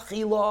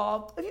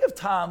lechatchila, if you have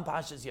tam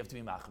pashas, you have to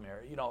be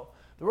machmer. You know,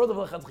 the world of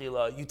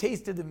lechatchila, you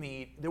tasted the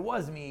meat, there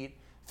was meat,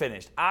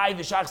 finished.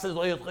 The shach says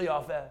lo yotcha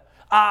yafeh.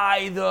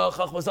 The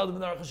Hilchos Basar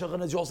and the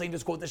Shulchan, as you're all saying,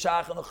 just quote the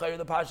shach, and the chayr,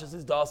 the pashas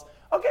is das.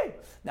 Okay,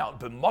 now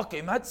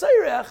b'makim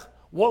hatzayirech,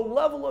 what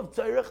level of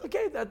tzayirech?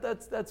 Okay,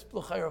 that's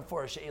l'chayr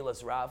for a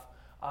she'elas rav.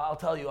 I'll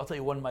tell you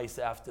one mice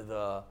after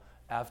the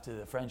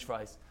French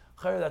fries.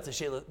 That's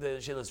the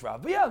she'elas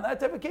rav. But yeah, in that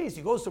type of case,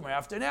 you go somewhere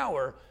after an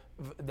hour.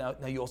 Now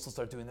you also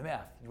start doing the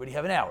math. You already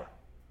have an hour,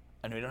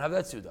 and we don't have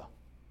that suda,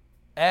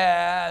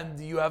 and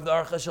you have the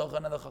Aruch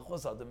HaShulchan and the Hilchos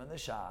Basar and the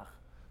shach.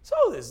 So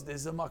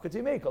there's a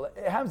makati mekel.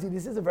 Hamzi,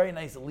 this is a very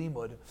nice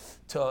limud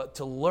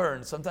to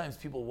learn. Sometimes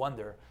people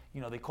wonder,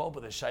 they call up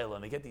with a shayla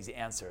and they get these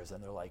answers,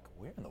 and they're like,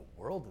 where in the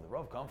world did the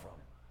Rav come from?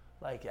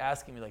 Like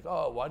asking me, like,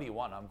 oh, what do you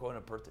want? I'm going to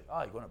a birthday. Oh,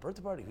 you're going to a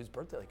birthday party? Whose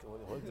birthday? Like,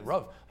 what the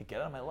Rav? Like, get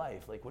out of my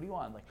life. Like, what do you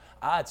want? Like,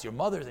 it's your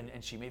mother's,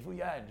 and she made food.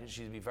 Yeah, and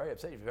she'd be very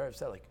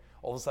upset. Like,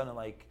 all of a sudden,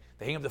 like,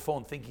 they hang up the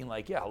phone thinking,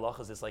 like, yeah, halacha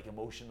is this, like,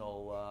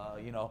 emotional,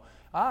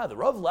 the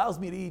Rav allows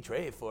me to eat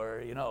treif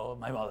for,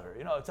 my mother.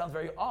 It sounds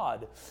very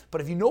odd.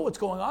 But if you know what's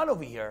going on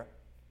over here,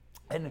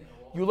 and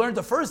you learned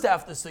the first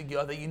half of the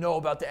sugya that you know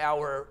about the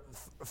hour,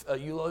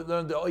 you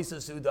learned the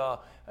oisa suda,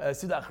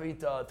 suda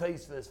achrita,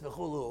 taisvis,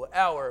 v'chulu,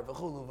 hour,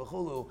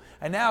 v'chulu,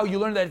 and now you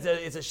learn that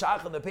it's a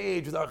shach on the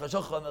page with Aruch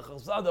HaShulchan and the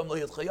Chasadim, lo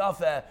yotcha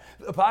yafeh,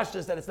 the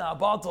pashtus that it's not a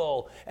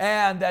bottle,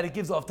 and that it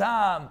gives off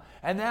tam,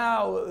 and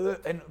now,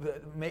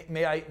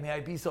 may I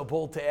be so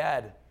bold to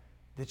add,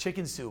 the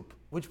chicken soup.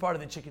 Which part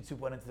of the chicken soup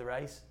went into the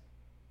rice?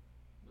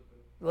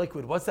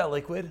 Liquid. What's that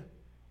liquid?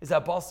 Is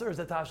that basar or is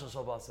that tashel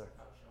shel basar?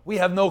 We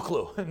have no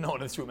clue. No one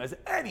in this room has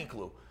any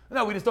clue.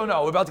 No, we just don't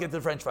know. We're about to get to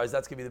the French fries.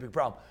 That's going to be the big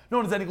problem. No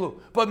one has any clue.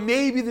 But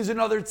maybe there's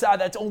another tzad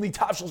that's only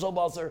tafshel shel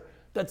basar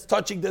that's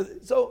touching the...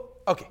 So,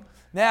 okay.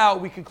 Now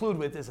we conclude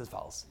with this as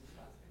follows.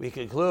 We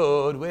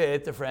conclude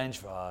with the French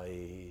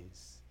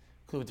fries.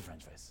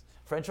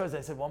 French fries, I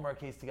said one more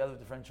case together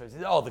with the French fries.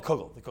 Oh, the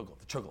chugel.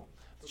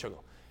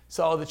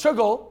 So the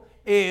chugel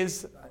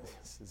is...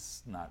 This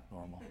is not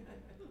normal.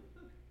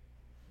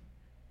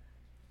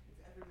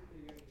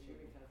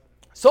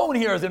 Someone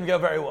here is going to get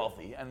very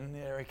wealthy, and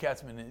Eric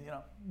Katzman,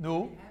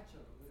 no.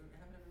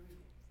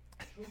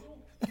 You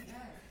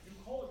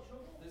call it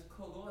chugel? There's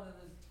kugel and then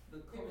there's the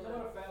kugel. It's not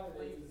a family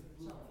basis.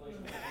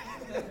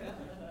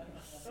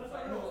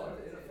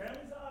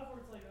 Family's off, or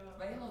it's like a...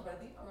 My in-laws, but I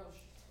think my in-laws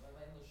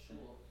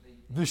shul.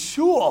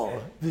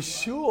 The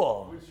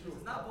shul.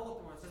 It's not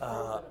Baltimore. It's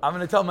just I'm going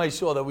to tell my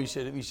shul that we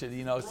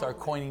should start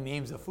coining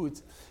names of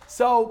foods.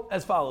 So,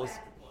 as follows.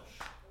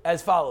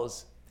 as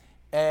follows.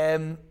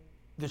 The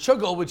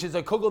chugel, which is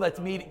a kugel that's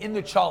made in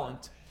the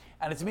cholent,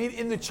 and it's made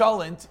in the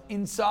cholent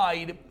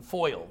inside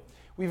foil.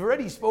 We've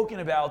already spoken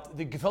about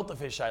the gefilte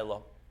fish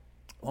shiloh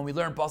when we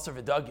learned basar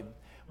v'dagim.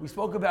 We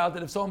spoke about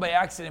that if someone by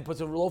accident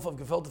puts a loaf of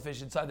gefilte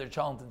fish inside their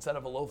cholent instead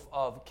of a loaf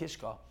of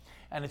kishka,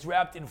 and it's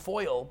wrapped in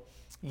foil,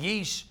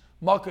 yesh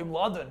makim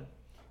ladan,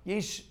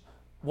 yesh,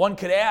 one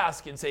could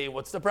ask and say,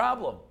 what's the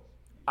problem?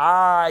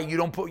 You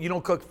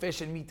don't cook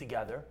fish and meat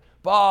together,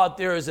 but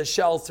there is a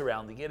shell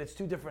surrounding it. It's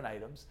two different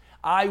items.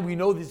 We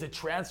know there's a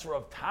transfer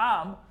of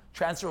tam,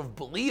 transfer of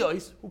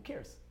beliyos. Who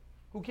cares?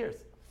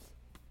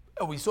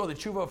 We saw the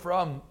tshuva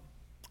from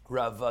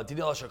Rav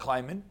Didel Asher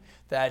Kleiman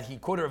that he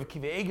quoted Rav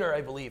Akiva Eger,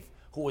 I believe,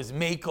 who was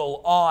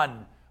makel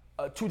on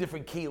two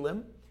different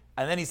kelim,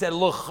 and then he said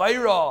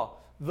l'chayra,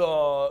 the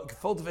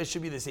gefilte fish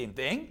should be the same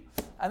thing,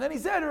 and then he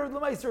said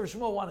L'maiser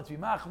Shmuel wanted to be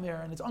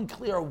machmir, and it's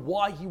unclear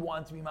why he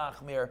wanted to be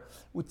machmir.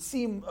 Would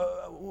seem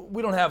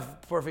we don't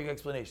have perfect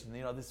explanation.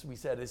 This we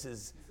said this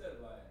is. He said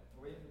why.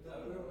 When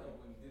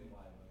didn't lie,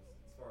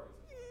 as far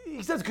as.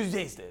 He says because you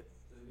taste it.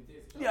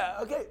 Yeah,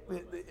 okay.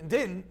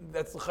 Didn't,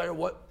 that's the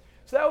what?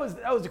 So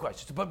that was the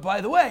question. But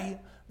by the way,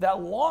 that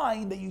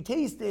line that you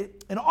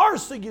tasted in our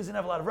sugya doesn't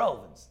have a lot of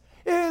relevance.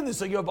 In the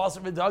sugya of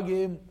basar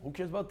v'dagim, who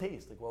cares about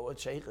taste? Like, well, what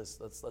sheikhs?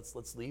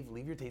 Let's leave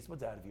your taste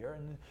buds out of here.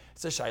 And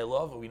it's a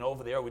shaila. We know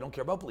over there we don't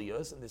care about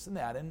bliyos and this and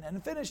that,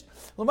 and finished.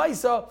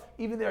 L'maisa,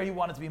 even there he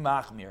wanted to be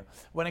machmir.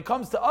 When it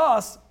comes to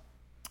us,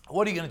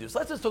 what are you going to do? So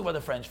let's just talk about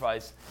the French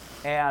fries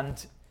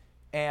and.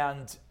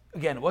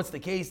 Again, what's the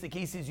case? The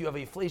case is you have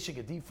a fleishik,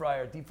 a deep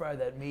fryer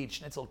that made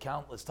schnitzel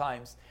countless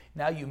times.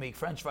 Now you make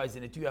French fries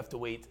in it, you have to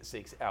wait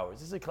 6 hours.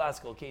 This is a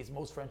classical case.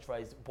 Most French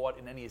fries bought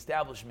in any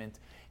establishment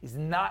is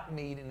not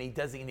made in a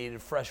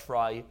designated fresh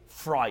fry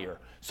fryer.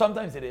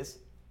 Sometimes it is.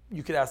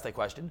 You could ask that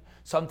question.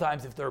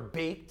 Sometimes if they're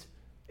baked,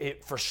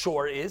 it for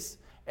sure is.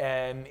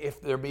 And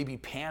if they're maybe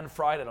pan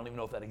fried, I don't even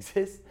know if that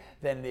exists,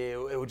 then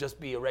it would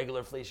just be a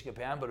regular fleishik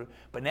pan.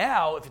 But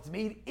now, if it's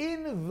made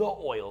in the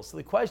oil, so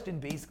the question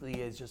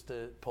basically is, just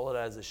to pull it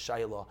out as a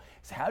shayla,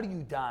 is how do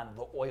you don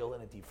the oil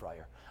in a deep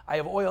fryer? I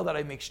have oil that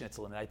I make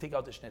schnitzel in, and I take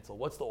out the schnitzel.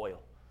 What's the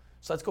oil?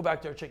 So let's go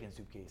back to our chicken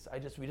soup case.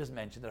 We just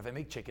mentioned that if I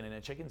make chicken in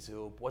a chicken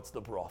soup, what's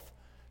the broth?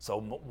 So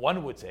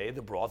one would say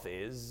the broth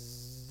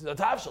is the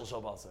tafshel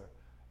shel basar.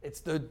 It's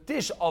the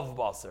dish of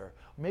basar.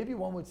 Maybe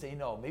one would say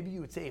no. Maybe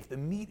you would say if the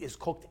meat is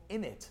cooked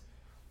in it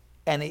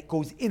and it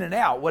goes in and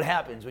out, what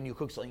happens when you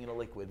cook something in a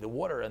liquid? The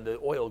water and the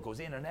oil goes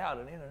in and out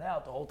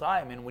the whole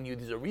time. And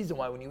there's a reason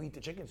why when you eat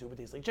the chicken soup, it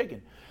tastes like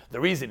chicken. The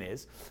reason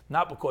is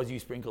not because you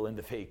sprinkle in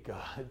the fake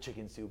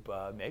chicken soup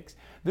mix.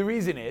 The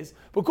reason is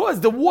because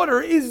the water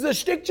is the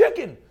shtick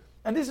chicken.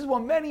 And this is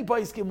what many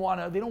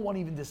paiskim they don't want to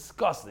even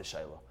discuss the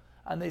shayla.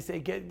 And they say,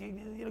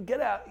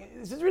 get out.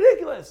 This is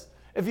ridiculous.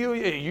 If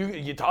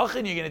you're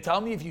talking, you're going to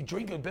tell me if you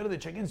drink a bit of the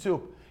chicken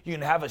soup, you're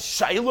going to have a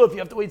shayla if you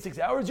have to wait 6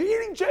 hours? You're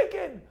eating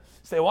chicken.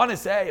 So they want to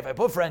say, if I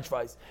put French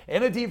fries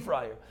in a deep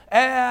fryer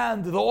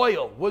and the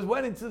oil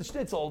went into the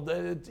schnitzel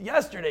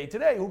yesterday,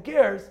 today, who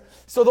cares?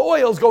 So the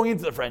oil's going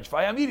into the French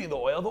fry. I'm eating the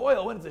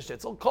oil went into the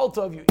schnitzel. Cult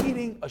of you're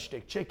eating a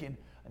shtick chicken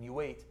and you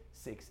wait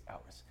 6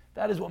 hours.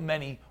 That is what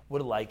many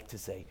would like to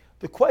say.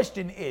 The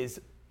question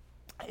is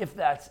if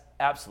that's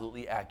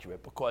absolutely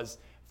accurate, because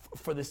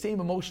for the same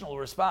emotional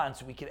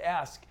response, we could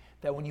ask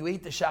that when you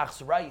ate the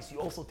shach's rice, you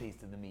also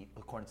tasted the meat,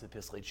 according to the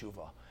Pislei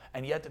Tshuva.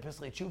 And yet the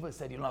Pislei Tshuva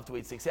said you don't have to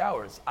wait 6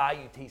 hours.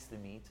 You taste the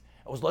meat.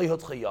 It was lo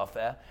yotcha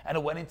yafeh, and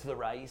it went into the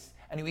rice,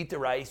 and you eat the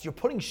rice. You're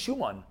putting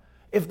shuman.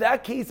 If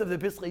that case of the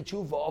Pislei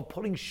Tshuva of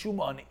putting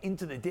shuman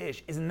into the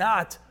dish is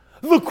not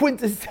the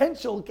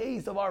quintessential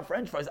case of our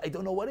French fries, I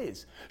don't know what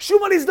is.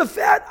 Shuman is the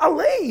fat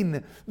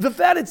alain, the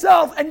fat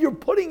itself, and you're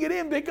putting it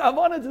in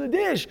b'kavana into the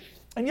dish.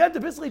 And yet the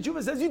Pislei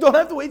Tshuva says you don't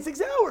have to wait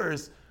 6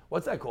 hours.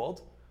 What's that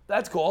called?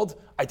 That's called,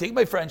 I take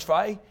my French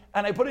fry,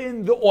 and I put it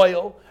in the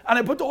oil, and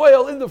I put the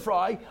oil in the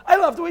fry. I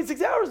don't have to wait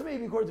 6 hours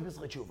maybe, according to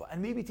Pislei Tshuva.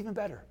 And maybe it's even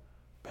better.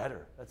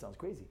 Better. That sounds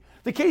crazy.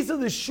 The case of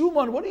the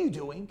shuman, what are you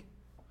doing?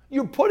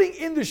 You're putting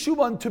in the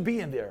shuman to be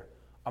in there.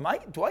 Am I?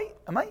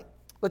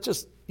 Let's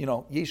just,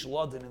 yesh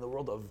ladin in the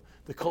world of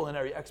the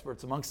culinary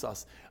experts amongst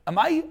us. Do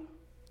I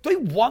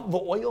want the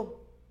oil?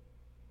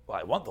 Well,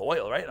 I want the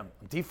oil, right? I'm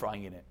deep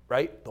frying in it,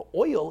 right? The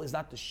oil is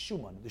not the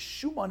shuman. The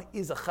shuman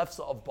is a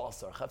chefsa of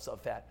basar, chefsa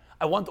of fat.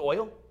 I want the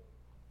oil?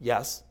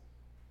 Yes.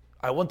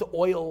 I want the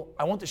oil.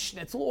 I want the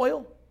schnitzel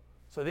oil.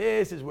 So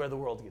this is where the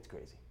world gets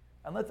crazy.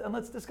 And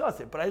let's discuss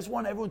it. But I just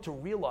want everyone to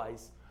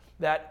realize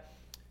that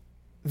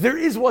there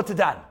is what to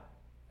don.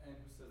 And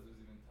who says there's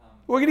even time?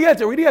 We're going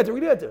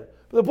to get there.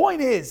 But the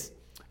point is,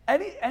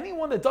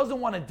 anyone that doesn't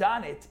want to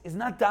don it is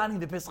not donning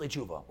the Pislei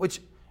Tshuva, which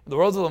in the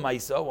world of the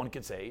Maisa, one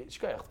could say,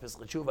 Shkayach,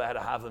 Pislei Tshuva had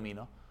a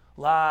havamina,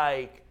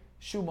 like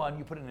Shuman,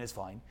 you put it in is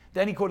fine.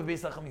 Then he quoted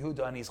Beis Lachem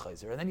Yehuda and he's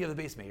chayzer, and then you have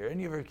the Beis Meir,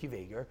 and you have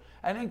Kiveger,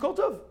 and then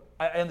Kotov.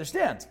 I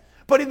understand.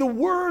 But in the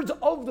words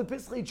of the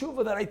Pislei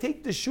Tshuva, that I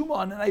take the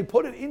Shuman and I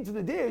put it into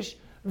the dish,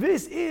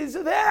 this is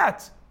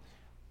that.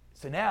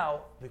 So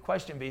now, the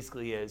question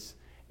basically is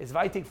is if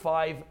I take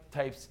 5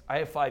 types, I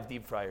have 5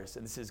 deep fryers,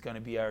 and this is going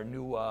to be our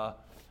new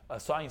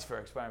science fair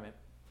experiment,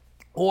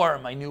 or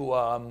my new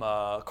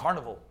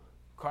carnival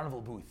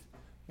booth.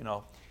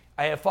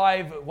 I have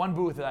 5. One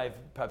booth I have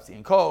Pepsi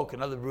and Coke.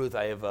 Another booth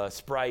I have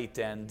Sprite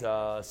and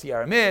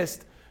Sierra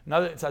Mist.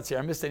 Another, it's not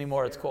Sierra Mist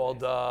anymore. It's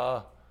called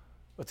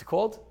what's it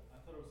called? I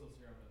thought it was still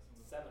Sierra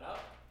Mist. 7-Up?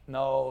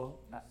 No,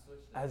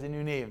 has a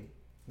new name.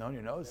 No on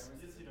your nose.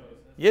 Yes, he knows.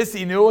 Yes,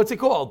 he knew. What's it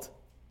called?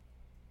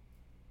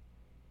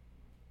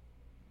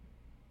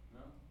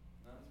 No?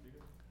 Not a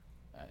speaker?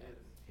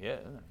 Yeah.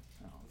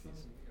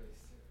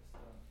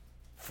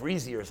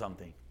 Freezy or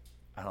something.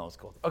 I don't know what it's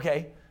called.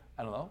 Okay.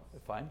 I don't know.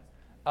 Fine.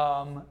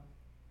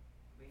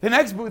 The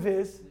next booth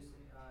is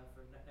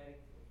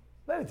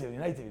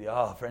Nativity.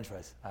 Oh, French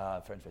fries.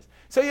 French fries.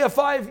 So you have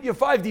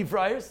 5 deep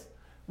fryers.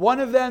 One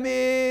of them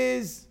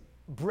is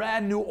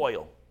brand new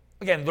oil.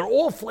 Again, they're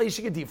all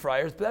flashing deep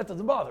fryers, but that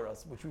doesn't bother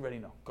us, which we already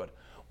know. Good.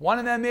 One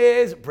of them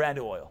is brand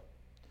new oil.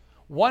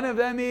 One of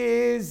them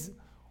is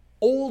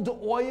old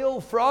oil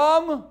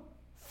from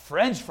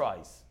French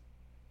fries.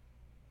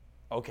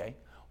 Okay.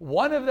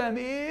 One of them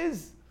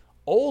is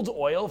old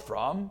oil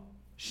from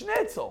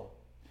schnitzel.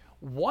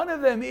 One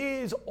of them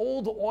is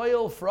old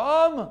oil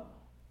from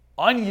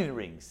onion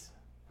rings.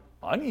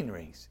 Onion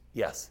rings,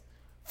 yes.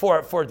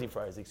 4 deep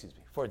fryers,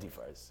 4 deep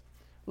fryers.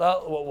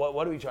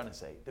 What are we trying to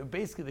say?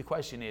 Basically, the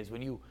question is,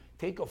 when you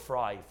take a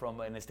fry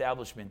from an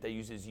establishment that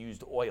uses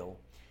used oil,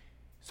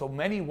 so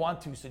many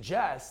want to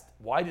suggest,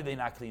 why do they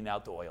not clean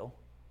out the oil?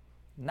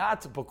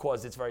 Not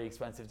because it's very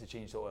expensive to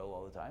change the oil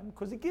all the time,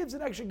 because it gives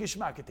an extra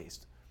geschmack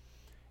taste.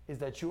 Is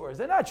that true or is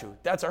that not true?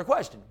 That's our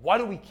question. Why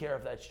do we care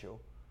if that's true?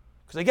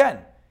 Because again,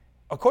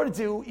 according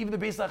to even the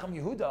Beis Lechem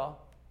Yehuda,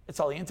 it's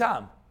Ali and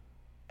Tam.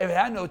 If it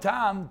had no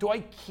Tam, do I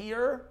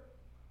care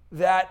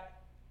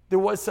that there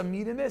was some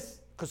meat in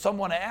this? Because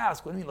someone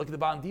asked, what do you mean? Look at the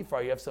bottom deep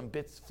fryer, you have some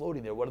bits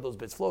floating there. What are those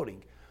bits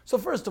floating? So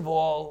first of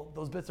all,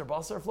 those bits are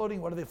basar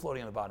floating. What are they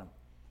floating on the bottom?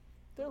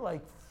 They're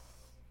like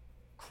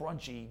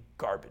crunchy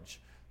garbage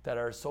that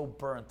are so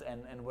burnt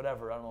and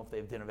whatever. I don't know if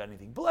they didn't have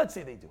anything, but let's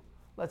say they do.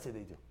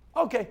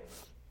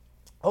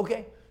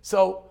 Okay.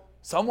 So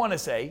some want to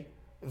say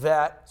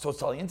that, so it's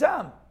Tali and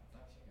Tam.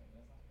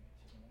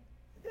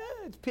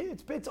 Yeah,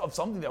 it's bits of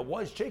something that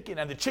was chicken,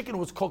 and the chicken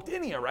was cooked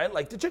in here, right?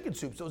 Like the chicken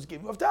soup, so it's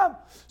giving off Tam.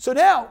 So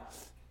now,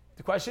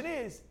 the question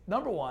is,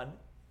 number one,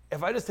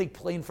 if I just take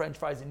plain French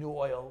fries and new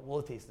oil, will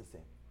it taste the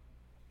same?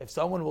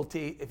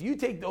 If you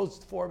take those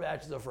 4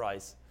 batches of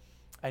fries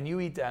and you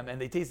eat them and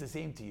they taste the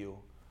same to you,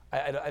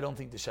 I don't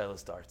think the shaila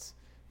starts.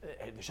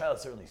 The shaila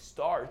certainly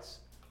starts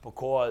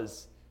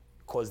because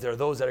there are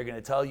those that are going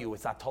to tell you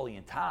it's not Tali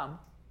and Tam,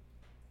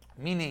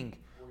 meaning,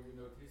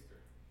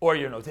 or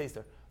you're no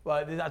taster.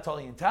 But it's not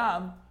Tali and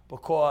Tam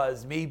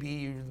because maybe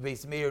you're the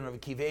base mayor of a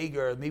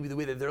Kiveger, maybe the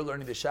way that they're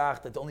learning the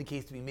Shach, that the only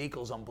case to be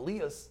Makels on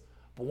Belias.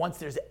 But once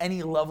there's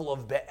any level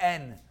of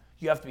Be'en,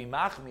 you have to be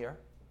Machmir.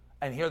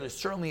 And here there's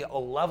certainly a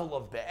level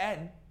of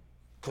Be'en,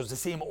 because the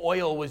same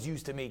oil was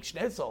used to make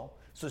schnitzel.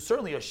 So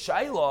certainly a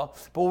Shaila.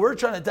 But what we're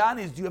trying to don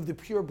is, do you have the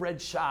purebred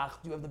Shach?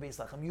 Do you have the Beis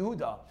Lechem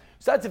Yehuda?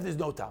 So that's if there's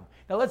no Tam.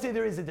 Now let's say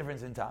there is a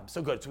difference in Tam.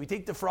 So good. So we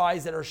take the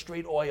fries that are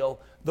straight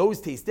oil.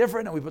 Those taste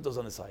different, and we put those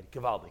on the side.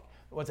 Gavaldik.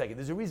 1 second.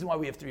 There's a reason why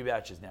we have 3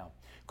 batches now.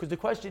 Because the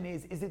question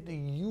is it the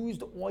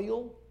used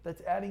oil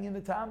that's adding in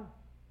the Tam?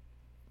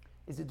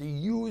 Is it the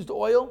used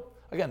oil?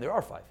 Again, there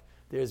are 5.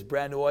 There's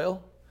brand new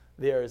oil,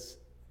 there's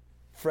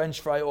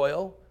French fry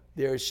oil,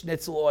 there's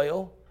schnitzel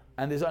oil,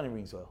 and there's onion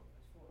rings oil.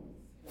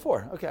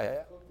 4,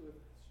 okay.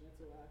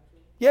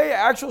 Yeah,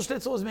 actual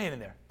schnitzel is made in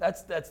there.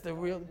 That's the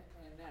real...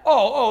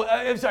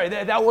 I'm sorry,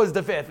 that was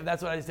the 5th, and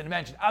that's what I just didn't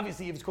mention.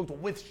 Obviously, if it's cooked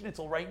with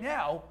schnitzel right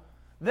now,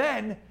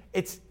 then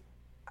it's,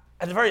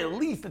 at the very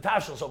least, the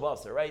tashel shel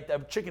basar, right? The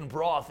chicken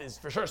broth is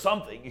for sure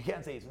something. You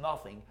can't say it's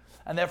nothing.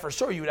 And then for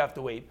sure you would have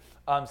to wait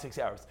 6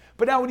 hours.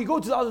 But now when you go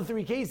to the other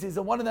 3 cases,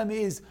 and one of them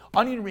is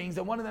onion rings,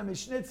 and one of them is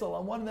schnitzel,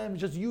 and one of them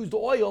is just used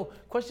oil,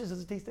 question is,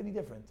 does it taste any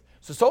different?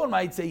 So someone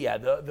might say, yeah,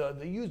 the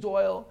used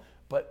oil,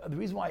 but the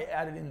reason why I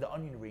added in the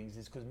onion rings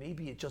is because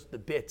maybe it's just the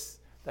bits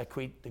that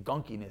create the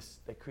gunkiness,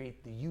 that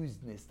create the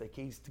usedness, that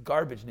creates the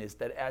garbageness,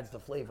 that adds the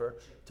flavor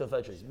to the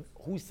filtration.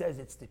 Who says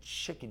it's the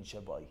chicken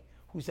shabai?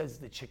 Who says it's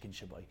the chicken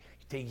shabai?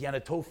 You take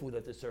yana tofu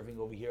that they're serving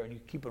over here and you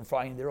keep on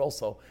frying there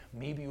also.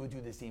 Maybe you would do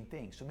the same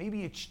thing. So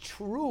maybe it's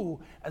true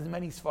as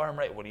many Sfarim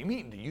right. What do you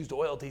mean? The used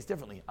oil tastes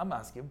differently. I'm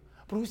asking.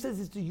 But who says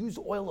it's the used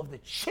oil of the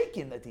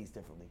chicken that tastes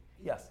differently?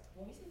 Yes?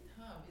 When we say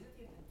Tom, is it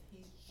the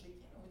taste chicken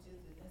or is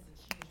it the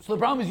change? So the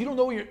problem is you don't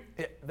know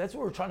that's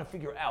what we're trying to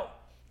figure out.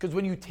 Because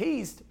when you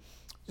taste,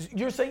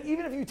 you're saying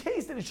even if you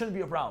taste it, it shouldn't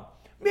be a problem.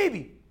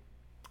 Maybe.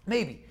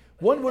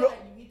 One would,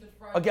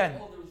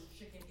 again,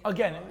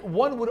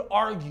 one would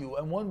argue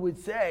and one would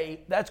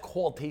say that's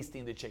called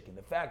tasting the chicken.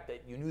 The fact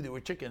that you knew there were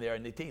chicken there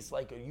and they taste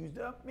like a used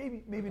up,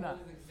 maybe not.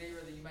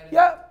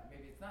 Yeah.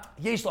 Maybe it's not.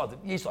 Yesh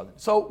laden.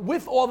 So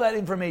with all that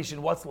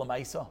information, what's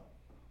lamaisa?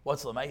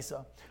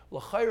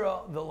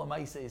 L'chayra, the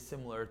lamaisa is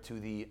similar to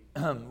the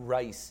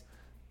rice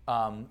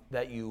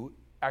that you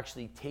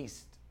actually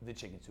taste the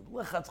chicken soup.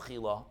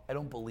 Lechatchila, I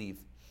don't believe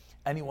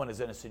anyone is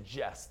going to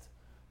suggest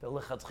that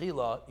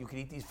lechatchila, you can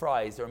eat these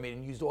fries that are made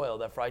in used oil,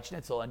 that fried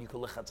schnitzel, and you can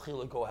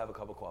lechatchila go have a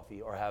cup of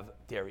coffee or have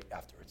dairy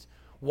afterwards.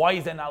 Why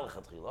is that not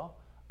lechatchila?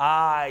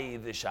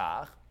 The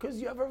shach, because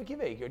you have Rav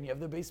Akiva Eiger and you have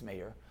the base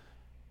mayor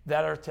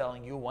that are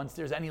telling you once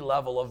there's any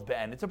level of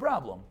ben, it's a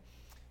problem.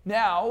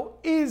 Now,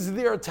 is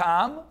there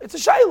tam? It's a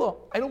shayla.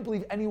 I don't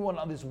believe anyone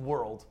on this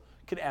world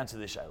can answer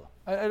this shayla.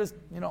 I just,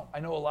 I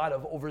know a lot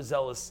of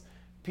overzealous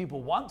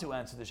people want to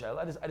answer the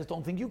shayla. I just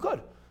don't think you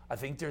could. I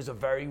think there's a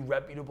very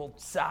reputable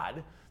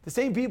tzad. The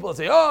same people that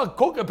say,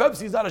 Coke and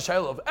Pepsi is not a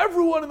shayla.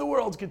 Everyone in the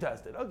world can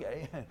test it.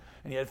 Okay.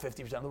 And yet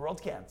 50% of the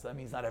world can't. So that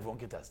means not everyone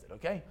can test it.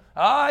 Okay.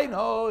 I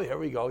know. Here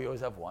we go. You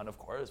always have one, of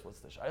course. What's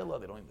the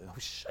shayla? They don't even know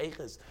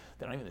shaykhs.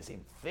 They're not even the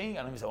same thing.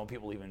 I don't even know when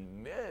people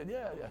even,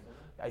 yeah.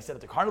 I said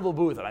at the carnival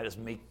booth and I just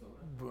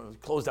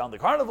close down the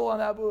carnival on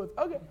that booth.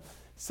 Okay.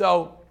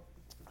 So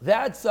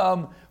that's,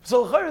 that's the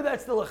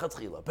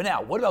lechatchila. But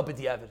now, what about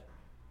b'diavad?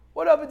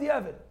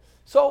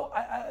 So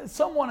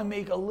some want to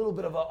make a little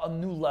bit of a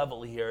new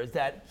level here, is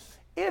that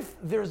if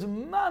there's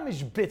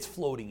mamish bits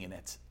floating in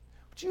it,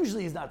 which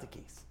usually is not the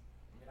case,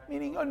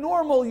 meaning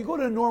you go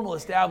to a normal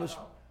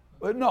establishment,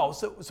 no,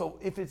 so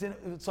if it's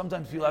in,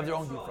 sometimes people have their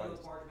own deep fryers.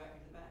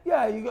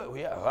 Yeah, you go,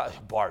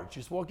 barge,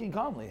 just walking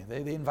calmly.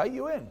 They invite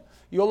you in.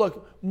 You go,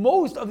 look,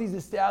 most of these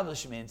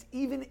establishments,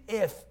 even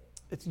if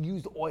it's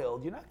used oil,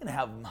 you're not going to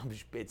have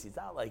mamish bits. It's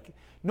not like,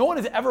 no one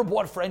has ever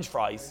bought French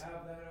fries.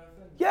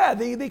 Yeah,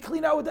 they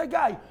clean out with that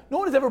guy. No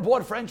one has ever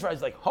bought French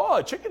fries like,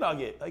 a chicken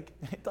nugget. Like,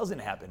 it doesn't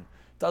happen.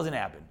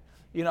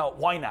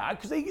 Why not?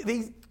 Because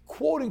they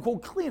quote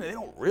unquote clean it. They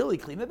don't really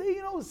clean it.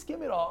 They,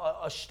 skim it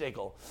a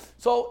shtickle.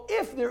 So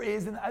if there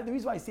is, and the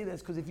reason why I say that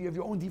is because if you have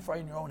your own deep fryer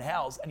in your own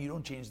house and you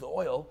don't change the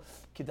oil,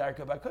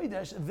 kedarka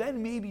b'kodesh,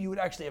 then maybe you would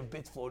actually have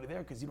bits floating there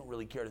because you don't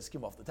really care to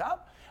skim off the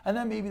top. And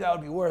then maybe that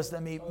would be worse.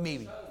 Then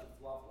maybe.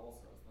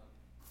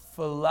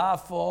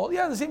 Falafel,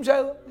 yeah, the same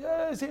shayla.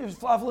 Yeah, same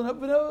falafel,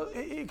 but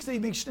because they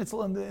make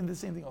schnitzel and the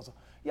same thing also.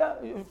 Yeah,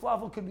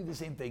 falafel could be the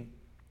same thing.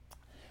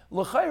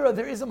 L'chayra,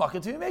 there is a makkah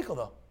to be mekel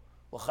though.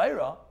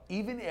 L'chayra,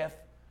 even if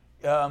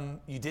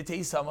you did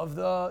taste some of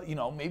the,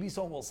 maybe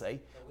someone will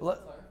say, no,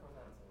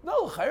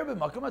 l'chayra be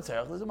makkah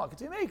matzerach, there's a makkah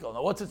to be mekel.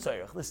 Now, what's a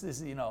tzerach? This is,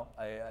 he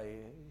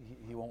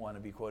won't want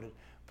to be quoted,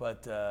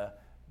 but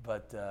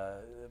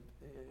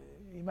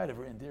he might have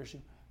written Dirshu.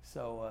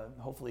 So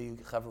hopefully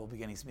Chaver will be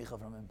getting smicha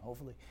from him,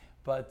 hopefully.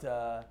 But,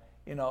 I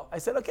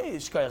said, okay,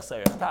 shkayach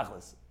sayach,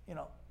 tachlis.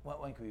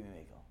 When can we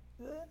make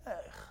it?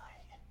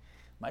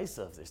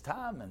 Myself, if there's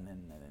Tom, and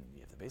then you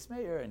have the base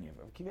mayor, and you have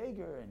Rav Akiva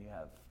Eiger, and you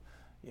have,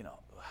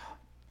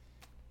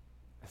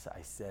 So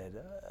I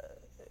said,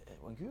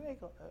 when can we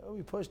make it?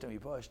 We pushed. I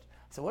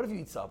said, what if you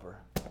eat supper?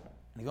 And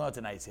you go out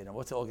to night and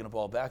what's it all going to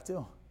boil back to?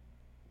 A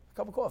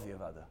cup of coffee,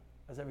 Avada.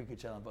 As every good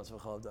child in Basar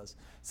V'chalav does.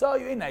 So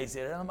you ate night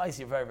and on the mice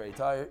you're very, very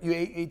tired. You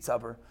ate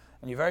supper,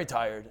 and you're very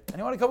tired, and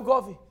you want a cup of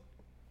coffee.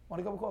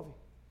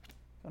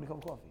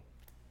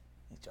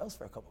 It's just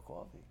for a cup of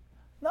coffee.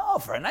 No,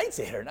 for a night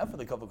seder, not for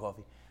the cup of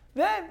coffee.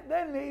 Then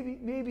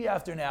maybe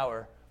after an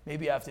hour, there's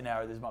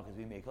makas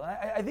we make.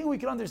 I think we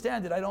can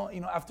understand it. I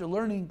don't, after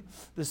learning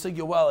the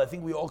sugya well, I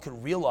think we all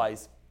can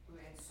realize. And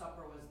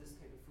supper was this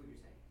type of food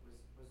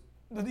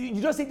you're saying?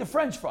 You just ate the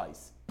French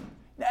fries.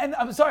 And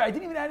I'm sorry, I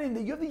didn't even add in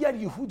that you have the Yad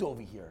Yehuda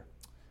over here.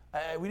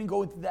 We didn't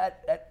go into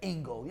that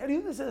angle. Yad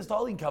Yehuda says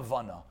Talin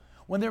Kavana.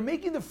 When they're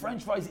making the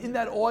French fries in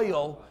that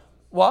oil,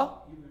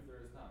 what?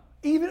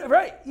 Even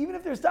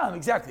if there's time,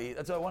 exactly.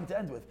 That's what I wanted to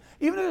end with.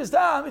 Even if there's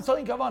time, it's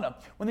Talin Kavana.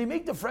 When they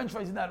make the French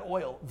fries in that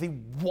oil, they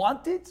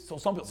want it. So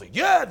some people say,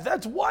 yeah,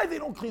 that's why they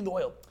don't clean the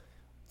oil.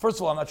 First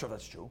of all, I'm not sure if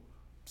that's true.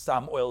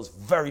 Stam oil is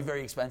very,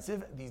 very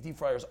expensive. These deep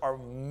fryers are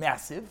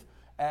massive.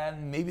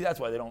 And maybe that's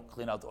why they don't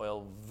clean out the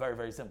oil very,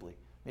 very simply.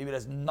 Maybe it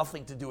has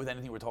nothing to do with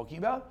anything we're talking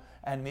about,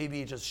 and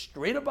maybe it's just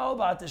straight up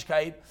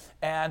al-batishkeit,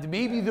 and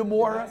maybe the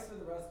more... For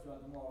the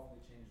restaurant, the more often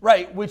they change.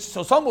 Right,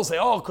 so some will say,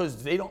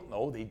 because they don't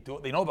know,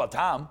 they know about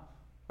tam,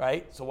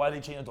 right? So why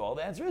they change it to all?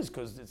 The answer is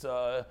because it's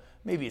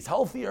maybe it's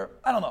healthier.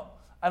 I don't know.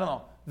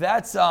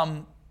 That's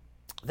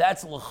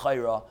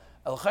l'chayra.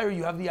 L'chayra,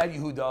 you have the Yad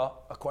Yehuda,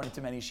 according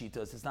to many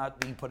shitas. It's not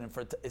being put in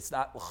for, it's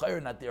not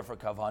l'chayra, not there for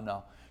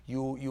kavana.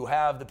 You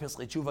have the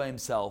Pislei Tshuva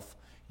himself.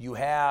 You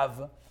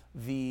have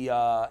the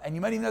and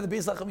you might even have the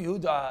Beis Lachem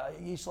Yehuda,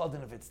 Yesh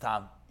Ladin if it's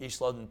Tam, Yesh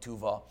Ladin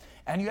Tuva.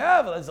 And you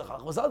have, and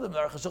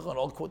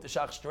I'll quote the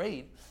Shach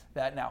straight,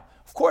 that now,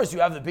 of course you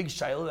have the big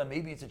shayla that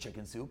maybe it's a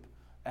chicken soup.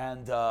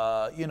 And,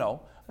 and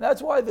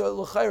that's why the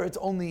L'chayr, it's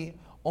only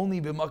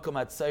b'makam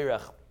at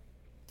Seirach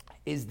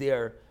is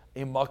there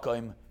a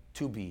makam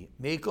to be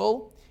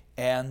Mekel.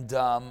 And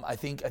I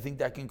think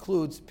that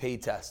concludes pay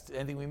test.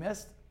 Anything we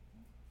missed?